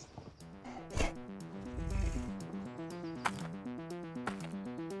got this.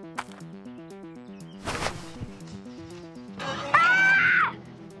 Ah!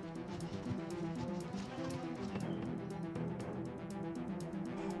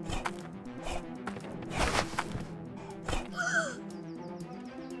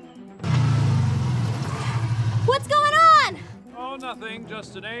 What's going on? Oh, nothing.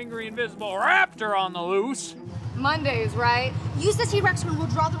 Just an angry invisible raptor on the loose. Mondays, right? Use the T-Rex when we'll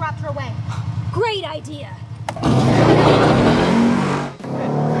draw the raptor away. Great idea. But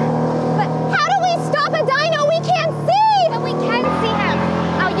how do we stop a dino we can't see? But we can see him.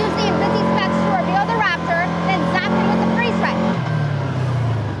 I'll use the Invisi specs to reveal the raptor, then zap him with the freeze ray.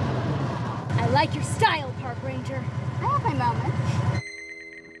 I like your style, Park Ranger. I have my moments.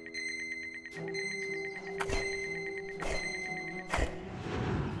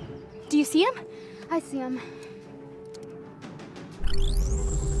 Do you see him? I see him.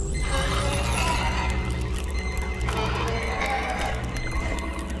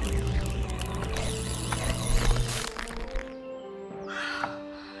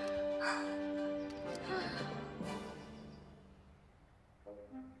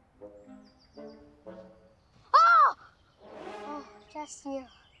 Oh, just you.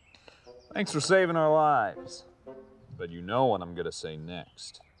 Thanks for saving our lives. But you know what I'm gonna say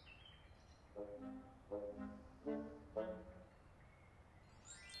next.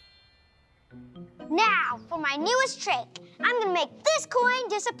 Now, for my newest trick. I'm gonna make this coin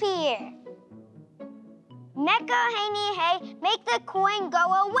disappear. Mecha Haney Hey, make the coin go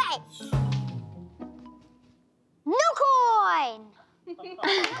away. New coin!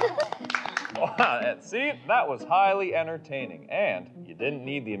 Wow, see, that was highly entertaining, and you didn't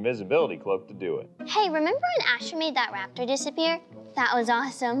need the invisibility cloak to do it. Hey, remember when Asher made that raptor disappear? That was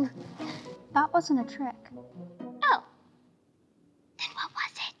awesome. That wasn't a trick. Oh. Then what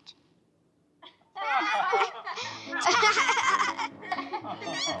was it?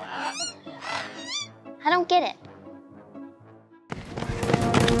 I don't get it.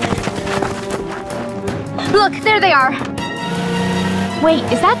 Look, there they are. Wait,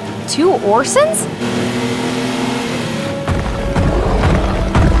 is that 2 Orsons?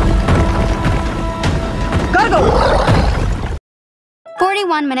 Gotta go!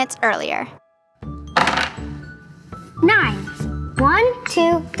 41 minutes earlier. 9. 1,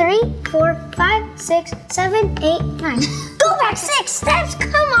 2, 3, 4, 5, 6, 7, 8, 9. Go back 6 steps,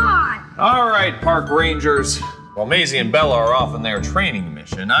 come on! All right, park rangers. While Maisie and Bella are off on their training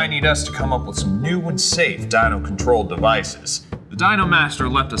mission, I need us to come up with some new and safe dino-controlled devices. The Dino Master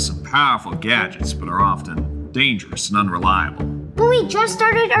left us some powerful gadgets, but are often dangerous and unreliable. But we just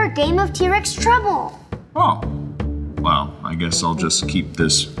started our game of T-Rex Trouble. Oh. Well, I guess I'll just keep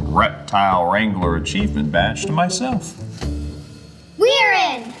this Reptile Wrangler achievement badge to myself. We're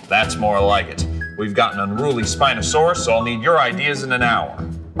in! That's more like it. We've got an unruly Spinosaurus, so I'll need your ideas in an hour.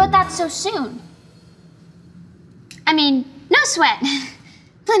 But that's so soon. I mean, no sweat.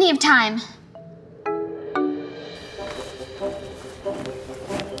 Plenty of time.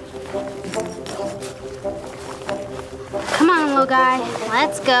 Come on, little guy.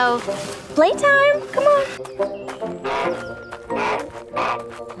 Let's go. Playtime, come on.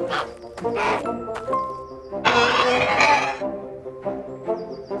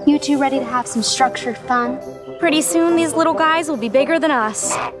 You two ready to have some structured fun? Pretty soon these little guys will be bigger than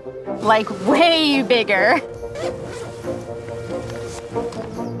us. Like way bigger.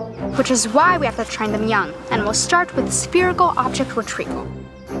 Which is why we have to train them young, and we'll start with spherical object retrieval.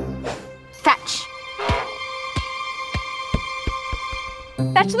 Fetch.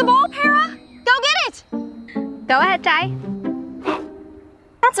 Fetch the ball, Para. Go get it. Go ahead, Ty.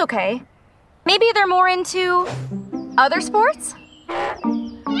 That's okay. Maybe they're more into other sports?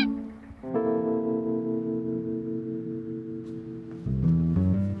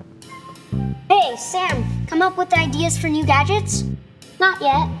 Hey, Sam, come up with ideas for new gadgets? Not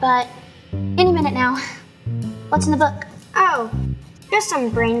yet, but any minute now. What's in the book? Oh, just some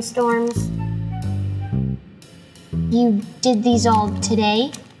brainstorms. You did these all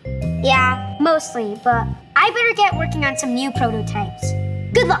today? Yeah, mostly, but I better get working on some new prototypes.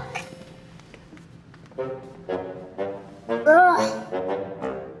 Good luck. Ugh.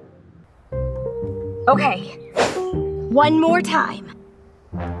 Okay, one more time.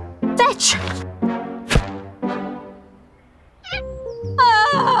 Fetch!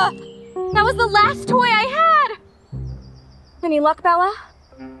 That was the last toy I had! Any luck, Bella?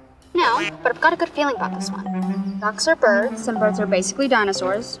 No, but I've got a good feeling about this one. Ducks are birds, and birds are basically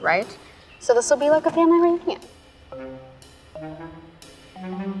dinosaurs, right? So this will be like a family reunion.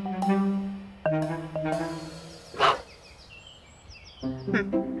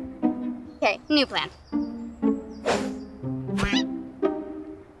 Okay, new plan.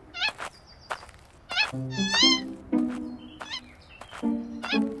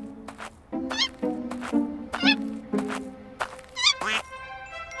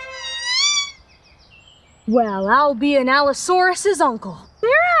 Well, I'll be an Allosaurus's uncle.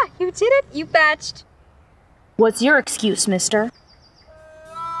 Sarah, you did it. You fetched. What's your excuse, mister?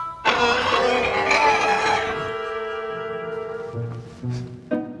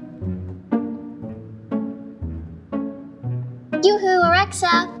 Yoo-hoo, Alexa.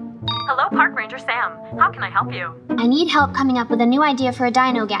 Hello, Park Ranger Sam. How can I help you? I need help coming up with a new idea for a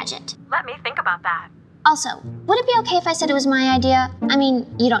dino gadget. Let me think about that. Also, would it be okay if I said it was my idea? I mean,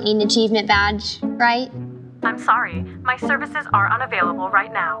 you don't need an achievement badge, right? I'm sorry. My services are unavailable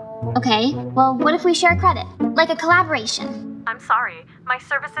right now. Okay, well, what if we share credit? Like a collaboration? I'm sorry. My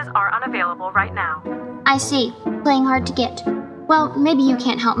services are unavailable right now. I see. Playing hard to get. Well, maybe you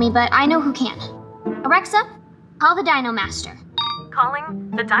can't help me, but I know who can. Alexa, call the Dino Master.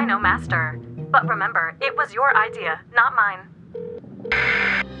 Calling the Dino Master. But remember, it was your idea, not mine.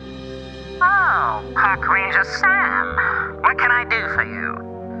 Oh, Park Ranger Sam. What can I do for you?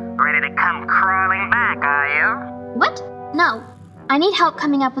 Ready to come crawling back, are you? What? No. I need help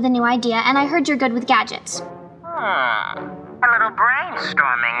coming up with a new idea, and I heard you're good with gadgets. A little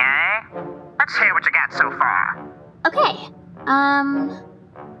brainstorming, eh? Let's hear what you got so far. Okay.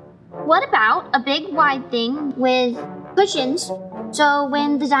 What about a big wide thing with cushions so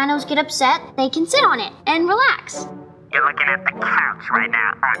when the dinos get upset, they can sit on it and relax? You're looking at the couch right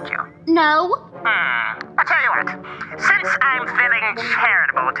now, aren't you? No. I'll tell you what. Since I'm feeling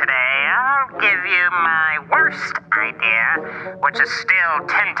charitable today, I'll give you my worst idea, which is still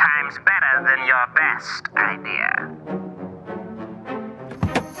 10 times better than your best idea.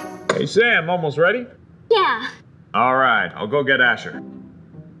 Hey, Sam, almost ready? Yeah. All right, I'll go get Asher.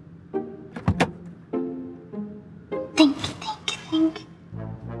 Think.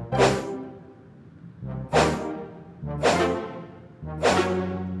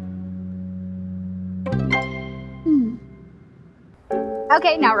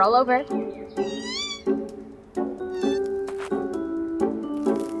 Okay, now roll over.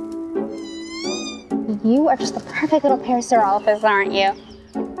 You are just the perfect little Parasaurolophus, aren't you?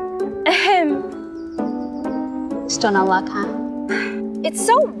 Still no luck, huh? It's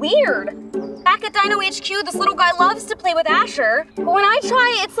so weird. Back at Dino HQ, this little guy loves to play with Asher, but when I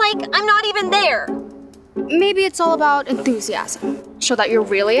try, it's like I'm not even there. Maybe it's all about enthusiasm. Show that you're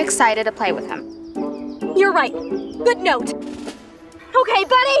really excited to play with him. You're right. Good note. Okay,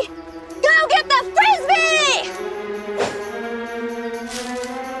 buddy, go get the frisbee!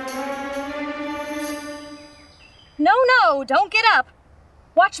 No, don't get up.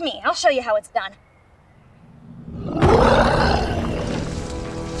 Watch me, I'll show you how it's done.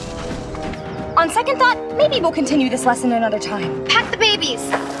 On second thought, maybe we'll continue this lesson another time. Pack the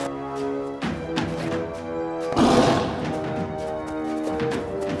babies!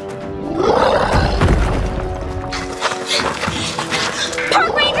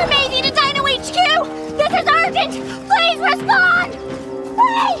 Park Ranger Maisie to Dino HQ! This is urgent! Please respond!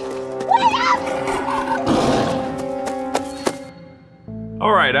 Hey! Wait up!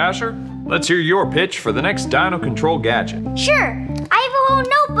 All right, Asher, let's hear your pitch for the next Dino Control gadget. Sure, I have a whole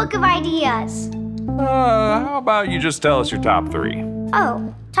notebook of ideas. How about you just tell us your top 3?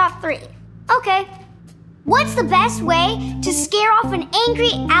 Oh, top 3. Okay. What's the best way to scare off an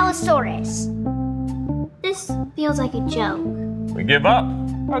angry Allosaurus? This feels like a joke. We give up.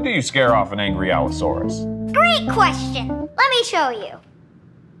 How do you scare off an angry Allosaurus? Great question. Let me show you.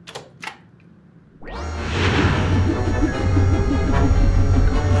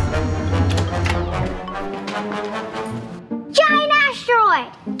 Giant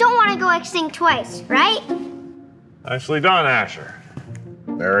asteroid! Don't want to go extinct twice, right? Nicely done, Asher.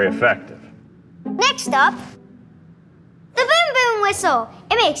 Very effective. Next up, the boom boom whistle.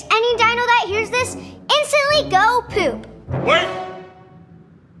 It makes any dino that hears this instantly go poop. Wait!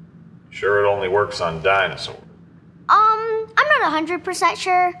 Sure it only works on dinosaurs? I'm not 100%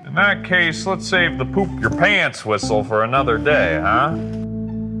 sure. In that case, let's save the poop your pants whistle for another day, huh?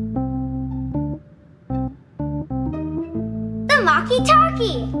 The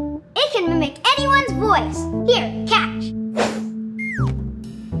Maki-Talkie. It can mimic anyone's voice. Here, catch.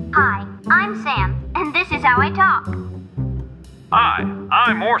 Hi, I'm Sam, and this is how I talk. Hi,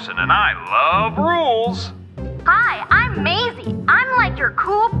 I'm Orson, and I love rules. Hi, I'm Maisie. I'm like your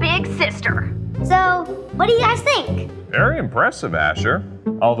cool big sister. So, what do you guys think? Very impressive, Asher.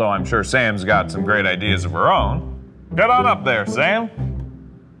 Although I'm sure Sam's got some great ideas of her own. Get on up there, Sam.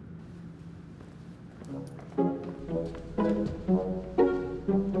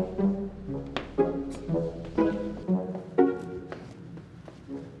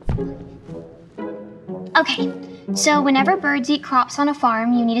 Okay, so whenever birds eat crops on a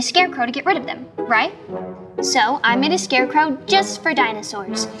farm, you need a scarecrow to get rid of them, right? So I made a scarecrow just for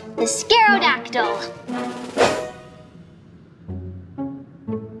dinosaurs, the Scarodactyl.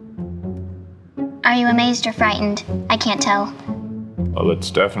 Are you amazed or frightened? I can't tell. Well, it's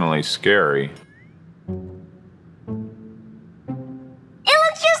definitely scary. It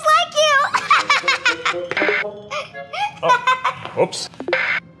looks just like you! Oops.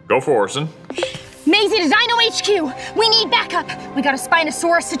 Go for Orson. Maisie to Dino HQ! We need backup! We got a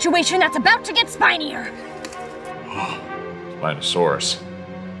Spinosaurus situation that's about to get spinier! Spinosaurus.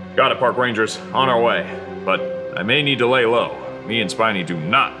 Got it, Park Rangers. On our way. But I may need to lay low. Me and Spiny do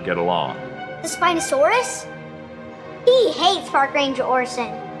not get along. The Spinosaurus? He hates Park Ranger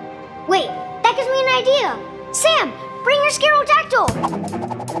Orson. Wait, that gives me an idea. Sam, bring your Scarodactyl!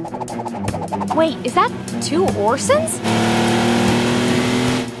 Wait, is that 2 Orsons?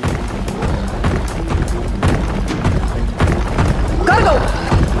 Gotta go!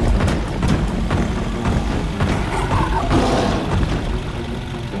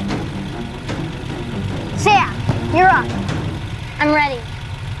 Sam, you're up. I'm ready.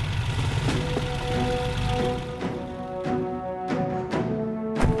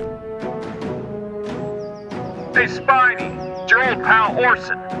 Hey, Spiny, it's your old pal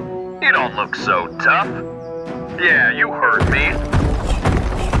Orson. You don't look so tough. Yeah, you heard me.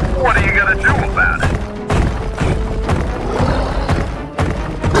 What are you gonna do about it?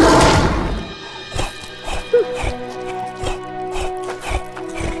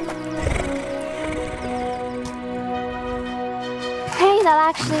 Hey, that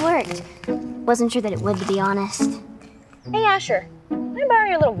actually worked. Wasn't sure that it would, to be honest. Hey, Asher. Can I borrow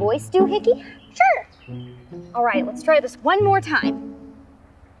your little voice doohickey? Sure. All right, let's try this one more time.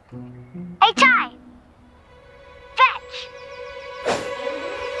 Hey, Chai!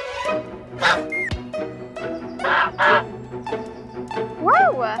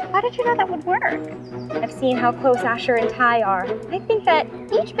 Whoa! How did you know that would work? I've seen how close Asher and Ty are. I think that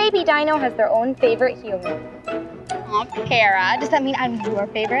each baby dino has their own favorite human. Aw, Kara, does that mean I'm your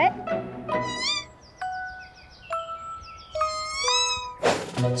favorite?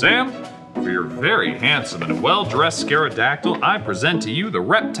 Sam, for your very handsome and well-dressed Scarodactyl, I present to you the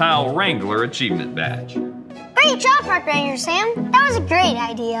Reptile Wrangler Achievement Badge. Great job, Park Ranger Sam. That was a great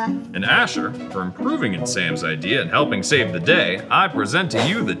idea. And Asher, for improving in Sam's idea and helping save the day, I present to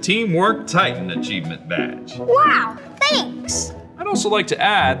you the Teamwork Titan Achievement Badge. Wow, thanks. I'd also like to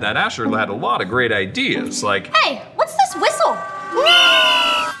add that Asher had a lot of great ideas, like, Hey, what's this whistle?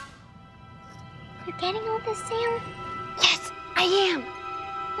 You're getting all this, Sam? Yes, I am.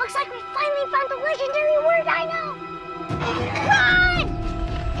 Looks like we finally found the legendary Were-Dino. Run!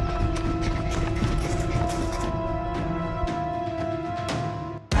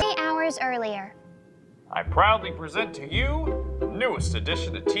 3 hours earlier. I proudly present to you the newest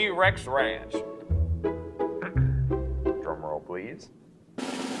addition to T-Rex Ranch. Drum roll, please.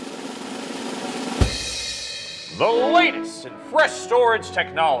 The latest in fresh storage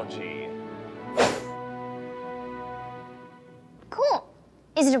technology. Cool.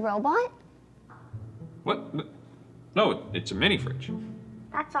 Is it a robot? What? No, it's a mini fridge.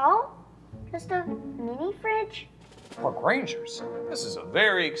 That's all? Just a mini fridge? Park Rangers, this is a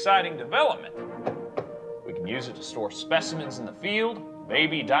very exciting development. We can use it to store specimens in the field,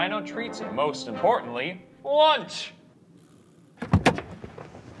 baby dino treats, and most importantly, lunch.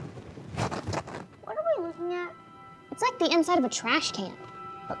 What are we looking at? It's like the inside of a trash can,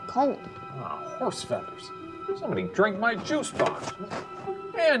 but cold. Ah, horse feathers. Somebody drank my juice box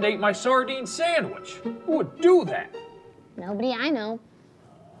and ate my sardine sandwich. Who would do that? Nobody I know.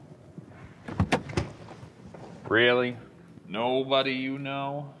 Really? Nobody you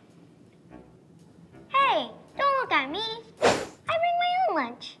know? Hey, don't look at me. I bring my own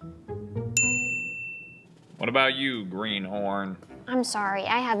lunch. What about you, Greenhorn? I'm sorry,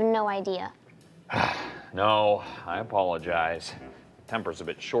 I have no idea. No, I apologize. Temper's a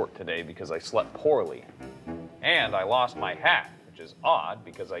bit short today because I slept poorly. And I lost my hat, which is odd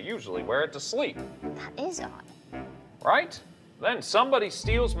because I usually wear it to sleep. That is odd. Right? Then somebody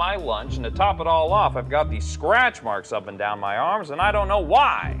steals my lunch, and to top it all off, I've got these scratch marks up and down my arms, and I don't know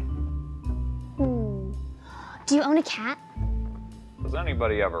why. Do you own a cat? Does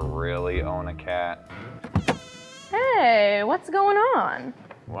anybody ever really own a cat? Hey, what's going on?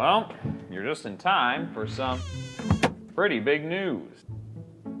 Well, you're just in time for some pretty big news.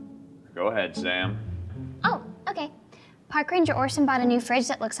 Go ahead, Sam. Oh, okay. Park Ranger Orson bought a new fridge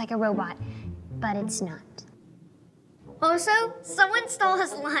that looks like a robot, but it's not. Also, someone stole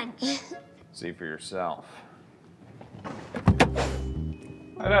his lunch. See for yourself.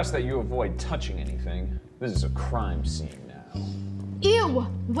 I'd ask that you avoid touching anything. This is a crime scene now. Ew!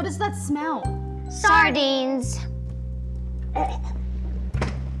 What is that smell? Sardines. I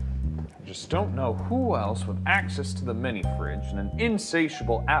just don't know who else with access to the mini fridge and an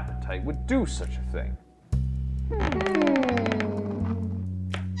insatiable appetite would do such a thing.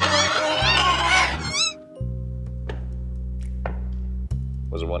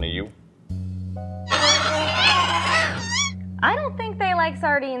 Was it one of you? I don't think they like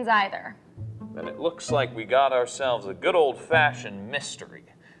sardines either. Then it looks like we got ourselves a good old-fashioned mystery.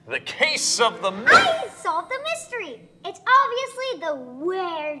 The case of the... I solved the mystery. It's obviously the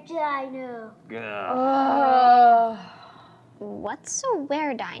Were-Dino. What's a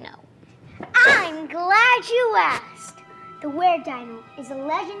Were-Dino? I'm glad you asked. The Were-Dino is a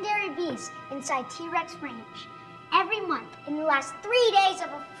legendary beast inside T-Rex Ranch. Every month, in the last 3 days of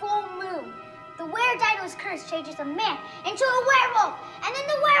a full moon, the Were-Dino's curse changes a man into a werewolf, and then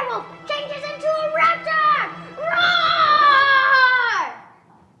the werewolf changes into a raptor! Roar!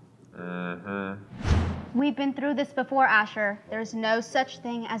 We've been through this before, Asher. There's no such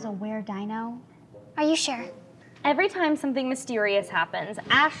thing as a Were-Dino. Are you sure? Every time something mysterious happens,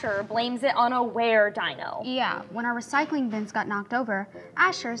 Asher blames it on a Were-Dino. Yeah, when our recycling bins got knocked over,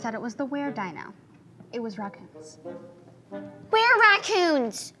 Asher said it was the Were-Dino. It was raccoons. Where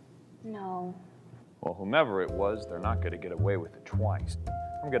raccoons? No. Well, whomever it was, they're not going to get away with it twice.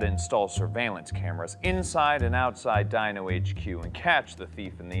 I'm going to install surveillance cameras inside and outside Dino HQ and catch the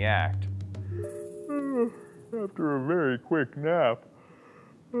thief in the act. After a very quick nap.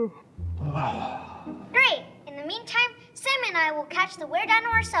 Great! In the meantime, Sam and I will catch the Were-Dino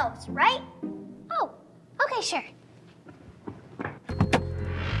ourselves, right? Oh, okay, sure.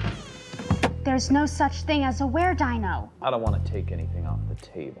 There's no such thing as a Were-Dino. I don't want to take anything off the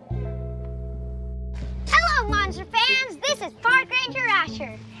table. Hello, monster fans! This is Park Ranger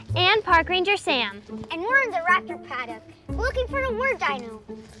Asher. And Park Ranger Sam. And we're in the raptor paddock, looking for the Were-Dino.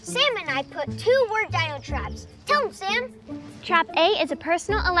 Sam and I put 2 Were-Dino traps. Tell them, Sam. Trap A is a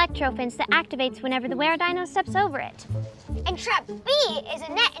personal electro fence that activates whenever the Were-Dino steps over it. And Trap B is a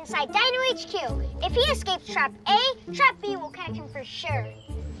net inside Dino HQ. If he escapes Trap A, Trap B will catch him for sure.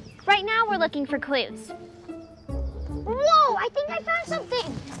 Right now, we're looking for clues. Whoa, I think I found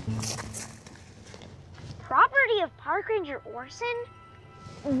something. Property of Park Ranger Orson?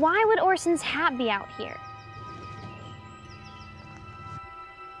 Why would Orson's hat be out here?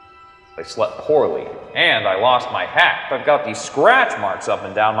 I slept poorly, and I lost my hat. I've got these scratch marks up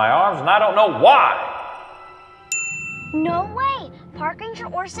and down my arms, and I don't know why. No way! Park Ranger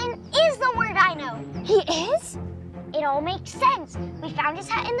Orson is the Were-Dino. He is? It all makes sense. We found his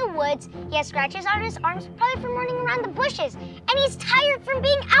hat in the woods. He has scratches on his arms, probably from running around the bushes. And he's tired from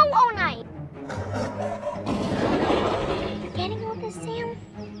being out all night. You getting all this, Sam?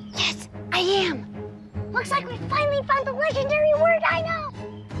 Yes, I am. Looks like we finally found the legendary Were-Dino.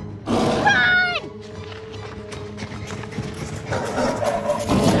 Run!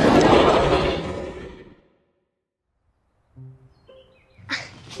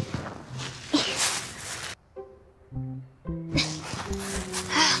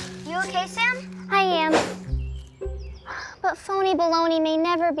 You okay, Sam? I am. But phony baloney may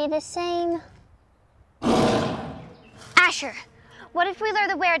never be the same. Asher, what if we lure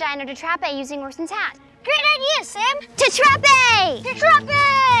the Were-Dino to Trap A using Orson's hat? Great idea, Sam! To Trap A! To Trap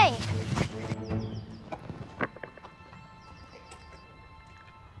A!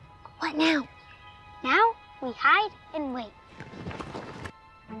 What now? Now, we hide and wait.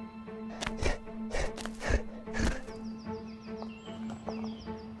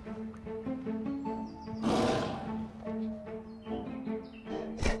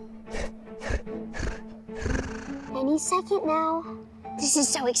 Any second now. This is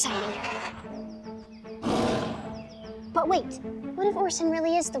so exciting. But wait, what if Orson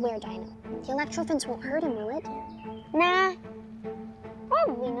really is the Were-Dino? The electro fence won't hurt him, will it? Nah,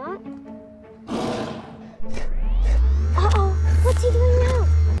 probably not. Uh-oh, what's he doing now?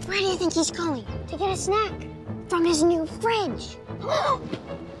 Where do you think he's going? To get a snack from his new fridge.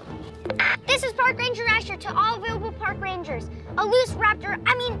 This is Park Ranger Asher to all available park rangers. A loose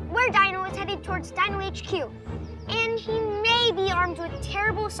Were-Dino is headed towards Dino HQ. And he may be armed with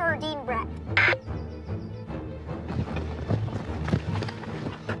terrible sardine breath.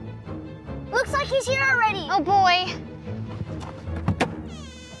 Looks like he's here already. Oh boy.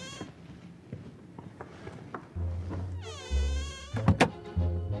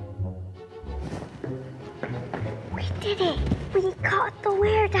 We did it. We caught the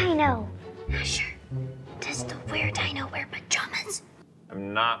Were-Dino. Asher, does the Were-Dino wear pajamas?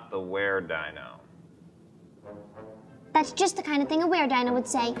 I'm not the Were-Dino. That's just the kind of thing a Were-Dino would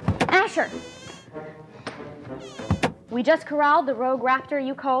say. Asher! We just corralled the rogue raptor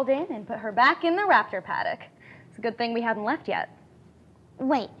you called in and put her back in the raptor paddock. It's a good thing we haven't left yet.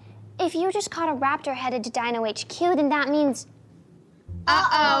 Wait, if you just caught a raptor headed to Dino HQ, then that means...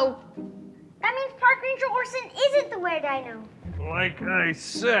 Uh-oh. That means Park Ranger Orson isn't the Were-Dino. Like I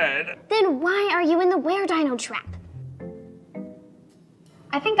said. Then why are you in the Were-Dino trap?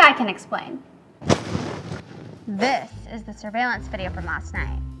 I think I can explain. This is the surveillance video from last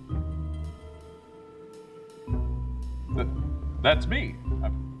night. That's me.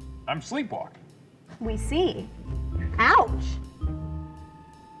 I'm sleepwalking. We see. Ouch.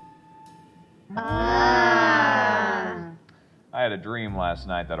 I had a dream last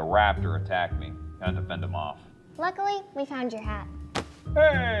night that a raptor attacked me. Had to fend him off. Luckily, we found your hat.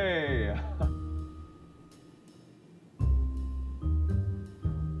 Hey!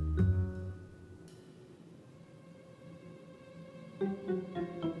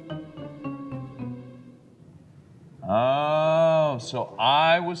 Oh, so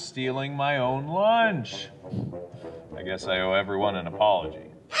I was stealing my own lunch. I guess I owe everyone an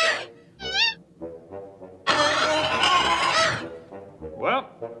apology. Well,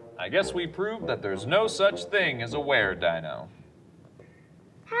 I guess we proved that there's no such thing as a Were-Dino.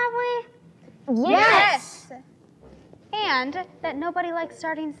 Have we? Yes! and that nobody likes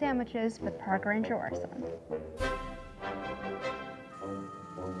sardine sandwiches with Park Ranger Orson.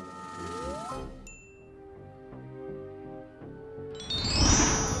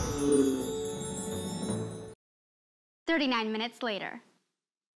 "39 minutes later.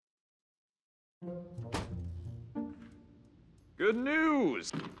 Good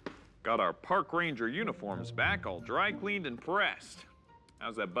news! Got our park ranger uniforms back, all dry cleaned and pressed.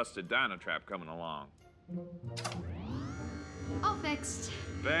 How's that busted dino trap coming along? All fixed.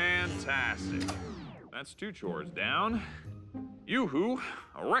 Fantastic. That's 2 chores down. Yoo-hoo,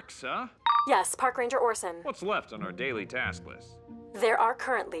 Alexa. Yes, Park Ranger Orson. What's left on our daily task list? There are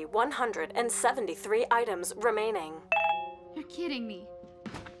currently 173 items remaining. You're kidding me.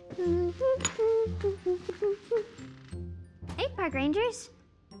 Hey, Park Rangers.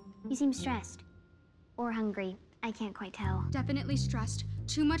 You seem stressed. Or hungry. I can't quite tell. Definitely stressed.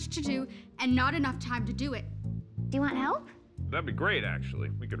 Too much to do, and not enough time to do it. Do you want help? That'd be great,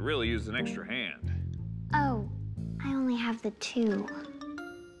 actually. We could really use an extra hand. Oh, I only have the 2.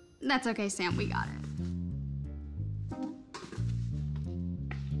 That's okay, Sam, we got it.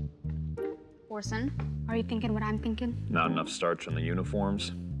 Orson, are you thinking what I'm thinking? Not enough starch on the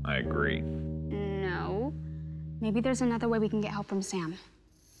uniforms? I agree. No. Maybe there's another way we can get help from Sam.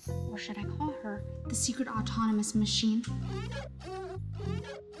 Or should I call her the secret autonomous machine?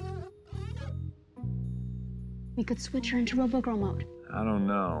 We could switch her into Robo-Girl mode. I don't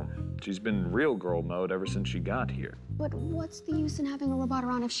know. She's been real girl mode ever since she got here. But what's the use in having a robot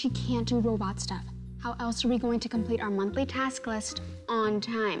around if she can't do robot stuff? How else are we going to complete our monthly task list on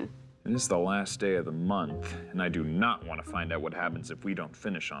time? It is the last day of the month, and I do not want to find out what happens if we don't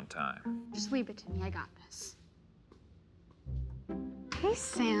finish on time. Just leave it to me, I got this. Hey,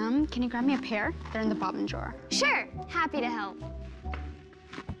 Sam, can you grab me a pair? They're in the bobbin drawer. Sure, happy to help.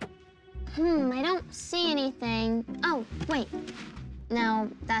 I don't see anything. Oh, wait.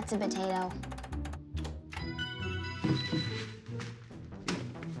 No, that's a potato.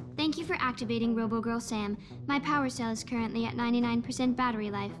 Thank you for activating Robo-Girl Sam. My power cell is currently at 99%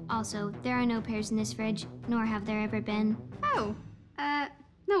 battery life. Also, there are no pears in this fridge, nor have there ever been. Oh,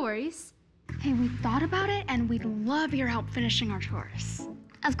 no worries. Hey, we thought about it, and we'd love your help finishing our chores.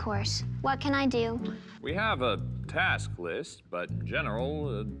 Of course. What can I do? We have a task list, but in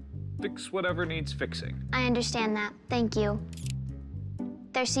general, fix whatever needs fixing. I understand that. Thank you.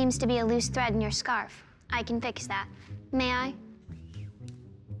 There seems to be a loose thread in your scarf. I can fix that. May I?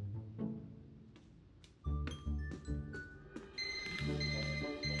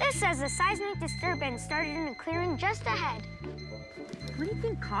 This says a seismic disturbance started in a clearing just ahead. What do you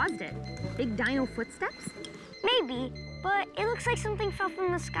think caused it? Big dino footsteps? Maybe, but it looks like something fell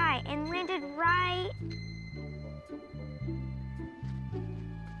from the sky and landed right...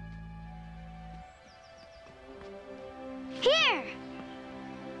 here!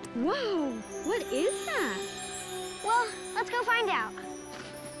 Whoa, what is that? Well, let's go find out.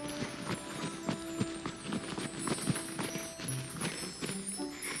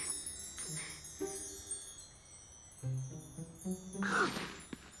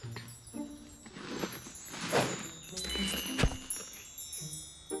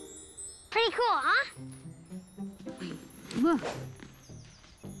 Pretty cool, huh? Look.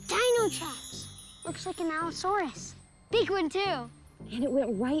 Dino tracks. Looks like an Allosaurus. Big one, too. And it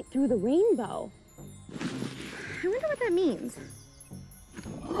went right through the rainbow. I wonder what that means.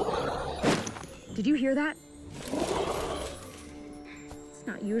 Did you hear that? It's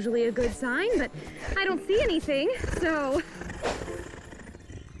not usually a good sign, but I don't see anything, so...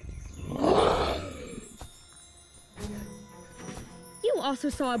 You also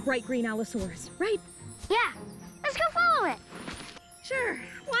saw a bright green Allosaurus, right? Yeah, let's go follow it. Sure,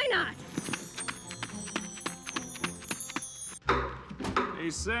 why not? Hey,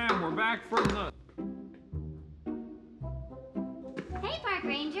 Sam, we're back from the... Hey, Park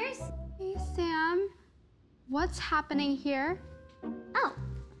Rangers. Hey, Sam. What's happening here? Oh,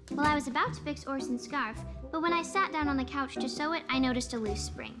 well, I was about to fix Orson's scarf, but when I sat down on the couch to sew it, I noticed a loose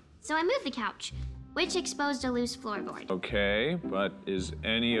spring. So I moved the couch, which exposed a loose floorboard. Okay, but is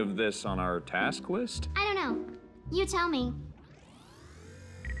any of this on our task list? I don't know. You tell me.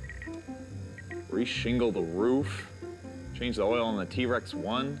 Reshingle the roof? Change the oil on the T-Rex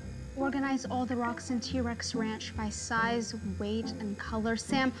 1? Organize all the rocks in T-Rex Ranch by size, weight, and color.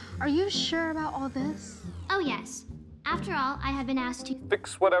 Sam, are you sure about all this? Oh, yes. After all, I have been asked to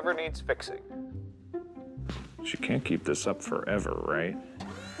Fix whatever needs fixing. She can't keep this up forever, right?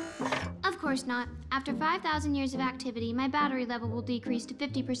 Of course not. After 5,000 years of activity, my battery level will decrease to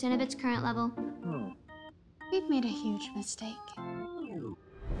 50% of its current level. We've made a huge mistake.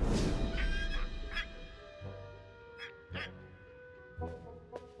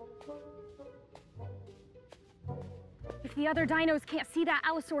 the other dinos can't see that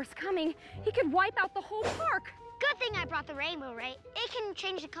Allosaurus coming, he could wipe out the whole park. Good thing I brought the rainbow, right? It can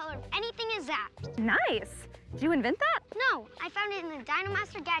change the color of anything it zapped. Nice. Did you invent that? No, I found it in the Dino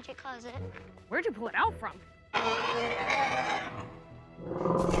Master gadget closet. Where'd you pull it out from? I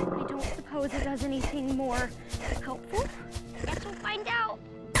don't suppose it does anything more helpful? Guess we'll find out.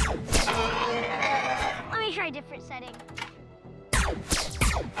 Let me try a different setting.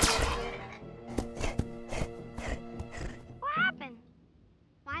 What happened?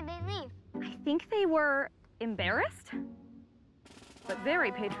 Why'd they leave? I think they were embarrassed, but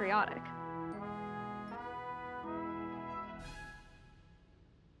very patriotic.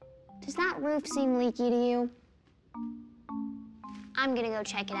 Does that roof seem leaky to you? I'm gonna go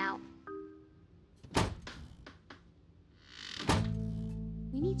check it out.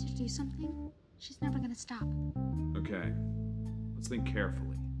 We need to do something. She's never gonna stop. Okay, let's think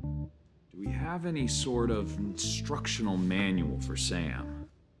carefully. Do we have any sort of instructional manual for Sam?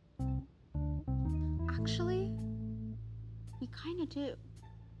 Actually, we kinda do.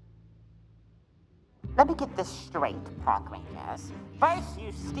 Let me get this straight, Park Rangers. First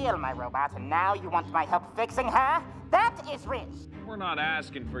you steal my robot, and now you want my help fixing her? That is rich. We're not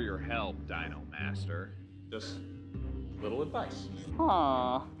asking for your help, Dino Master. Just little advice.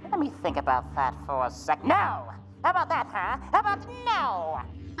 Let me think about that for a sec. No! How about that, huh? How about no?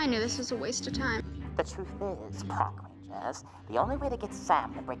 I knew this was a waste of time. The truth is, Park Rangers, the only way to get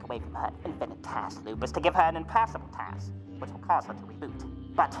Sam to break away from her infinite task loop is to give her an impassable task, which will cause her to reboot.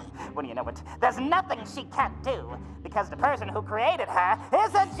 But, when you know it, there's nothing she can't do, because the person who created her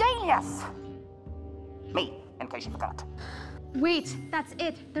is a genius! Me, in case you forgot. Wait, that's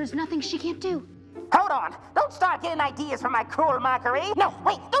it. There's nothing she can't do. Hold on! Don't start getting ideas from my cruel mockery! No,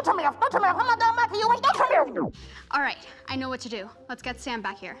 wait, don't turn me off! Don't turn me off! I'm not done mocking you! Wait, don't turn me off! All right, I know what to do. Let's get Sam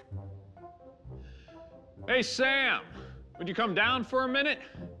back here. Hey, Sam! Would you come down for a minute?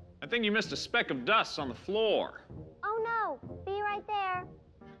 I think you missed a speck of dust on the floor. Oh no, be right there.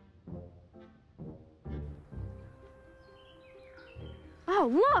 Oh,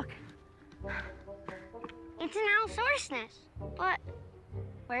 look! It's an Allosaurus nest, but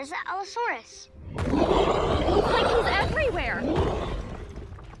where's the Allosaurus? Looks like he's everywhere!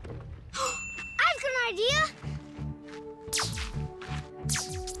 I've got an idea!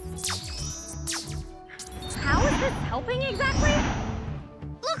 How is this helping exactly?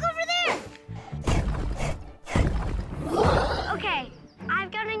 Look over there! Okay,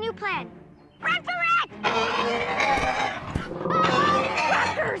 I've got a new plan. Run for it!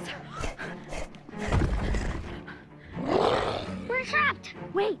 Raptors! We're trapped!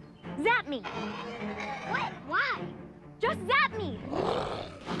 Wait, zap me! What? Why? Just zap me!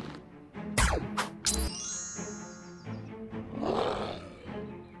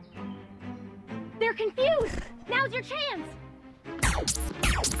 They're confused! Now's your chance!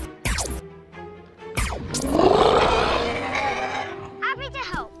 Happy to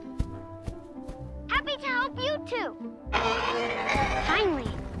help. Happy to help you too.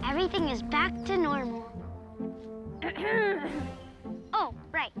 Finally, everything is back to normal. Oh,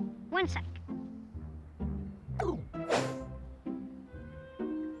 right. One sec.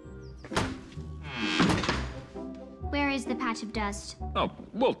 Where is the patch of dust? Oh,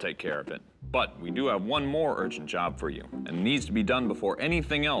 we'll take care of it. But we do have one more urgent job for you, and it needs to be done before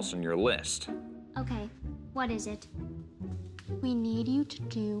anything else on your list. Okay, what is it? We need you to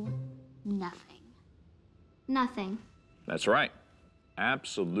do nothing. Nothing. That's right.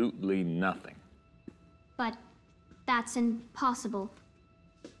 Absolutely nothing. But that's impossible.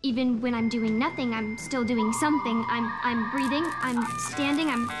 Even when I'm doing nothing, I'm still doing something. I'm breathing, I'm standing,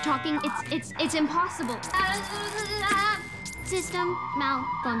 I'm talking. It's impossible. System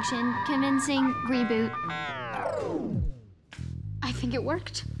malfunction. Commencing reboot. I think it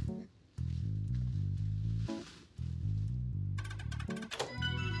worked.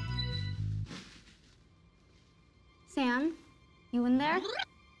 Sam, you in there?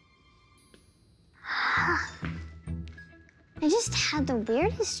 I just had the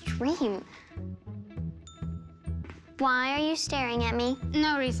weirdest dream. Why are you staring at me?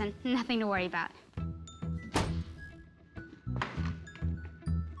 No reason. Nothing to worry about.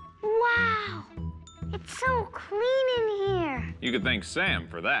 Wow! It's so clean in here. You could thank Sam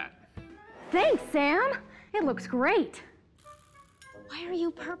for that. Thanks, Sam! It looks great. Why are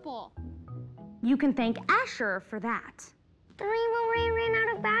you purple? You can thank Asher for that. The Rainbow Ray ran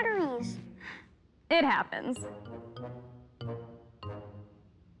out of batteries. It happens.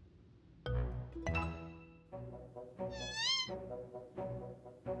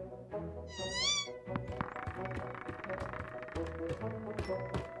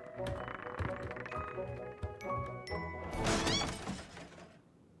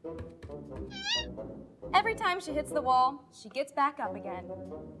 Every time she hits the wall, she gets back up again.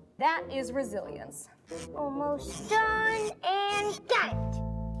 That is resilience. Almost done and got it.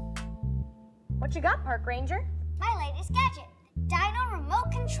 What you got, Park Ranger? My latest gadget, the Dino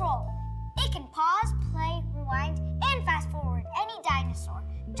Remote Control. It can pause, play, rewind, and fast forward any dinosaur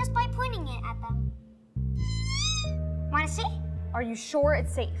just by pointing it at them. Want to see? Are you sure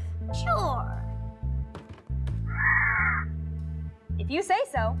it's safe? Sure. If you say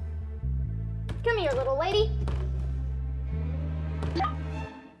so. Come here, little lady.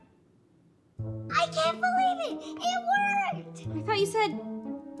 I can't believe it! It worked! I thought you said...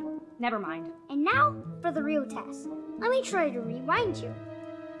 Never mind. And now for the real test. Let me try to rewind you.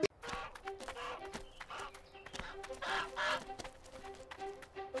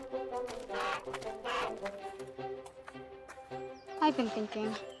 I've been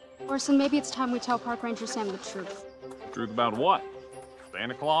thinking. Orson, maybe it's time we tell Park Ranger Sam the truth. Truth about what?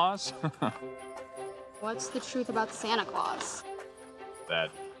 Santa Claus? What's the truth about Santa Claus?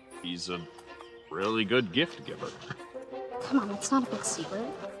 That he's a really good gift giver. Come on, it's not a big secret.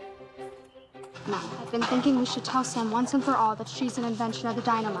 No, I've been thinking we should tell Sam once and for all that she's an invention of the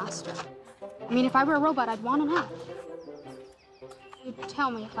Dino Master. I mean, if I were a robot, I'd want to know. You'd tell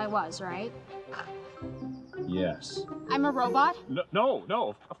me if I was, right? Yes. I'm a robot?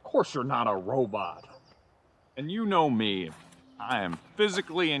 No, of course you're not a robot. And you know me. I am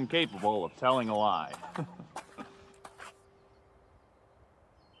physically incapable of telling a lie.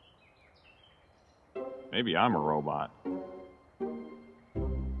 Maybe I'm a robot.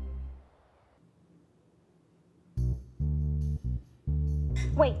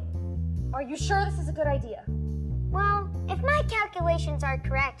 Wait, are you sure this is a good idea? Well, if my calculations are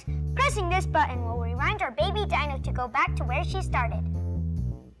correct, pressing this button will rewind our baby dino to go back to where she started.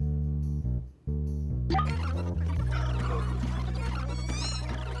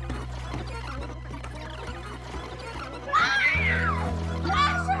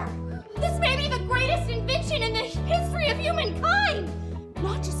 This may be the greatest invention in the history of humankind!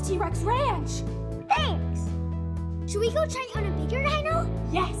 Not just T-Rex Ranch! Thanks! Should we go try on a bigger dino?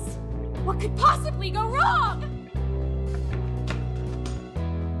 Yes! What could possibly go wrong?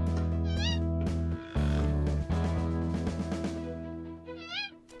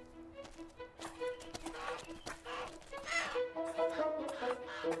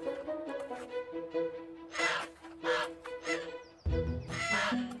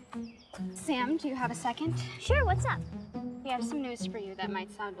 Sam, do you have a second? Sure, what's up? We have some news for you that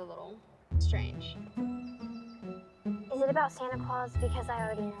might sound a little strange. Is it about Santa Claus? Because I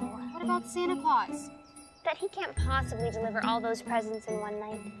already know. What about Santa Claus? That he can't possibly deliver all those presents in one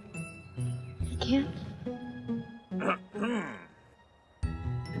night. He can't?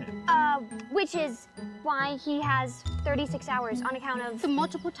 Which is why he has 36 hours on account of... The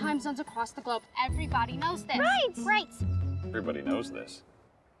multiple time zones across the globe. Everybody knows this. Right! Everybody knows this.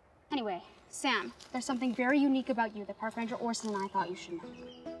 Anyway, Sam, there's something very unique about you that Park Ranger Orson and I thought you should know.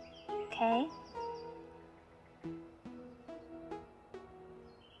 Okay.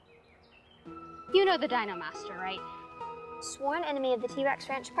 You know the Dino Master, right? Sworn enemy of the T-Rex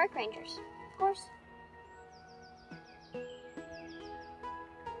Ranch Park Rangers. Of course.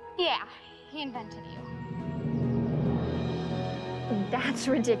 Yeah, he invented you. That's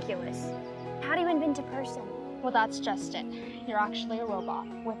ridiculous. How do you invent a person? Well, that's just it. You're actually a robot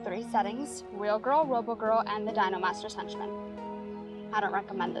with 3 settings: Real Girl, Robo-Girl, and the Dino Master's Henchman. I don't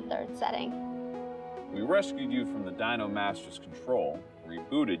recommend the 3rd setting. We rescued you from the Dino Master's control,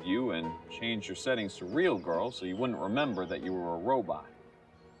 rebooted you, and changed your settings to Real Girl so you wouldn't remember that you were a robot.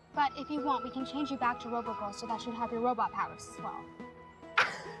 But if you want, we can change you back to Robo-Girl so that you'd have your robot powers as well.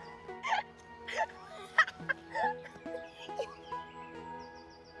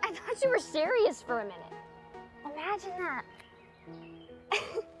 I thought you were serious for a minute. Imagine that.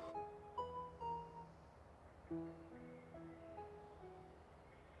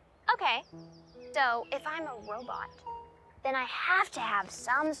 Okay, so if I'm a robot, then I have to have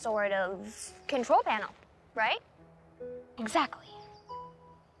some sort of control panel, right? Exactly.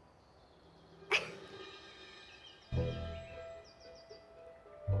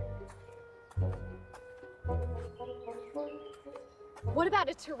 What about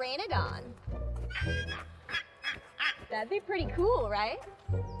a pteranodon? That'd be pretty cool, right?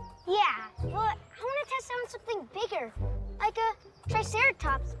 Yeah, but I want to test on something bigger, like a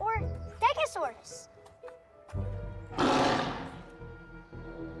Triceratops or Stegosaurus.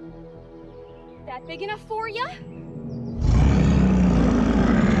 That big enough for ya?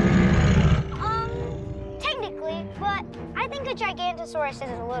 Technically, but I think a Gigantosaurus is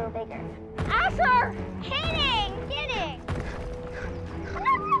a little bigger. Asher! Kidding!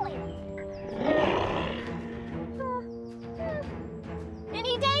 Not really.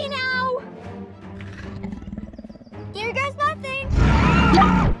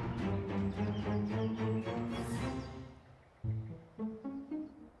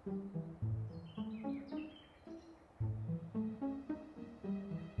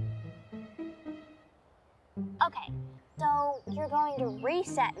 Okay, so you're going to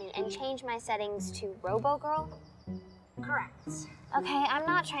reset me and change my settings to Robo-Girl? Correct. Okay, I'm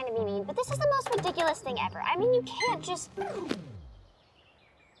not trying to be mean, but this is the most ridiculous thing ever. I mean, you can't just...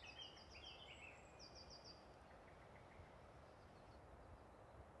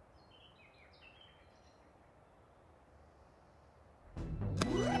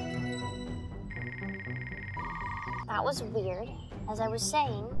 That was weird. As I was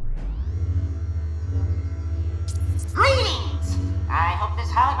saying... Greetings! I hope this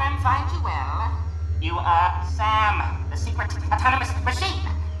hologram finds you well. You are S.A.M, the secret autonomous machine.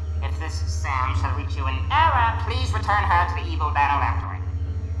 If this S.A.M shall reach you in error, please return her to the evil Dino Laboratory.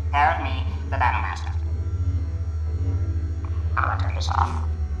 Care of me, the Dino Master. I'm gonna turn this off.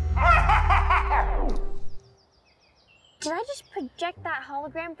 Did I just project that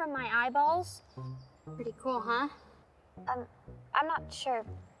hologram from my eyeballs? Pretty cool, huh? I'm not sure.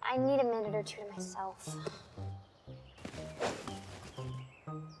 I need a minute or two to myself.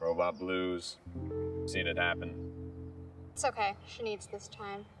 Robot blues. Seen it happen. It's okay. She needs this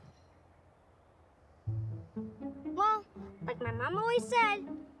time. Well, like my mom always said,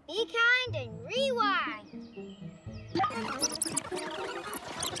 be kind and rewind.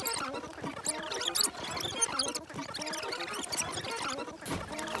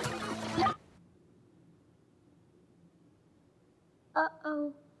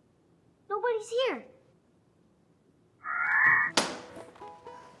 Uh-oh. Nobody's here.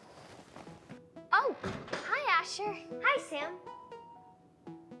 Oh, hi, Asher. Hi, Sam.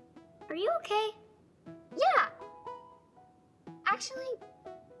 Are you okay? Yeah. Actually,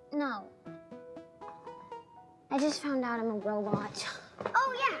 no. I just found out I'm a robot.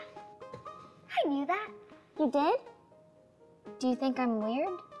 Oh, yeah. I knew that. You did? Do you think I'm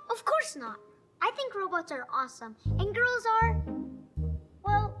weird? Of course not. I think robots are awesome, and girls are...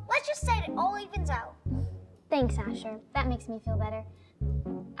 Well, let's just say it all evens out. Thanks, Asher. That makes me feel better.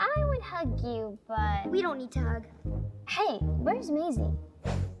 I would hug you, but... We don't need to hug. Hey, where's Maisie?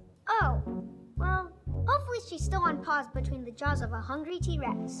 Oh, well, hopefully she's still on pause between the jaws of a hungry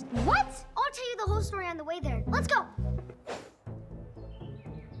T-Rex. What? I'll tell you the whole story on the way there. Let's go!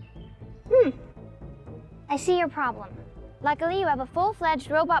 I see your problem. Luckily, you have a full-fledged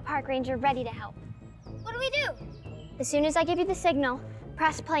robot park ranger ready to help. What do we do? As soon as I give you the signal,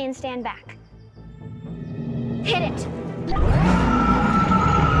 press play and stand back. Hit it!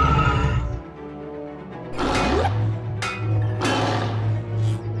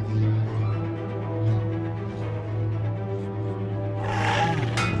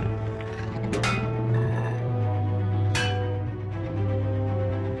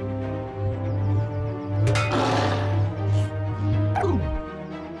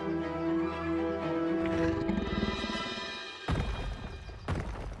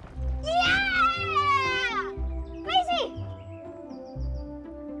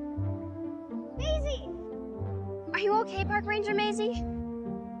 Ranger Maisie?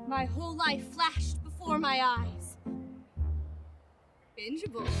 My whole life flashed before my eyes.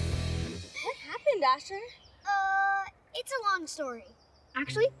 Bingeable. What happened, Asher? It's a long story.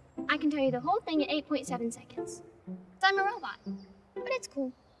 Actually, I can tell you the whole thing in 8.7 seconds. I'm a robot, but it's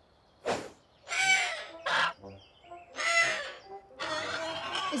cool.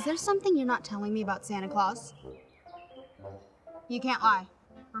 Is there something you're not telling me about Santa Claus? You can't lie,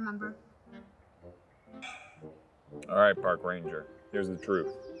 remember? All right, Park Ranger, here's the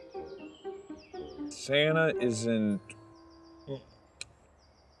truth. Santa isn't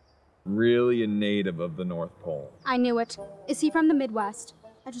really a native of the North Pole. I knew it. Is he from the Midwest?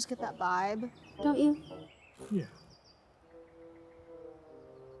 I just get that vibe, don't you? Yeah.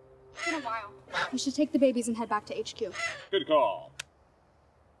 It's been a while. We should take the babies and head back to HQ. Good call.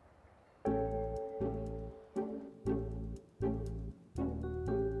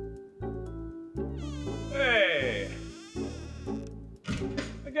 Hey!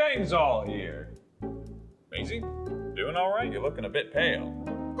 The gang's all here. Maisie, doing all right? You're looking a bit pale.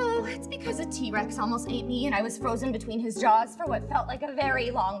 Oh, it's because a T-Rex almost ate me and I was frozen between his jaws for what felt like a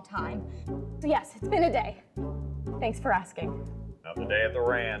very long time. So yes, it's been a day. Thanks for asking. Another day at the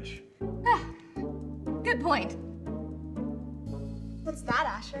ranch. Good point. What's that,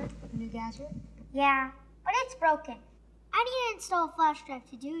 Asher? A new gadget? Yeah, but it's broken. I need to install a flash drive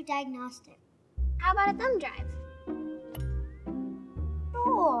to do a diagnostic. How about a thumb drive?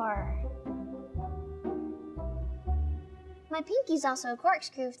 Sure. My pinky's also a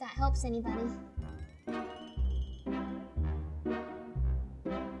corkscrew if that helps anybody.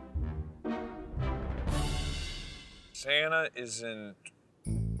 Santa isn't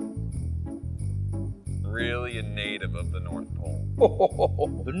really a native of the North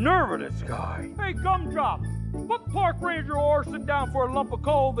Pole. The nerve of this guy. Hey, Gumdrop, put Park Ranger Orson down for a lump of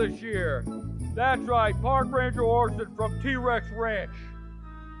coal this year. That's right, Park Ranger Orson from T-Rex Ranch.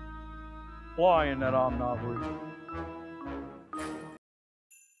 Flying that omnivore.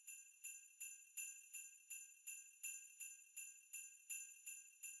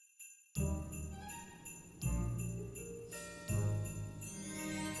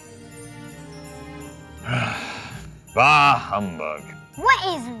 Bah, humbug. What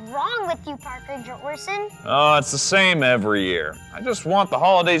is wrong with you, Park Ranger Orson? Oh, it's the same every year. I just want the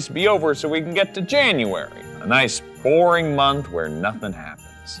holidays to be over so we can get to January. A nice, boring month where nothing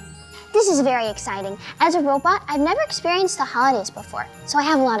happens. This is very exciting. As a robot, I've never experienced the holidays before, so I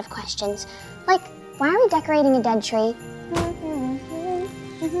have a lot of questions. Like, why are we decorating a dead tree?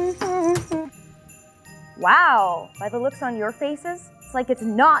 Wow, by the looks on your faces, it's like it's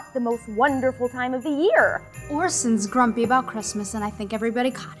not the most wonderful time of the year. Orson's grumpy about Christmas, and I think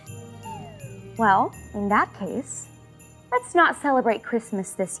everybody caught it. Well, in that case, let's not celebrate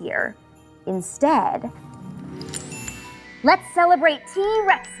Christmas this year. Instead, let's celebrate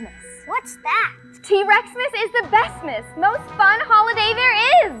T-Rexmas. What's that? T-Rexmas is the bestmas, most fun holiday there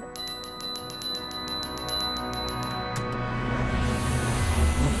is.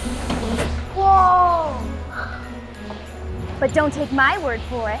 Whoa! But don't take my word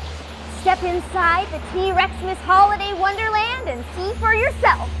for it. Step inside the T-Rexmas Holiday Wonderland and see for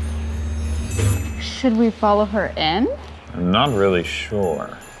yourself. Should we follow her in? I'm not really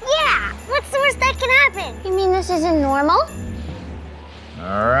sure. Yeah! What's the worst that can happen? You mean this isn't normal?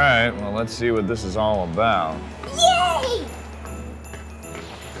 All right, well, let's see what this is all about. Yay!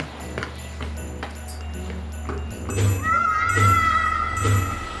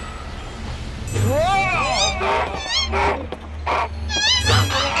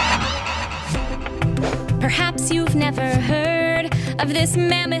 Perhaps you've never heard of this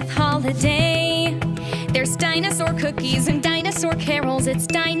mammoth holiday. There's dinosaur cookies and dinosaur carols. It's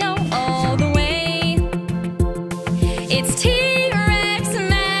Dino all the way. It's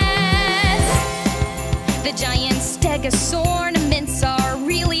T-Rexmas. The giant stegosaur ornaments are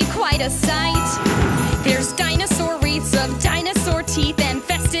really quite a sight. There's dinosaur wreaths of dinosaur teeth and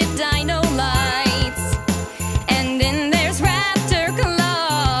festive dino lights. And then there's raptor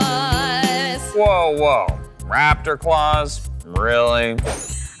claws. Whoa, whoa. Raptor claws? Really?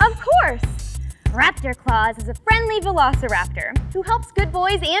 Of course! Raptor Claus is a friendly Velociraptor who helps good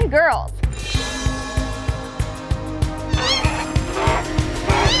boys and girls.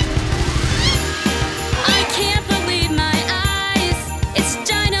 I can't believe my eyes. It's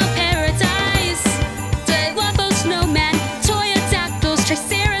Dino Paradise. Dilophosaurus, snowman, Toyodactyls,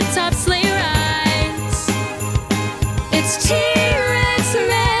 Triceratops, sleigh rides. It's T-Rexmas.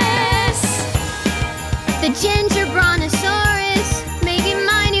 The ginger brontosaurus may be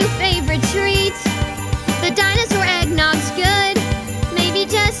my new favorite treat. The dinosaur eggnog's good, maybe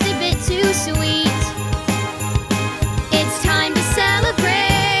just a bit too sweet. It's time to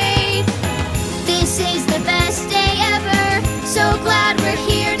celebrate. This is the best day ever. So glad we're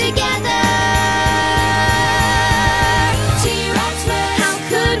here together. T-Rexmas. How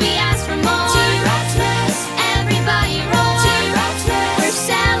could we ask for more? T-Rexmas. Everybody roar. T-Rexmas. We're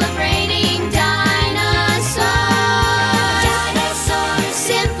celebrating dinosaurs. Dinosaurs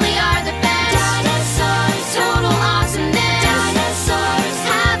simply are the best. Dinosaurs. Total awesomeness. Dinosaurs.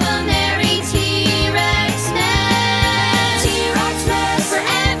 Have a merry T-Rexmas. T-Rexmas. For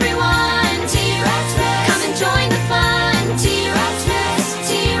everyone. T-Rexmas. Come and join the fun. T-Rexmas.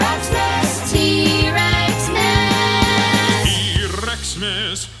 T-Rexmas. T-Rexmas.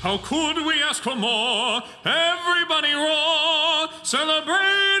 T-Rexmas, how could we ask for more? Everybody roar,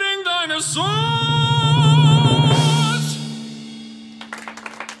 celebrating dinosaurs!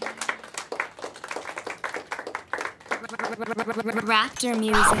 Raptor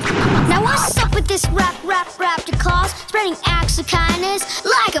music. Now what's up with this raptor claws? Spreading acts of kindness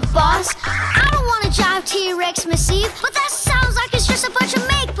like a boss. I don't want to jive T-Rexmas Eve, but that sounds like it's just a bunch of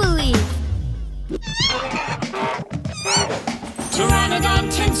make-believe. Pteranodon,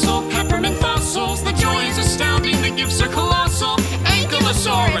 tinsel, peppermint fossils. The joy is astounding, the gifts are colossal.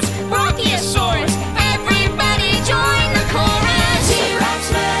 Ankylosaurus, Brachiosaurus. Everybody join the chorus.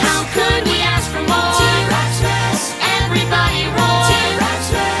 T-Rexmas. How could we ask for more? T-Rexmas. Everybody roar.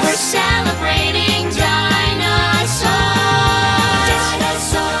 T-Rexmas. We're celebrating dinosaurs.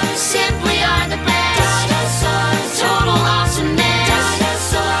 Dinosaurs simply are the best. Dinosaurs. Total awesomeness.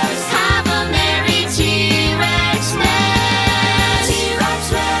 Dinosaurs. Have a merry T-Rexmas.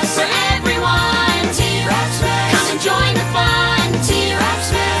 T-Rexmas. For everyone. T-Rexmas. Come and join the fun.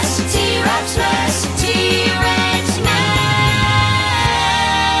 T-Rexmas.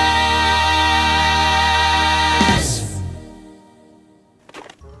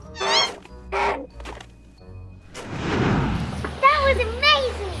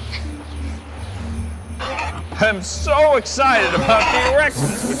 I'm so excited about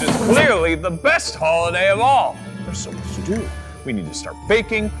T-Rexmas, which is clearly the best holiday of all. There's so much to do. We need to start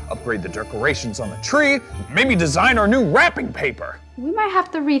baking, upgrade the decorations on the tree, maybe design our new wrapping paper. We might have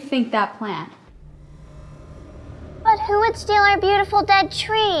to rethink that plan. But who would steal our beautiful dead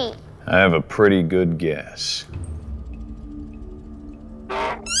tree? I have a pretty good guess.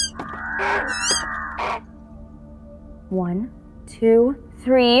 One, two,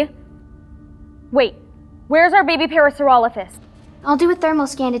 three. Wait, where's our baby Parasaurolophus? I'll do a thermal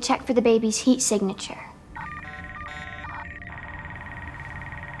scan to check for the baby's heat signature.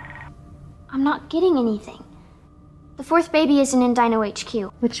 I'm not getting anything. The fourth baby isn't in Dino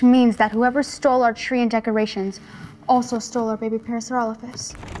HQ. Which means that whoever stole our tree and decorations also stole our baby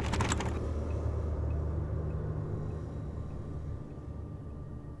Parasaurolophus.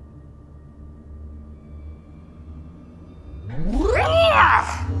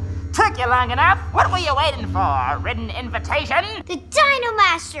 Took you long enough. What were you waiting for? A written invitation? The Dino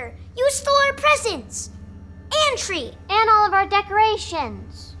Master! You stole our presents! And tree! And all of our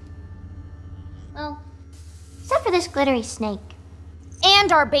decorations. Well, except for this glittery snake.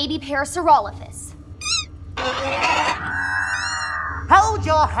 And our baby Parasaurolophus. Hold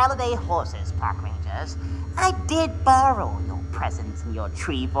your holiday horses, park rangers. I did borrow your presents and your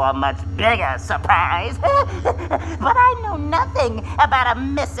tree for a much bigger surprise. But I know nothing about a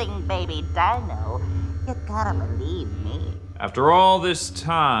missing baby dino. You gotta believe me. After all this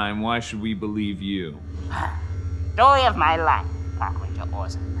time, why should we believe you? Story of my life, Park Ranger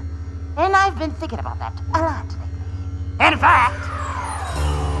Orson. And I've been thinking about that a lot lately. In fact,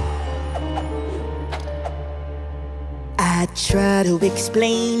 I try to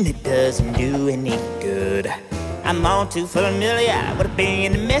explain, it doesn't do any good. I'm all too familiar with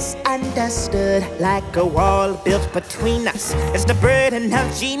being misunderstood. Like a wall built between us, it's the burden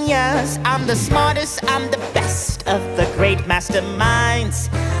of genius. I'm the smartest, I'm the best of the great masterminds.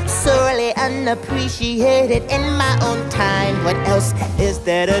 Sorely unappreciated in my own time. What else is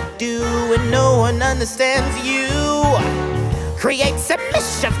there to do when no one understands you? Create some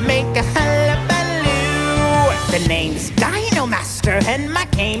mischief, make a hullabaloo. The name's Dino Master and my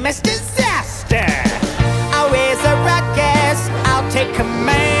game is disaster. I'll raise a ruckus, I'll take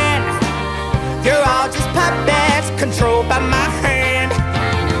command. You're all just puppets, controlled by my hand.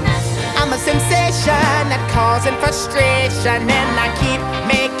 I'm a sensation at causing frustration, and I keep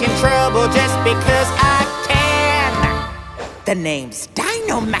making trouble just because I can. The name's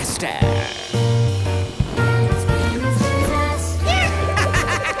Dino Master.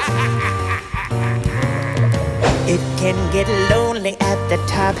 It can get lonely at the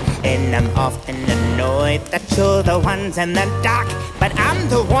top, and I'm often annoyed that you're the ones in the dark, but I'm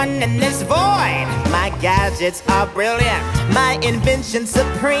the one in this void. My gadgets are brilliant, my invention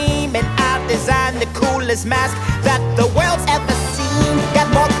supreme, and I've designed the coolest mask that the world's ever seen. Got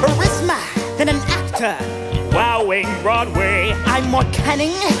more charisma than an actor wowing Broadway. I'm more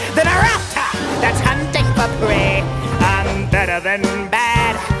cunning than a raptor that's hunting for prey. I'm better than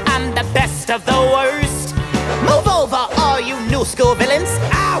bad, I'm the best of the worst. Move over, all you new school villains.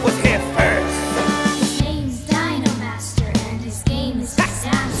 I was here first. His name's Dino Master, and his game is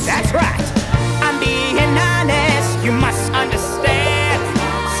disaster. That's right. I'm being honest, you must understand.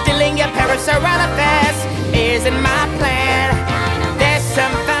 Stealing your Parasaurolophus isn't my plan. There's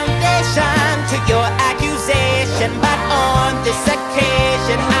some foundation to your accusation, but on this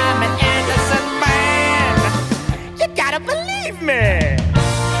occasion, I'm an innocent man. You gotta believe me.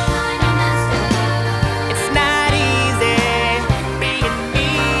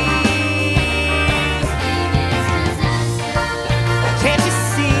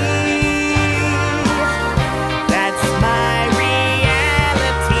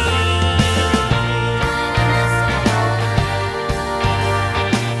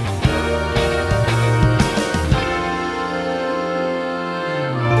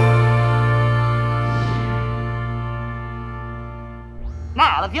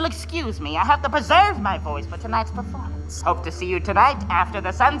 now, if you'll excuse me, I have to preserve my voice for tonight's performance. Hope to see you tonight after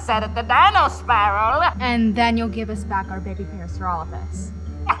the sunset at the Dino Spiral. And then you'll give us back our baby Parasaurolophus.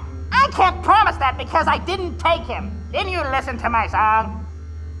 I can't promise that because I didn't take him. Didn't you listen to my song?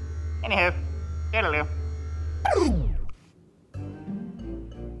 Anywho, toodaloo.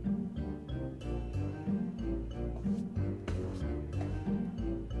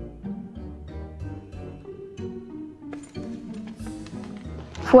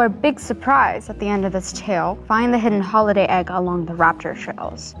 For a big surprise at the end of this tale, find the hidden holiday egg along the raptor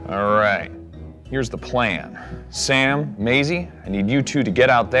trails. All right, here's the plan. Sam, Maisie, I need you two to get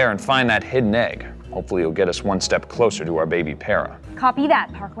out there and find that hidden egg. Hopefully it'll get us one step closer to our baby para. Copy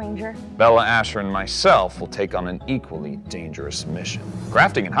that, Park Ranger. Bella, Asher, and myself will take on an equally dangerous mission.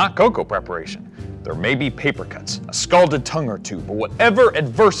 Crafting and hot cocoa preparation. There may be paper cuts, a scalded tongue or two, but whatever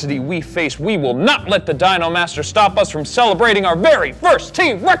adversity we face, we will not let the Dino Master stop us from celebrating our very first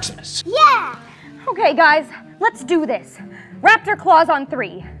T-Rexmas! Yeah! Okay, guys, let's do this. Raptor claws on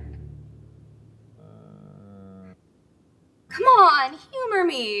 3. Come on, humor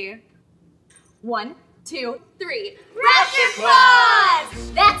me. 1, 2, 3. Raptor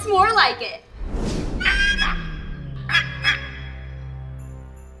claws! That's more like it.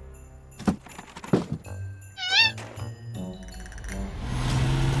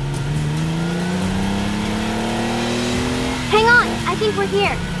 Hang on, I think we're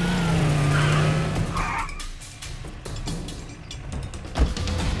here.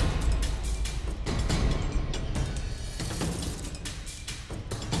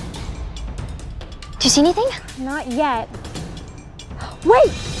 Do you see anything? Not yet.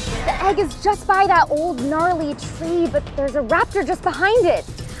 Wait! The egg is just by that old gnarly tree, but there's a raptor just behind it.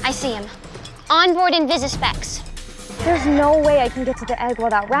 I see him. Onboard Invisispecs. There's no way I can get to the egg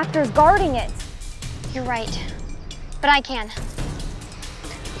while that raptor's guarding it. You're right. But I can.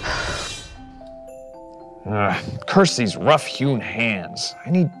 Curse these rough-hewn hands.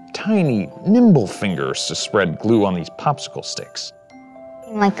 I need tiny, nimble fingers to spread glue on these popsicle sticks.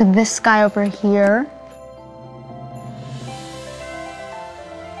 Like this guy over here.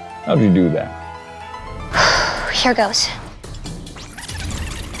 How'd you do that? Here goes.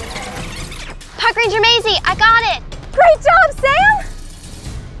 Park Ranger Maisie, I got it! Great job, Sam!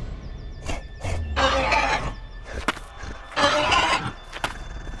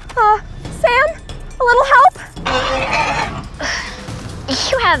 Sam? A little help?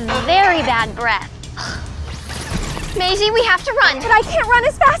 You have very bad breath. Maisie, we have to run. But I can't run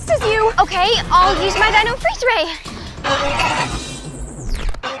as fast as you. Okay, I'll use my Dino Freeze Ray.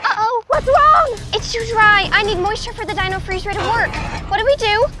 Uh-oh. What's wrong? It's too dry. I need moisture for the Dino Freeze Ray to work. What do we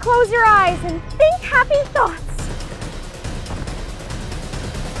do? Close your eyes and think happy thoughts.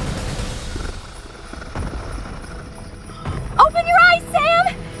 Open your eyes,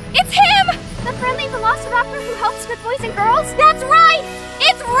 Sam! It's him! The friendly Velociraptor who helps with boys and girls? That's right!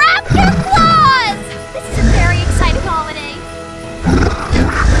 It's Raptor Claws! This is a very exciting holiday.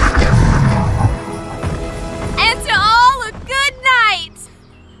 And to all a good night!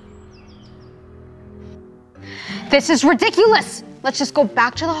 This is ridiculous. Let's just go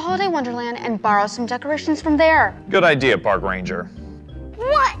back to the Holiday Wonderland and borrow some decorations from there. Good idea, Park Ranger.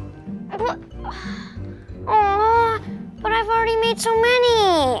 What? Aw, but I've already made so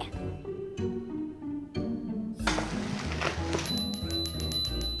many.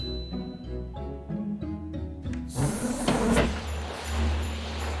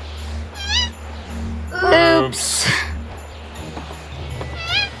 Oops.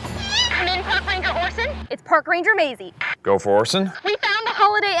 Come in, Park Ranger Orson. It's Park Ranger Maisie. Go for Orson. We found the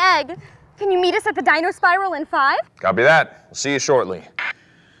holiday egg. Can you meet us at the Dino Spiral in 5? Copy that. We'll see you shortly.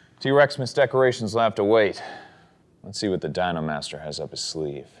 T-Rexmas decorations will have to wait. Let's see what the Dino Master has up his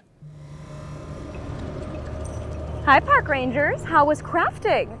sleeve. Hi, Park Rangers. How was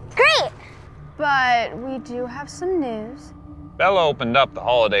crafting? Great! But we do have some news. Bella opened up the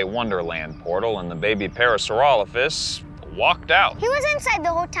Holiday Wonderland portal and the baby Parasaurolophus walked out. He was inside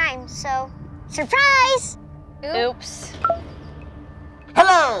the whole time, so surprise! Oops.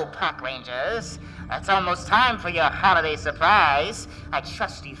 Hello, Park Rangers. It's almost time for your holiday surprise. I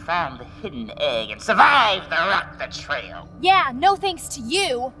trust you found the hidden egg and survived the Rock the Trail. Yeah, no thanks to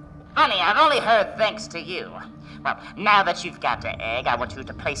you. Honey, I've only heard thanks to you. Well, now that you've got the egg, I want you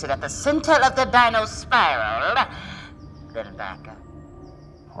to place it at the center of the Dino Spiral. Then back up.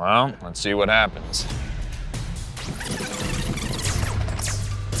 Well, let's see what happens.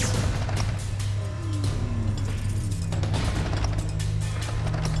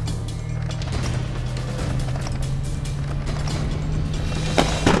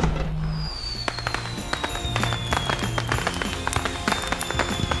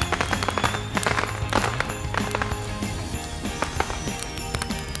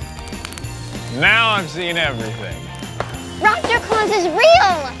 Now I've seen everything. Raptor Claws is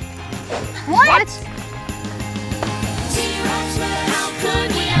real! What? T-Rexmas, how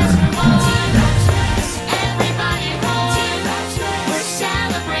could we ask for more? T-Rexmas, everybody roar. T-Rexmas, we're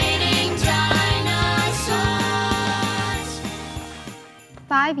celebrating dinosaurs.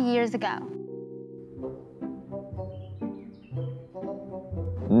 5 years ago.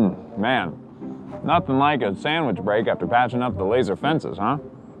 Man, nothing like a sandwich break after patching up the laser fences, huh?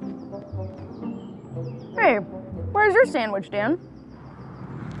 Hey, where's your sandwich, Dan?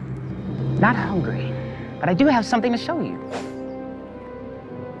 Not hungry, but I do have something to show you.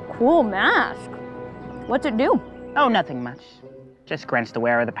 Cool mask. What's it do? Oh, nothing much. Just grants the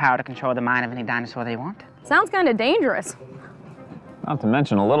wearer the power to control the mind of any dinosaur they want. Sounds kind of dangerous. Not to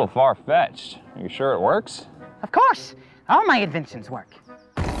mention a little far-fetched. Are you sure it works? Of course. All my inventions work.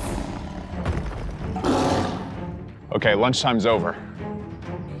 Okay, lunchtime's over.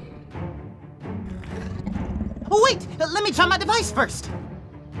 Oh, wait! Let me try my device first.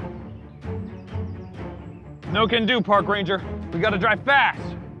 No can do, Park Ranger. We gotta drive fast.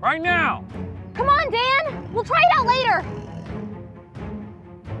 Right now! Come on, Dan! We'll try it out later!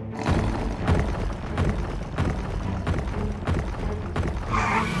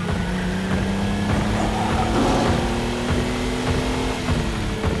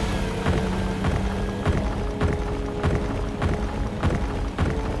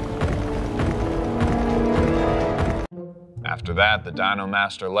 After that, the Dino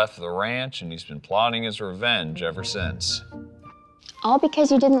Master left the ranch, and he's been plotting his revenge ever since. All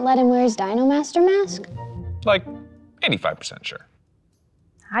because you didn't let him wear his Dino Master mask? Like, 85% sure.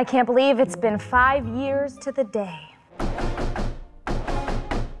 I can't believe it's been 5 years to the day. A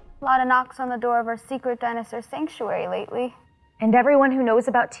lot of knocks on the door of our secret dinosaur sanctuary lately. And everyone who knows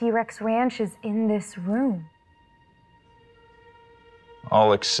about T-Rex Ranch is in this room.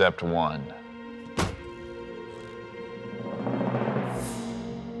 All except one.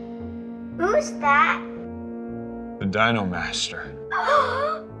 Who's that? The Dino Master.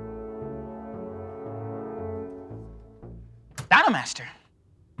 Dino Master?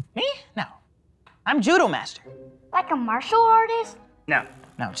 Me? No. I'm Judo Master. Like a martial artist? No,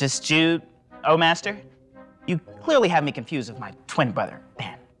 just Jude, O-Master. You clearly have me confused with my twin brother,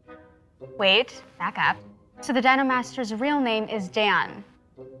 Dan. Wait, back up. So the Dino Master's real name is Dan.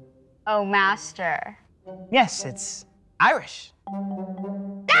 Oh, Master. Yes, it's Irish.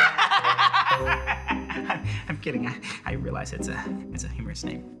 I'm kidding. I realize it's a humorous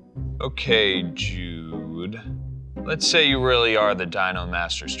name. Okay, Jude. Let's say you really are the Dino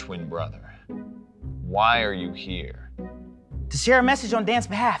Master's twin brother. Why are you here? To share a message on Dan's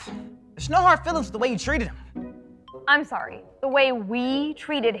behalf. There's no hard feelings with the way you treated him. I'm sorry, the way we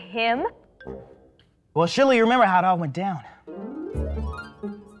treated him? Well, surely you remember how it all went down.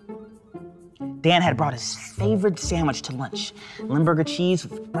 Dan had brought his favorite sandwich to lunch, Limburger cheese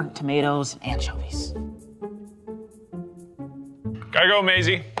with burnt tomatoes and anchovies. Gotta go,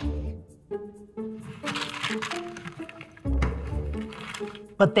 Maisie.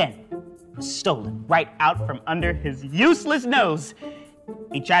 But then, it was stolen right out from under his useless nose.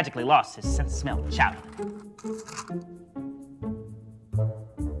 He tragically lost his sense of smell in childhood.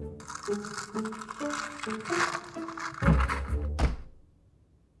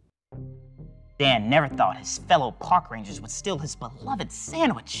 Dan never thought his fellow park rangers would steal his beloved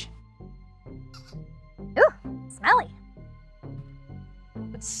sandwich. Ooh, smelly.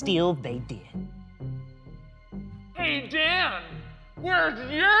 But steal they did. Hey, Dan, where's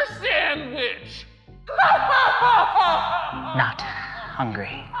your sandwich? Not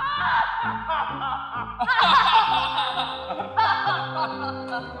hungry.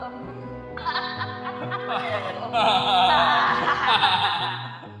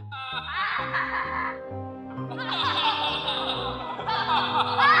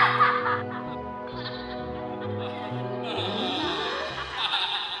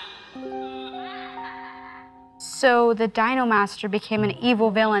 So the Dino Master became an evil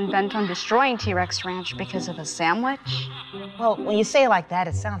villain bent on destroying T-Rex Ranch because of a sandwich? Well, when you say it like that,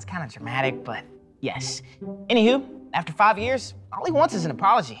 it sounds kind of dramatic, but yes. Anywho, after 5 years, all he wants is an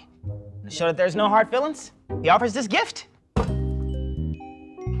apology. And to show that there's no hard feelings, he offers this gift.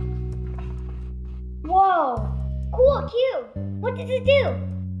 Whoa, cool cube. What does it do?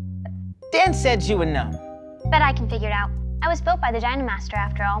 Dan said you would know. Bet I can figure it out. I was built by the Dino Master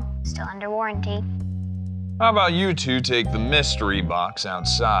after all. Still under warranty. How about you two take the mystery box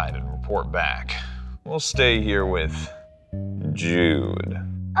outside and report back? We'll stay here with Jude.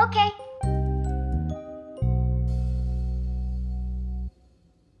 Okay.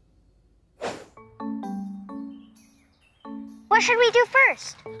 What should we do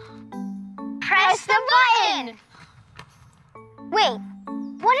first? Press the button! Wait,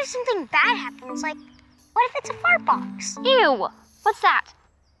 what if something bad happens? Like, what if it's a fart box? Ew! What's that?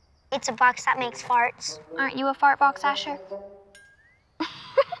 It's a box that makes farts. Aren't you a fart box, Asher?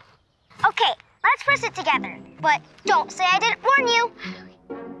 Okay, let's press it together. But don't say I didn't warn you.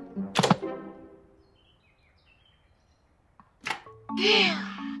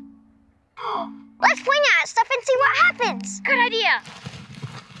 Let's point at stuff and see what happens. Good idea.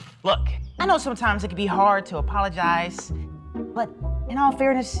 Look, I know sometimes it can be hard to apologize, but In all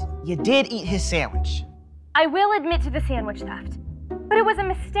fairness, you did eat his sandwich. I will admit to the sandwich theft, but it was a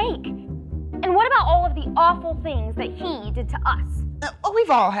mistake. And what about all of the awful things that he did to us? We've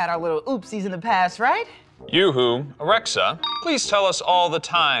all had our little oopsies in the past, right? Yoo-hoo, Alexa, please tell us all the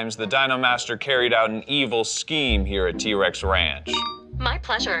times the Dino Master carried out an evil scheme here at T-Rex Ranch. My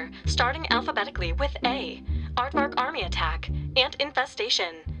pleasure. Starting alphabetically with A. Aardvark army attack. Ant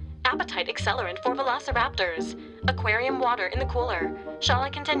infestation. Appetite accelerant for Velociraptors. Aquarium water in the cooler. Shall I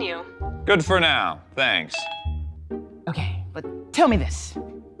continue? Good for now, thanks. Okay, but tell me this.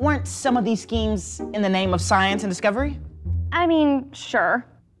 Weren't some of these schemes in the name of science and discovery? I mean, sure.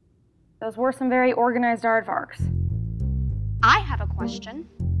 Those were some very organized aardvarks. I have a question.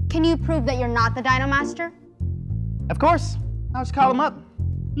 Can you prove that you're not the Dino Master? Of course. I'll just call him up.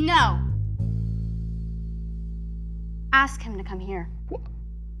 No. Ask him to come here.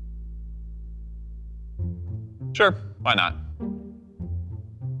 Sure, why not?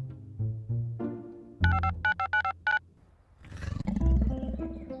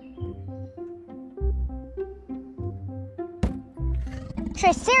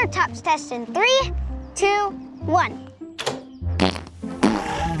 Triceratops test in 3, 2, 1.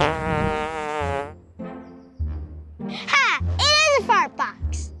 Ha! It is a fart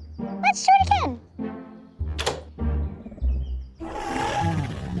box. Let's do it again.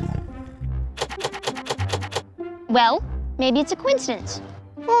 Well, maybe it's a coincidence.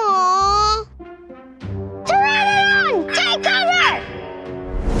 Aww. Pteranodon! Take cover!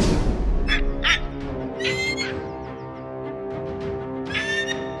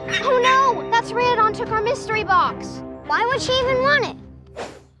 Oh no! That Pteranodon took our mystery box. Why would she even want it?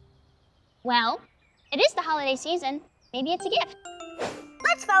 Well, it is the holiday season. Maybe it's a gift.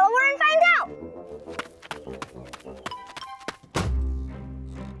 Let's follow her and find out.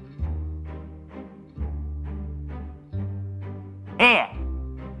 Here,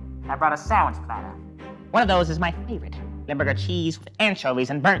 I brought a sandwich platter. One of those is my favorite. Limburger cheese with anchovies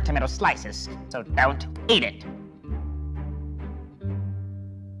and burnt tomato slices, so don't eat it.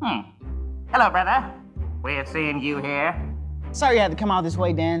 Hello, brother. Weird seeing you here. Sorry you had to come out this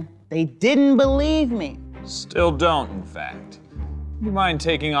way, Dan. They didn't believe me. Still don't, in fact. You mind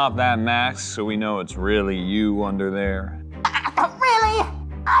taking off that mask so we know it's really you under there? Really?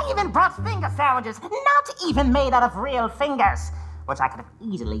 I even brought finger sandwiches, not even made out of real fingers, which I could have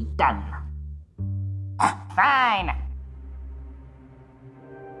easily done. Fine.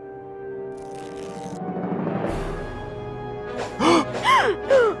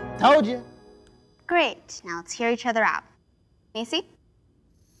 Told you. Great, now let's hear each other out. Macy?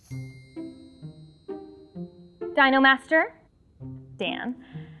 Dino Master, Dan,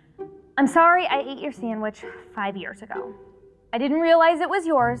 I'm sorry I ate your sandwich 5 years ago. I didn't realize it was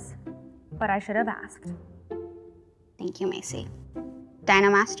yours, but I should have asked. Thank you, Macy. Dino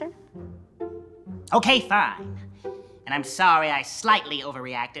Master? Okay, fine. And I'm sorry I slightly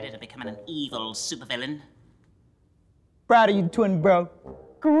overreacted into becoming an evil supervillain. Proud of you, twin bro.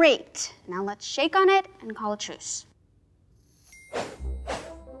 Great. Now let's shake on it and call a truce.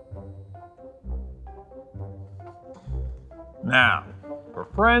 Now, for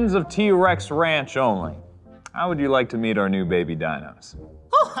friends of T-Rex Ranch only, how would you like to meet our new baby dinos?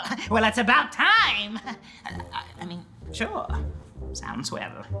 Oh, well, it's about time. I mean, sure. Sounds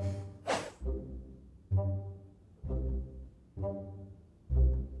well.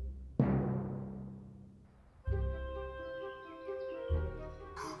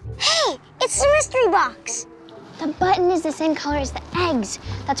 Hey, it's the mystery box. The button is the same color as the eggs.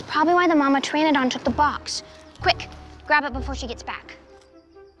 That's probably why the mama Pteranodon took the box. Quick, grab it before she gets back.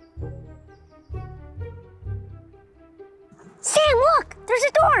 Sam, look, there's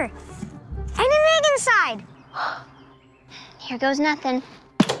a door. And an egg inside. Here goes nothing.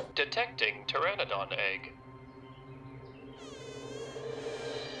 Detecting Pteranodon egg.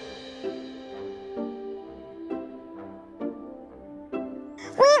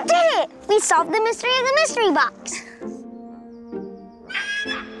 We did it! We solved the mystery of the mystery box.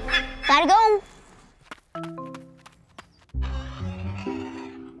 Gotta go.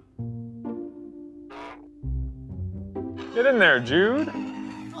 Get in there, Jude.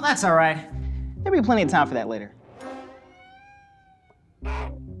 Well, that's all right. There'll be plenty of time for that later.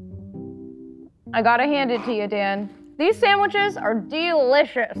 I gotta hand it to you, Dan. These sandwiches are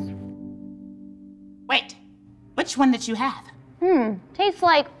delicious. Wait, which one did you have? Tastes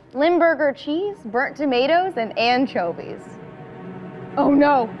like Limburger cheese, burnt tomatoes, and anchovies. Oh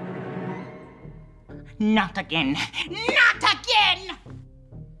no. Not again. Not again!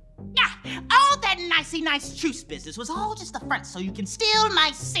 All that nicey nice truce business was all just a front so you can steal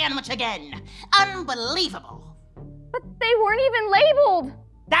my sandwich again. Unbelievable. But they weren't even labeled.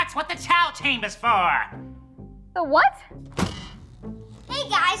 That's what the chow chamber's for. The what? Hey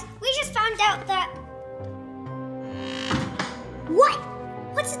guys, we just found out that... What?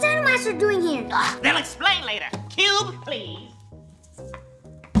 What's the Dino Master doing here? They'll explain later. Cube, please.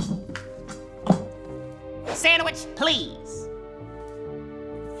 Sandwich, please.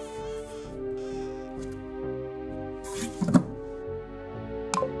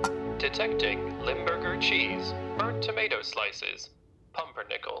 Detecting Limburger cheese, burnt tomato slices,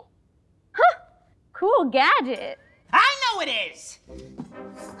 pumpernickel. Huh! Cool gadget. I know it is!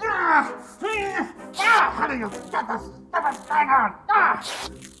 How do you get this stupid thing on?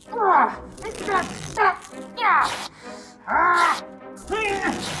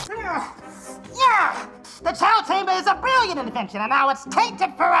 The chow chamber is a brilliant invention, and now it's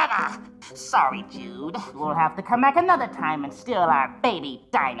tainted forever. Sorry, Jude. We'll have to come back another time and steal our baby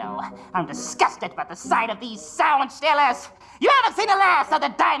dino. I'm disgusted by the sight of these sandwich stealers. You haven't seen the last of the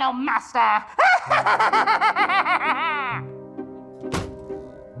Dino Master.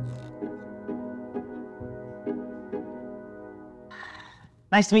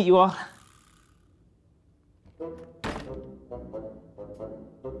 Nice to meet you all.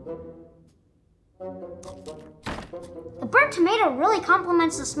 The burnt tomato really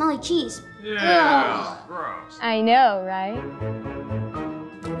complements the smelly cheese. Yeah, gross. I know, right?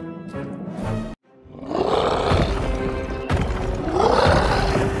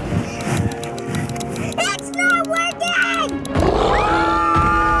 It's not working!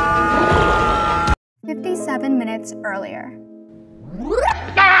 57 minutes earlier.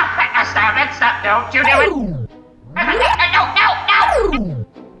 Stop it, stop, don't you do it! No!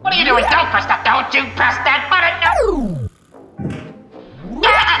 What are you doing? Don't press that, don't you press that button!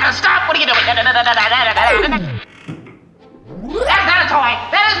 No! Stop, what are you doing? That's not a toy!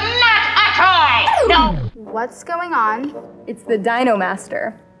 That is not a toy! No! What's going on? It's the Dino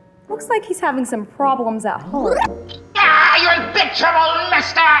Master. Looks like he's having some problems at home. You're in big trouble,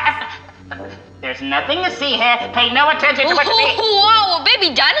 mister! There's nothing to see here. Pay no attention to what you see. Whoa, a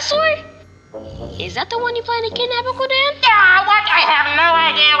baby dinosaur? Is that the one you plan to kidnap, Uncle Dan? Yeah, what? I have no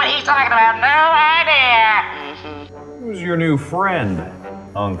idea what he's talking about. No idea. Who's your new friend,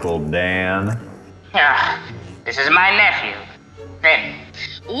 Uncle Dan? This is my nephew, Finn.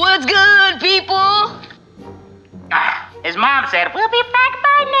 What's good, people? His mom said we'll be back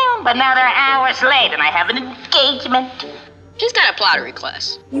by noon, but now they're hours late and I have an engagement. He's got a pottery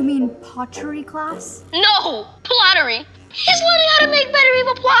class. You mean pottery class? No, pottery. He's learning how to make better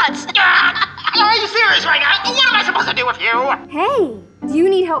evil plots. Are you serious right now? What am I supposed to do with you? Hey, do you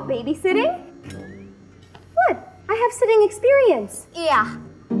need help babysitting? What? I have sitting experience. Yeah,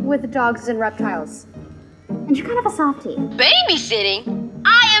 with dogs and reptiles. And you're kind of a softie. Babysitting?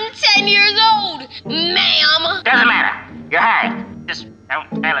 I am 10 years old, ma'am. Doesn't matter. You're hired. Just don't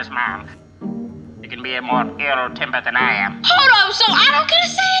tell his mom. You can be more ill-tempered than I am. Hold on, so I don't get a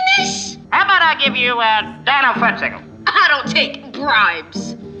say in this? How about I give you a Dino Fudgesicle? I don't take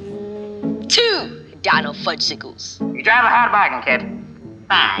bribes. 2 Dino Fudgesicles. You drive a hard bargain, kid.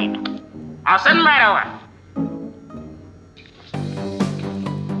 Fine. I'll send him right over.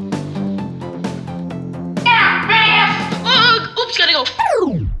 Oops, gotta go.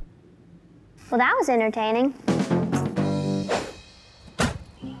 Well, that was entertaining.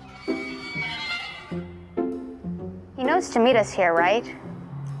 He knows to meet us here, right?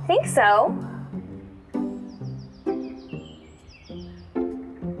 Think so.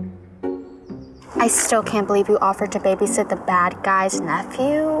 I still can't believe you offered to babysit the bad guy's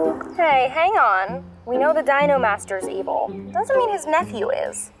nephew. Hey, hang on. We know the Dino Master's evil. Doesn't mean his nephew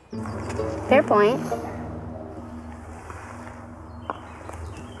is. Fair point.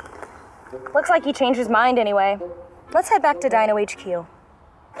 Looks like he changed his mind anyway. Let's head back to Dino HQ.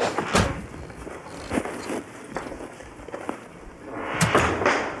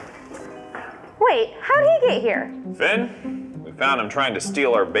 Wait, how did he get here? Finn, we found him trying to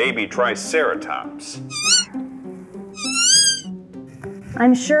steal our baby Triceratops.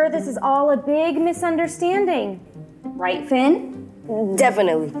 I'm sure this is all a big misunderstanding. Right, Finn?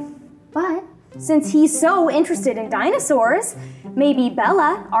 Definitely. But since he's so interested in dinosaurs, maybe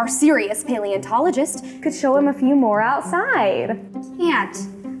Bella, our serious paleontologist, could show him a few more outside. Can't.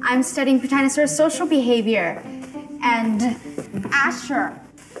 I'm studying dinosaurs' social behavior. And Asher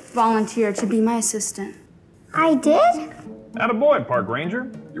volunteered to be my assistant. I did? Attaboy, Park Ranger.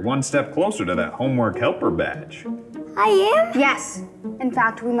 You're one step closer to that homework helper badge. I am? Yes. In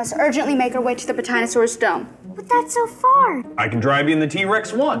fact, we must urgently make our way to the Dinosaur's dome. But that's so far. I can drive you in the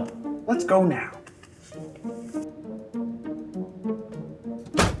T-Rex 1. Let's go now.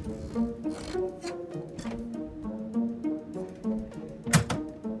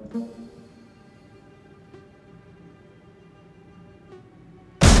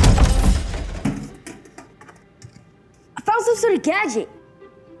 Great Gadget?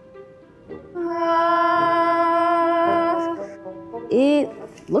 It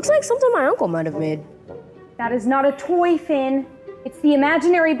looks like something my uncle might have made. That is not a toy, Finn. It's the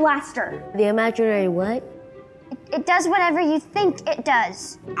imaginary blaster. The imaginary what? It does whatever you think it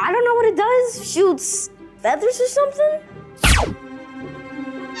does. I don't know what it does. Shoots feathers or something?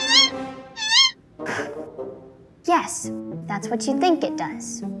 Yes, that's what you think it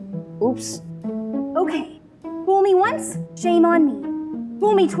does. Oops. Okay, fool me once, shame on me.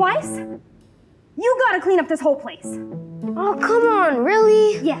 Fool me twice, you gotta clean up this whole place. Oh, come on,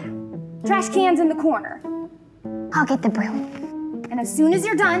 really? Yeah, trash cans in the corner. I'll get the broom. And as soon as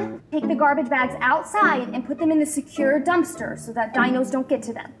you're done, take the garbage bags outside and put them in the secure dumpster so that dinos don't get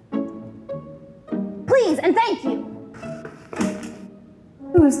to them. Please, and thank you.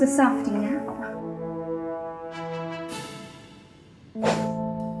 Who's the softie now?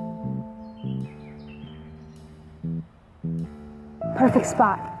 Perfect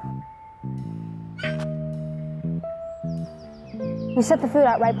spot. You set the food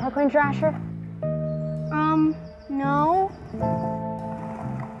out, right, Park Ranger Asher? No.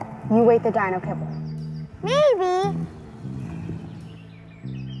 You ate the dino kibble. Maybe.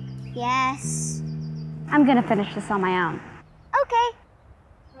 Yes. I'm gonna finish this on my own. Okay.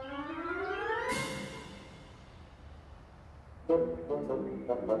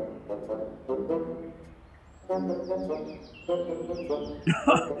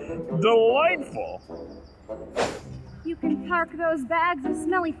 Delightful. You can park those bags of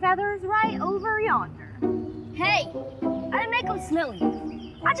smelly feathers right over yonder. Hey, I didn't make them smelly.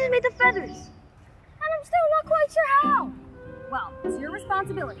 I just made the feathers. And I'm still not quite sure how. Well, it's your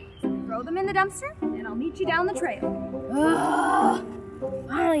responsibility. So throw them in the dumpster, and I'll meet you down the trail.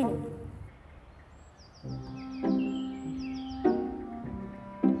 Fine.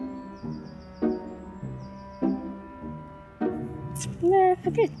 Nah,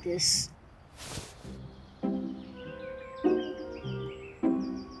 forget this.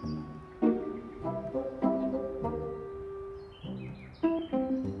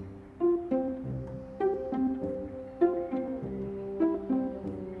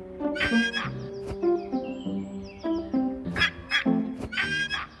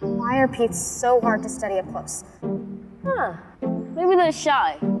 Why are Pete's so hard to study up close? Huh. Maybe they're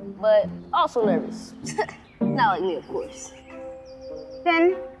shy, but also nervous. Not like me, of course.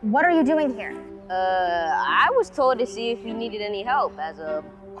 Finn, what are you doing here? I was told to see if you needed any help as a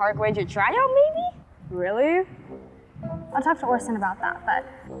park ranger tryout, maybe? Really? I'll talk to Orson about that, but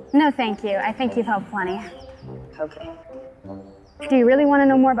no thank you. I think you've helped plenty. Okay. Do you really want to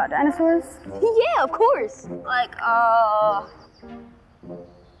know more about dinosaurs? Yeah, of course. Like,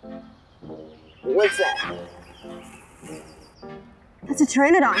 what's that? That's a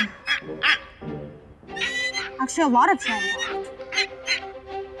pteranodon. Actually, a lot of pteranodons.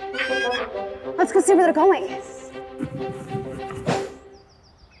 Let's go see where they're going.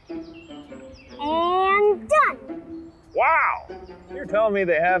 And done. Wow! You're telling me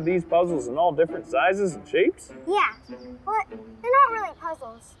they have these puzzles in all different sizes and shapes? Yeah, but they're not really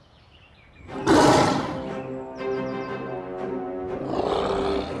puzzles.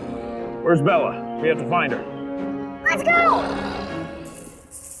 Where's Bella? We have to find her. Let's go!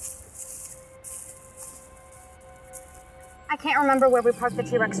 I can't remember where we parked the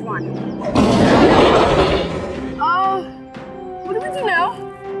T-Rex 1. Oh, what do we do now?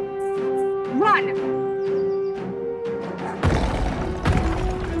 Run!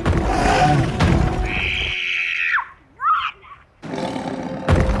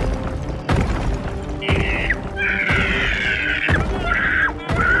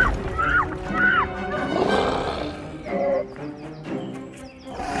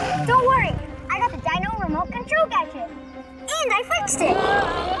 Don't worry, I got the Dino remote control gadget. And I fixed it.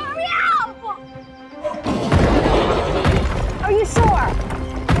 Hurry up! Are you sure?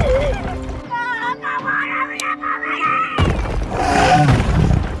 Come on, hurry up already!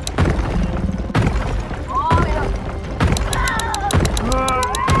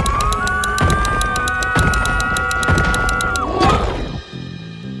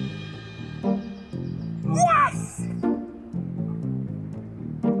 Yes!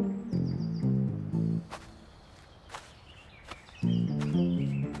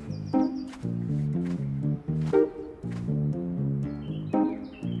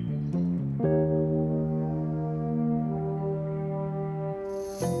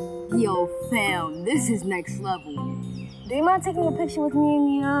 Yo, fam, this is next level. Do you mind taking a picture with me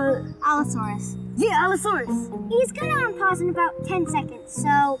and the, Allosaurus. Yeah, Allosaurus. He's gonna unpause in about 10 seconds,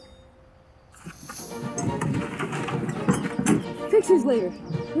 so... Pictures later.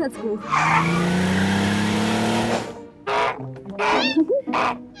 That's cool.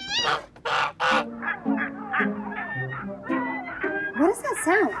 What does that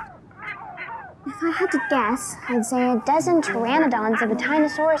sound? If I had to guess, I'd say a dozen pteranodons of a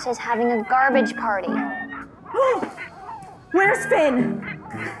Dinosaurus is having a garbage party. Where's Finn?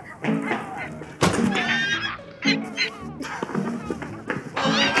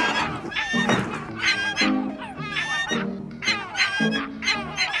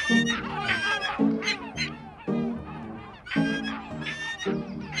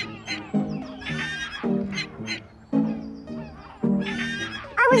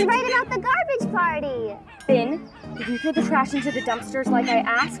 I was right about the garbage party. Finn, did you throw the trash into the dumpsters like I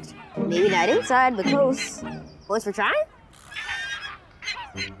asked? Maybe not inside, but close. Boys for trying?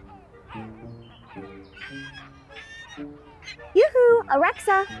 Yoo-hoo,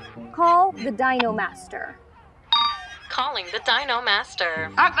 Alexa, call the Dino Master. Calling the Dino Master.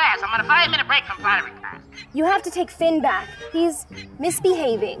 Talk fast. I'm on a 5-minute break from pottery class. You have to take Finn back. He's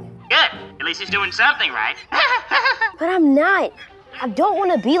misbehaving. Good. At least he's doing something right. But I'm not. I don't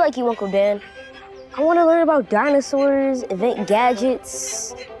want to be like you, Uncle Dan. I want to learn about dinosaurs, invent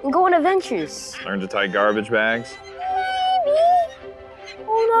gadgets, and go on adventures. Learn to tie garbage bags? Maybe.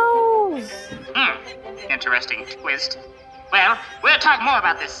 Who knows? Interesting twist. Well, we'll talk more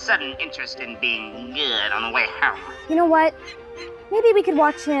about this sudden interest in being good on the way home. You know what? Maybe we could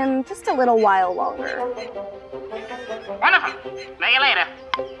watch him just a little while longer. Wonderful. See you later.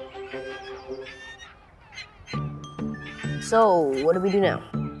 So, what do we do now?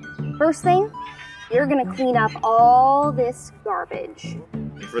 First thing, you're gonna clean up all this garbage.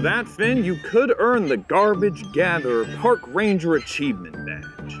 For that, Finn, you could earn the Garbage Gatherer Park Ranger Achievement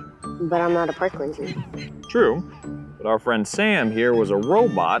Badge. But I'm not a park ranger. True, but our friend Sam here was a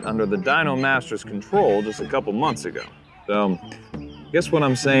robot under the Dino Master's control just a couple months ago. So, guess what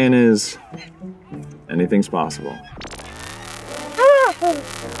I'm saying is, anything's possible.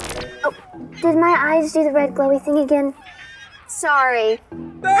 Oh, did my eyes do the red glowy thing again? Sorry.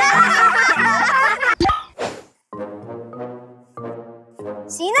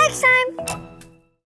 See you next time.